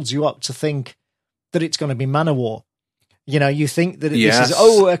song builds you up to think that it's going to be Manowar. You think that this is,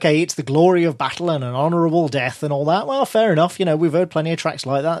 it's the glory of battle and an honorable death and all that. Well, fair enough. We've heard plenty of tracks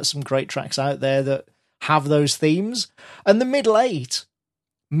like that. Some great tracks out there that have those themes. And the middle eight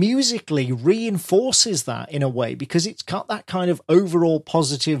musically reinforces that in a way, because it's got that kind of overall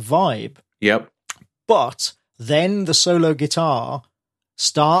positive vibe. Yep. But then the solo guitar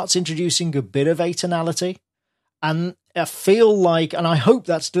starts introducing a bit of atonality. And I feel like, and I hope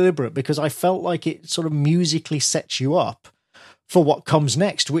that's deliberate, because I felt like it sort of musically sets you up for what comes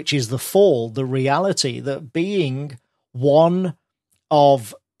next, which is the fall, the reality that being one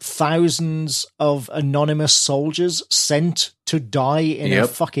of thousands of anonymous soldiers sent to die in a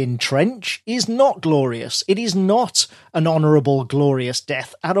fucking trench is not glorious. It is not an honorable, glorious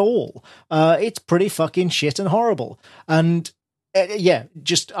death at all. It's pretty fucking shit and horrible. And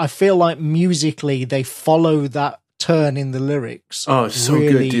I feel like musically they follow that turn in the lyrics. Oh, so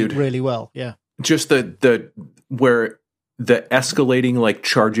really, good, dude. Really well. Yeah. Just the where the escalating, like,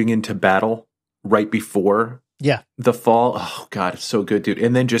 charging into battle right before the fall. Oh God, it's so good, dude.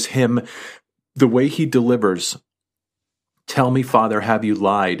 And then just him, the way he delivers, "Tell me, Father, have you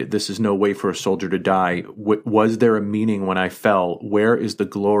lied? This is no way for a soldier to die. Was there a meaning when I fell? Where is the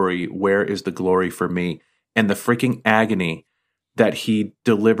glory? Where is the glory for me?" And the freaking agony that he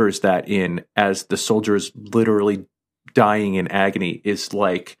delivers that in, as the soldier is literally dying in agony, is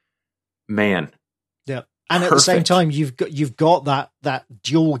like, man. Yeah. And at the same time, you've got that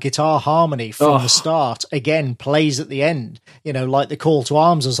dual guitar harmony from the start, again, plays at the end, like the call to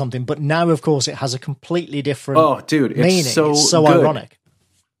arms or something. But now, of course, it has a completely different meaning. It's so ironic.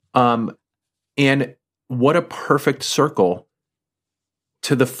 And what a perfect circle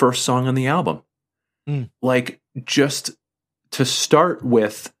to the first song on the album. Like, just to start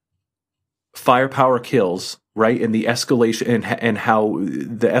with Firepower Kills, right? And the escalation and how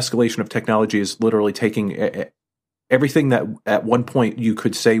the escalation of technology is literally taking everything that at one point you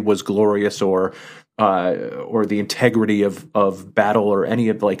could say was glorious or the integrity of battle or any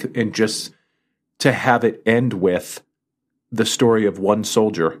of, like, and just to have it end with the story of one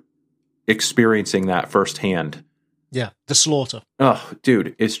soldier experiencing that firsthand. Yeah. The slaughter. Oh,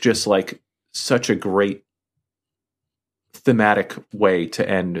 dude, it's just like such a great thematic way to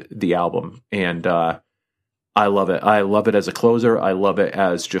end the album. And I love it. I love it as a closer. I love it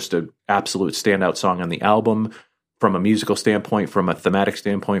as just an absolute standout song on the album, from a musical standpoint, from a thematic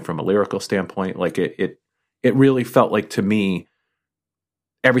standpoint, from a lyrical standpoint. Like, it really felt like, to me,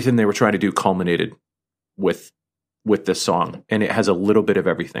 everything they were trying to do culminated with this song, and it has a little bit of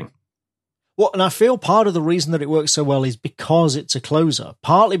everything. Well, and I feel part of the reason that it works so well is because it's a closer,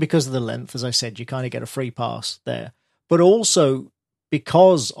 partly because of the length. As I said, you kind of get a free pass there, but also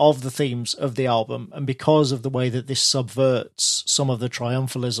because of the themes of the album and because of the way that this subverts some of the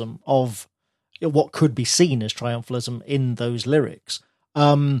triumphalism of what could be seen as triumphalism in those lyrics.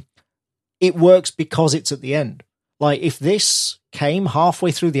 It works because it's at the end. Like, if this came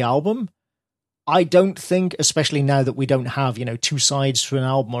halfway through the album, I don't think, especially now that we don't have, two sides to an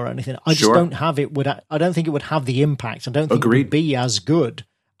album or anything, I just don't have it. I don't think it would have the impact. I don't think it would be as good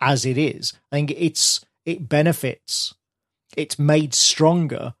as it is. I think it benefits. It's made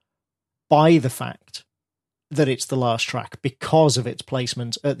stronger by the fact that it's the last track because of its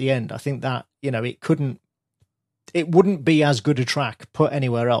placement at the end. I think that, it wouldn't be as good a track put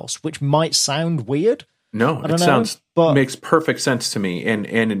anywhere else, which might sound weird. No, makes perfect sense to me.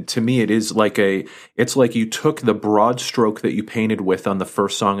 And to me, it's like you took the broad stroke that you painted with on the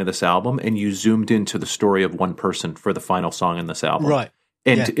first song of this album and you zoomed into the story of one person for the final song in this album. Right.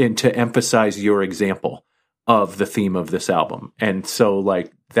 And to emphasize your example of the theme of this album. And so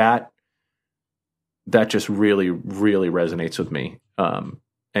like that just really, really resonates with me.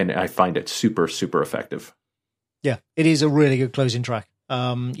 And I find it super, super effective. Yeah, it is a really good closing track.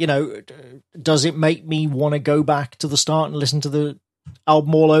 Does it make me want to go back to the start and listen to the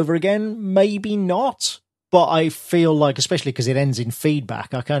album all over again? Maybe not. But I feel like, especially because it ends in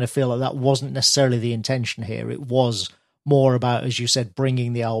feedback, I kind of feel like that wasn't necessarily the intention here. It was more about, as you said,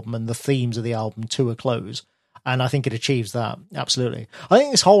 bringing the album and the themes of the album to a close. And I think it achieves that. Absolutely. I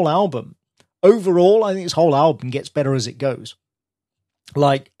think this whole album, overall, gets better as it goes.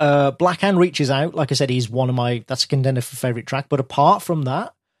 Like, Black Hand reaches out. Like I said, he's that's a contender for favorite track. But apart from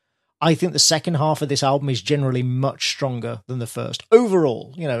that, I think the second half of this album is generally much stronger than the first.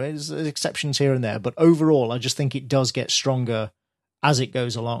 Overall, there's exceptions here and there, but overall, I just think it does get stronger as it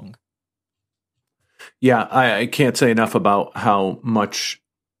goes along. Yeah, I can't say enough about how much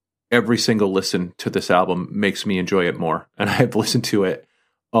every single listen to this album makes me enjoy it more. And I've listened to it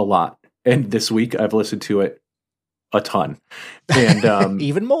a lot. And this week, I've listened to it a ton. And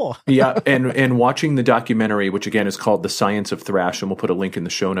even more. Yeah, and watching the documentary, which again is called The Science of Thrash, and we'll put a link in the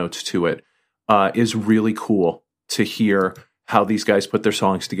show notes to it, is really cool to hear how these guys put their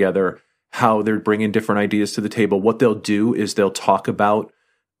songs together, how they're bringing different ideas to the table. What they'll do is they'll talk about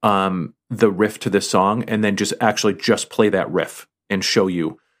the riff to this song and then just play that riff and show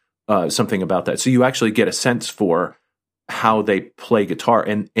you something about that. So you actually get a sense for how they play guitar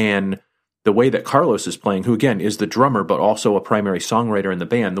and the way that Carlos is playing, who again is the drummer, but also a primary songwriter in the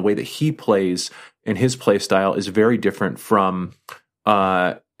band, the way that he plays and his play style is very different from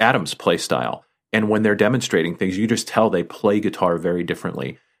Adam's play style. And when they're demonstrating things, you just tell they play guitar very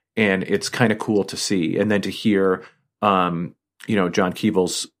differently. And it's kind of cool to see. And then to hear, John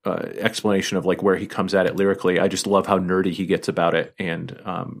Keevill's explanation of like where he comes at it lyrically, I just love how nerdy he gets about it. And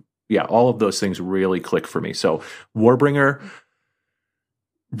all of those things really click for me. So Warbringer,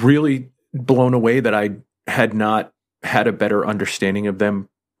 really blown away that I had not had a better understanding of them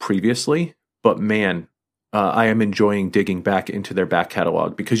previously, but man, I am enjoying digging back into their back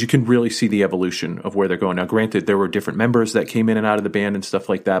catalog because you can really see the evolution of where they're going. Now, granted, there were different members that came in and out of the band and stuff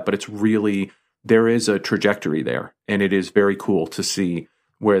like that, but it's really, there is a trajectory there, and it is very cool to see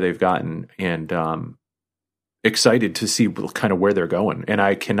where they've gotten, and excited to see kind of where they're going. And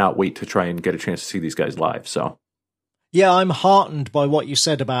I cannot wait to try and get a chance to see these guys live. So, yeah, I'm heartened by what you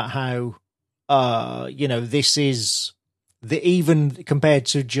said about how, this is even compared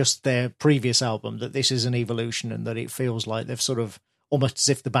to just their previous album, that this is an evolution and that it feels like they've sort of almost as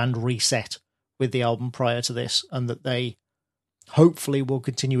if the band reset with the album prior to this, and that they hopefully will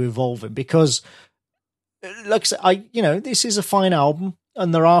continue evolving because, like I said, this is a fine album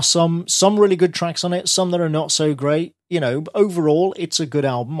and there are some really good tracks on it, some that are not so great. Overall, it's a good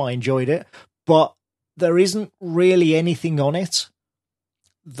album. I enjoyed it, but there isn't really anything on it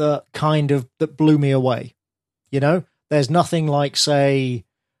that blew me away. There's nothing like, say,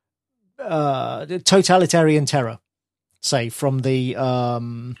 Totalitarian Terror, say, from the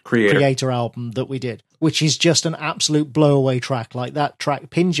Creator album that we did, which is just an absolute blow-away track. Like, that track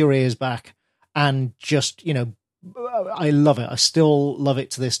pins your ears back and just, I love it. I still love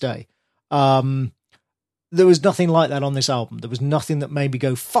it to this day. There was nothing like that on this album. There was nothing that made me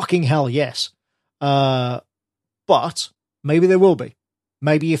go, fucking hell, yes. But maybe there will be.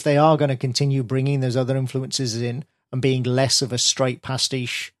 Maybe if they are going to continue bringing those other influences in and being less of a straight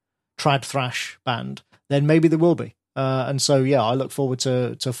pastiche trad thrash band, then maybe there will be. And so, yeah, I look forward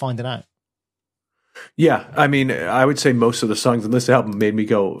to finding out. Yeah, I mean, I would say most of the songs on this album made me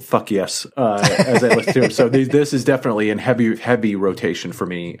go "fuck yes" as I listened to them. So this is definitely in heavy rotation for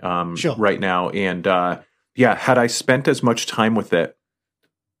me Sure. right now. And yeah, had I spent as much time with it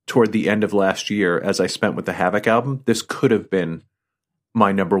toward the end of last year as I spent with the Havoc album, this could have been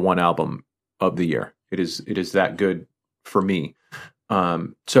my number one album of the year. It is that good for me.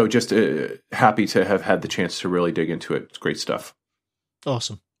 So just happy to have had the chance to really dig into it. It's great stuff.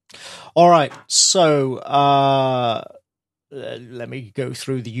 Awesome. All right, so let me go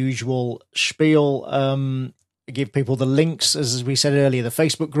through the usual spiel. Give people the links, as we said earlier. The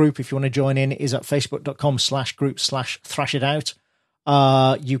Facebook group, if you want to join in, is at facebook.com/group/thrashitout.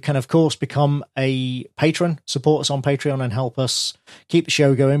 You can, of course, become a patron, support us on Patreon, and help us keep the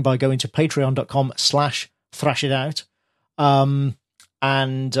show going by going to patreon.com/thrashitout.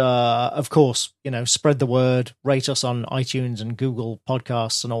 And of course, spread the word, rate us on iTunes and Google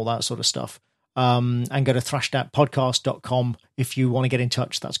Podcasts and all that sort of stuff. And go to thrashedoutpodcast.com if you want to get in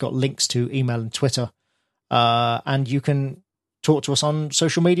touch. That's got links to email and Twitter. And you can talk to us on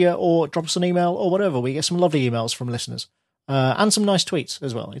social media or drop us an email or whatever. We get some lovely emails from listeners and some nice tweets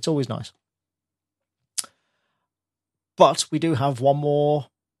as well. It's always nice. But we do have one more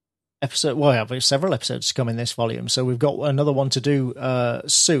episode. Well, we have several episodes to come in this volume, so we've got another one to do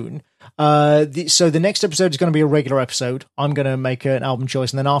soon. So the next episode is going to be a regular episode. I'm going to make an album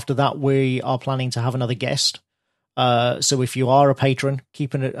choice, and then after that, we are planning to have another guest. So if you are a patron,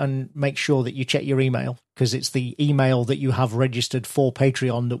 keep it and make sure that you check your email, because it's the email that you have registered for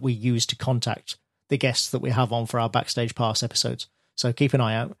Patreon that we use to contact the guests that we have on for our Backstage Pass episodes. So keep an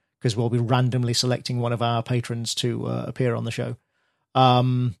eye out, because we'll be randomly selecting one of our patrons to appear on the show.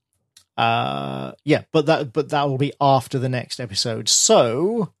 Yeah, but that will be after the next episode.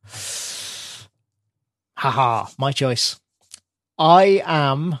 So, my choice.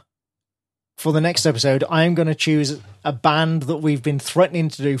 For the next episode, I am going to choose a band that we've been threatening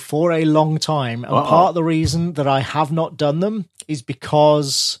to do for a long time. And part of the reason that I have not done them is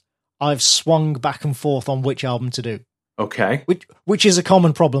because I've swung back and forth on which album to do. Okay. Which is a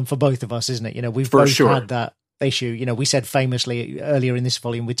common problem for both of us, isn't it? We've both had that issue. We said famously earlier in this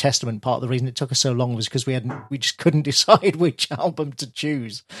volume with Testament, part of the reason it took us so long was because we just couldn't decide which album to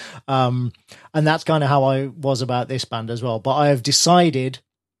choose. And that's kind of how I was about this band as well. But I have decided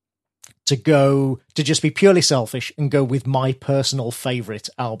to just be purely selfish and go with my personal favorite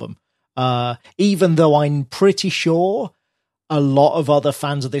album. Even though I'm pretty sure a lot of other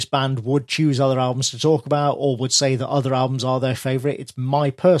fans of this band would choose other albums to talk about or would say that other albums are their favorite. It's my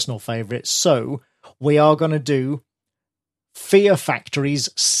personal favorite. So we are going to do Fear Factory's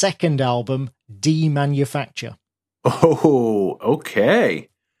second album, Demanufacture. Oh, okay.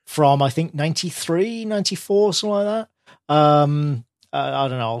 From, I think, 93, 94, something like that. I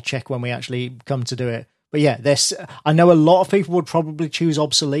don't know. I'll check when we actually come to do it. But yeah, I know a lot of people would probably choose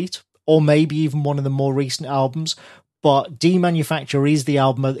Obsolete, or maybe even one of the more recent albums. But Demanufacture is the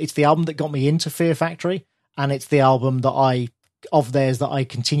album. It's the album that got me into Fear Factory, and it's the album of theirs that I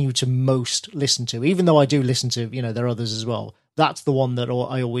continue to most listen to, even though I do listen to, there are others as well. That's the one that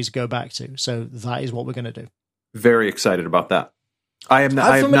I always go back to. So that is what we're going to do. Very excited about that. I have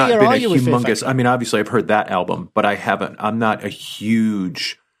not been a humongous, I mean, obviously I've heard that album, but I'm not a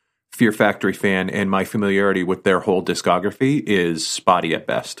huge Fear Factory fan, and my familiarity with their whole discography is spotty at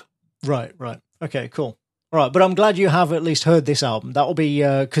best. Right. Okay, cool. All right, but I'm glad you have at least heard this album. That will be,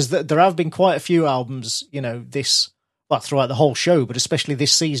 because there have been quite a few albums, throughout the whole show, but especially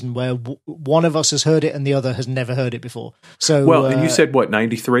this season, where one of us has heard it and the other has never heard it before. So, and you said what,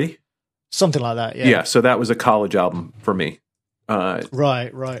 93? Something like that, yeah. Yeah, so that was a college album for me.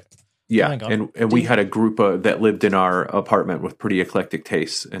 Right. Yeah, and we had a group that lived in our apartment with pretty eclectic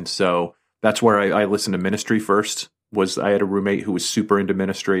tastes, and so that's where I listened to Ministry first. I had a roommate who was super into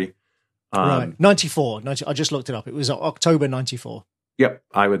Ministry. Right, 94. I just looked it up. It was October 94. Yep,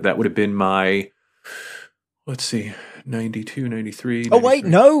 that would have been my, let's see, 92, 93. Oh, wait,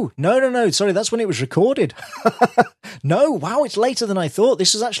 no. Sorry, that's when it was recorded. No, wow, it's later than I thought.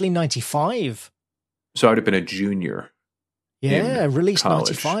 This is actually 95. So I would have been a junior. Yeah, released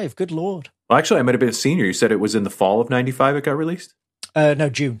college. 95. Good Lord. Well, actually, I might have been a senior. You said it was in the fall of 95 it got released? No,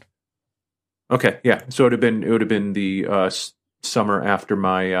 June. Okay, yeah. So it would have been the summer after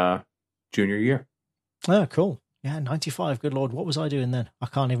my junior year. Oh, cool. Yeah, 95. Good Lord. What was I doing then? I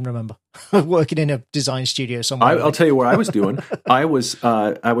can't even remember. Working in a design studio somewhere. I'll tell you what I was doing. I was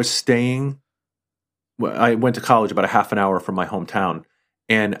staying. I went to college about a half an hour from my hometown,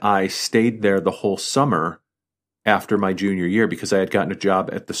 and I stayed there the whole summer after my junior year because I had gotten a job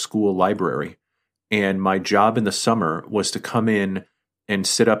at the school library. And my job in the summer was to come in and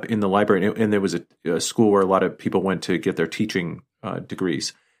sit up in the library. And there was a school where a lot of people went to get their teaching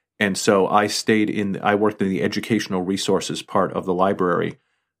degrees. And so I worked in the educational resources part of the library,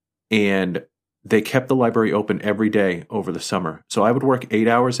 and they kept the library open every day over the summer. So I would work 8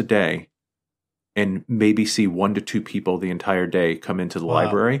 hours a day and maybe see 1 to 2 people the entire day come into the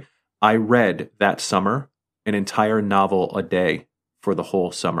library. I read that summer an entire novel a day for the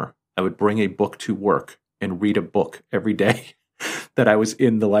whole summer. I would bring a book to work and read a book every day that I was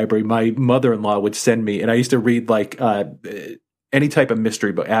in the library. My mother-in-law would send me, and I used to read like any type of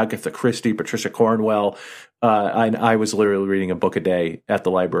mystery book, Agatha Christie, Patricia Cornwell. I was literally reading a book a day at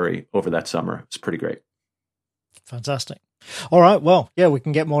the library over that summer. It's pretty great. Fantastic. All right. Well, yeah, we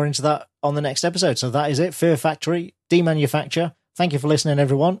can get more into that on the next episode. So that is it. Fear Factory, Demanufacture. Thank you for listening,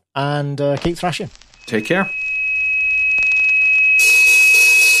 everyone, and keep thrashing. Take care.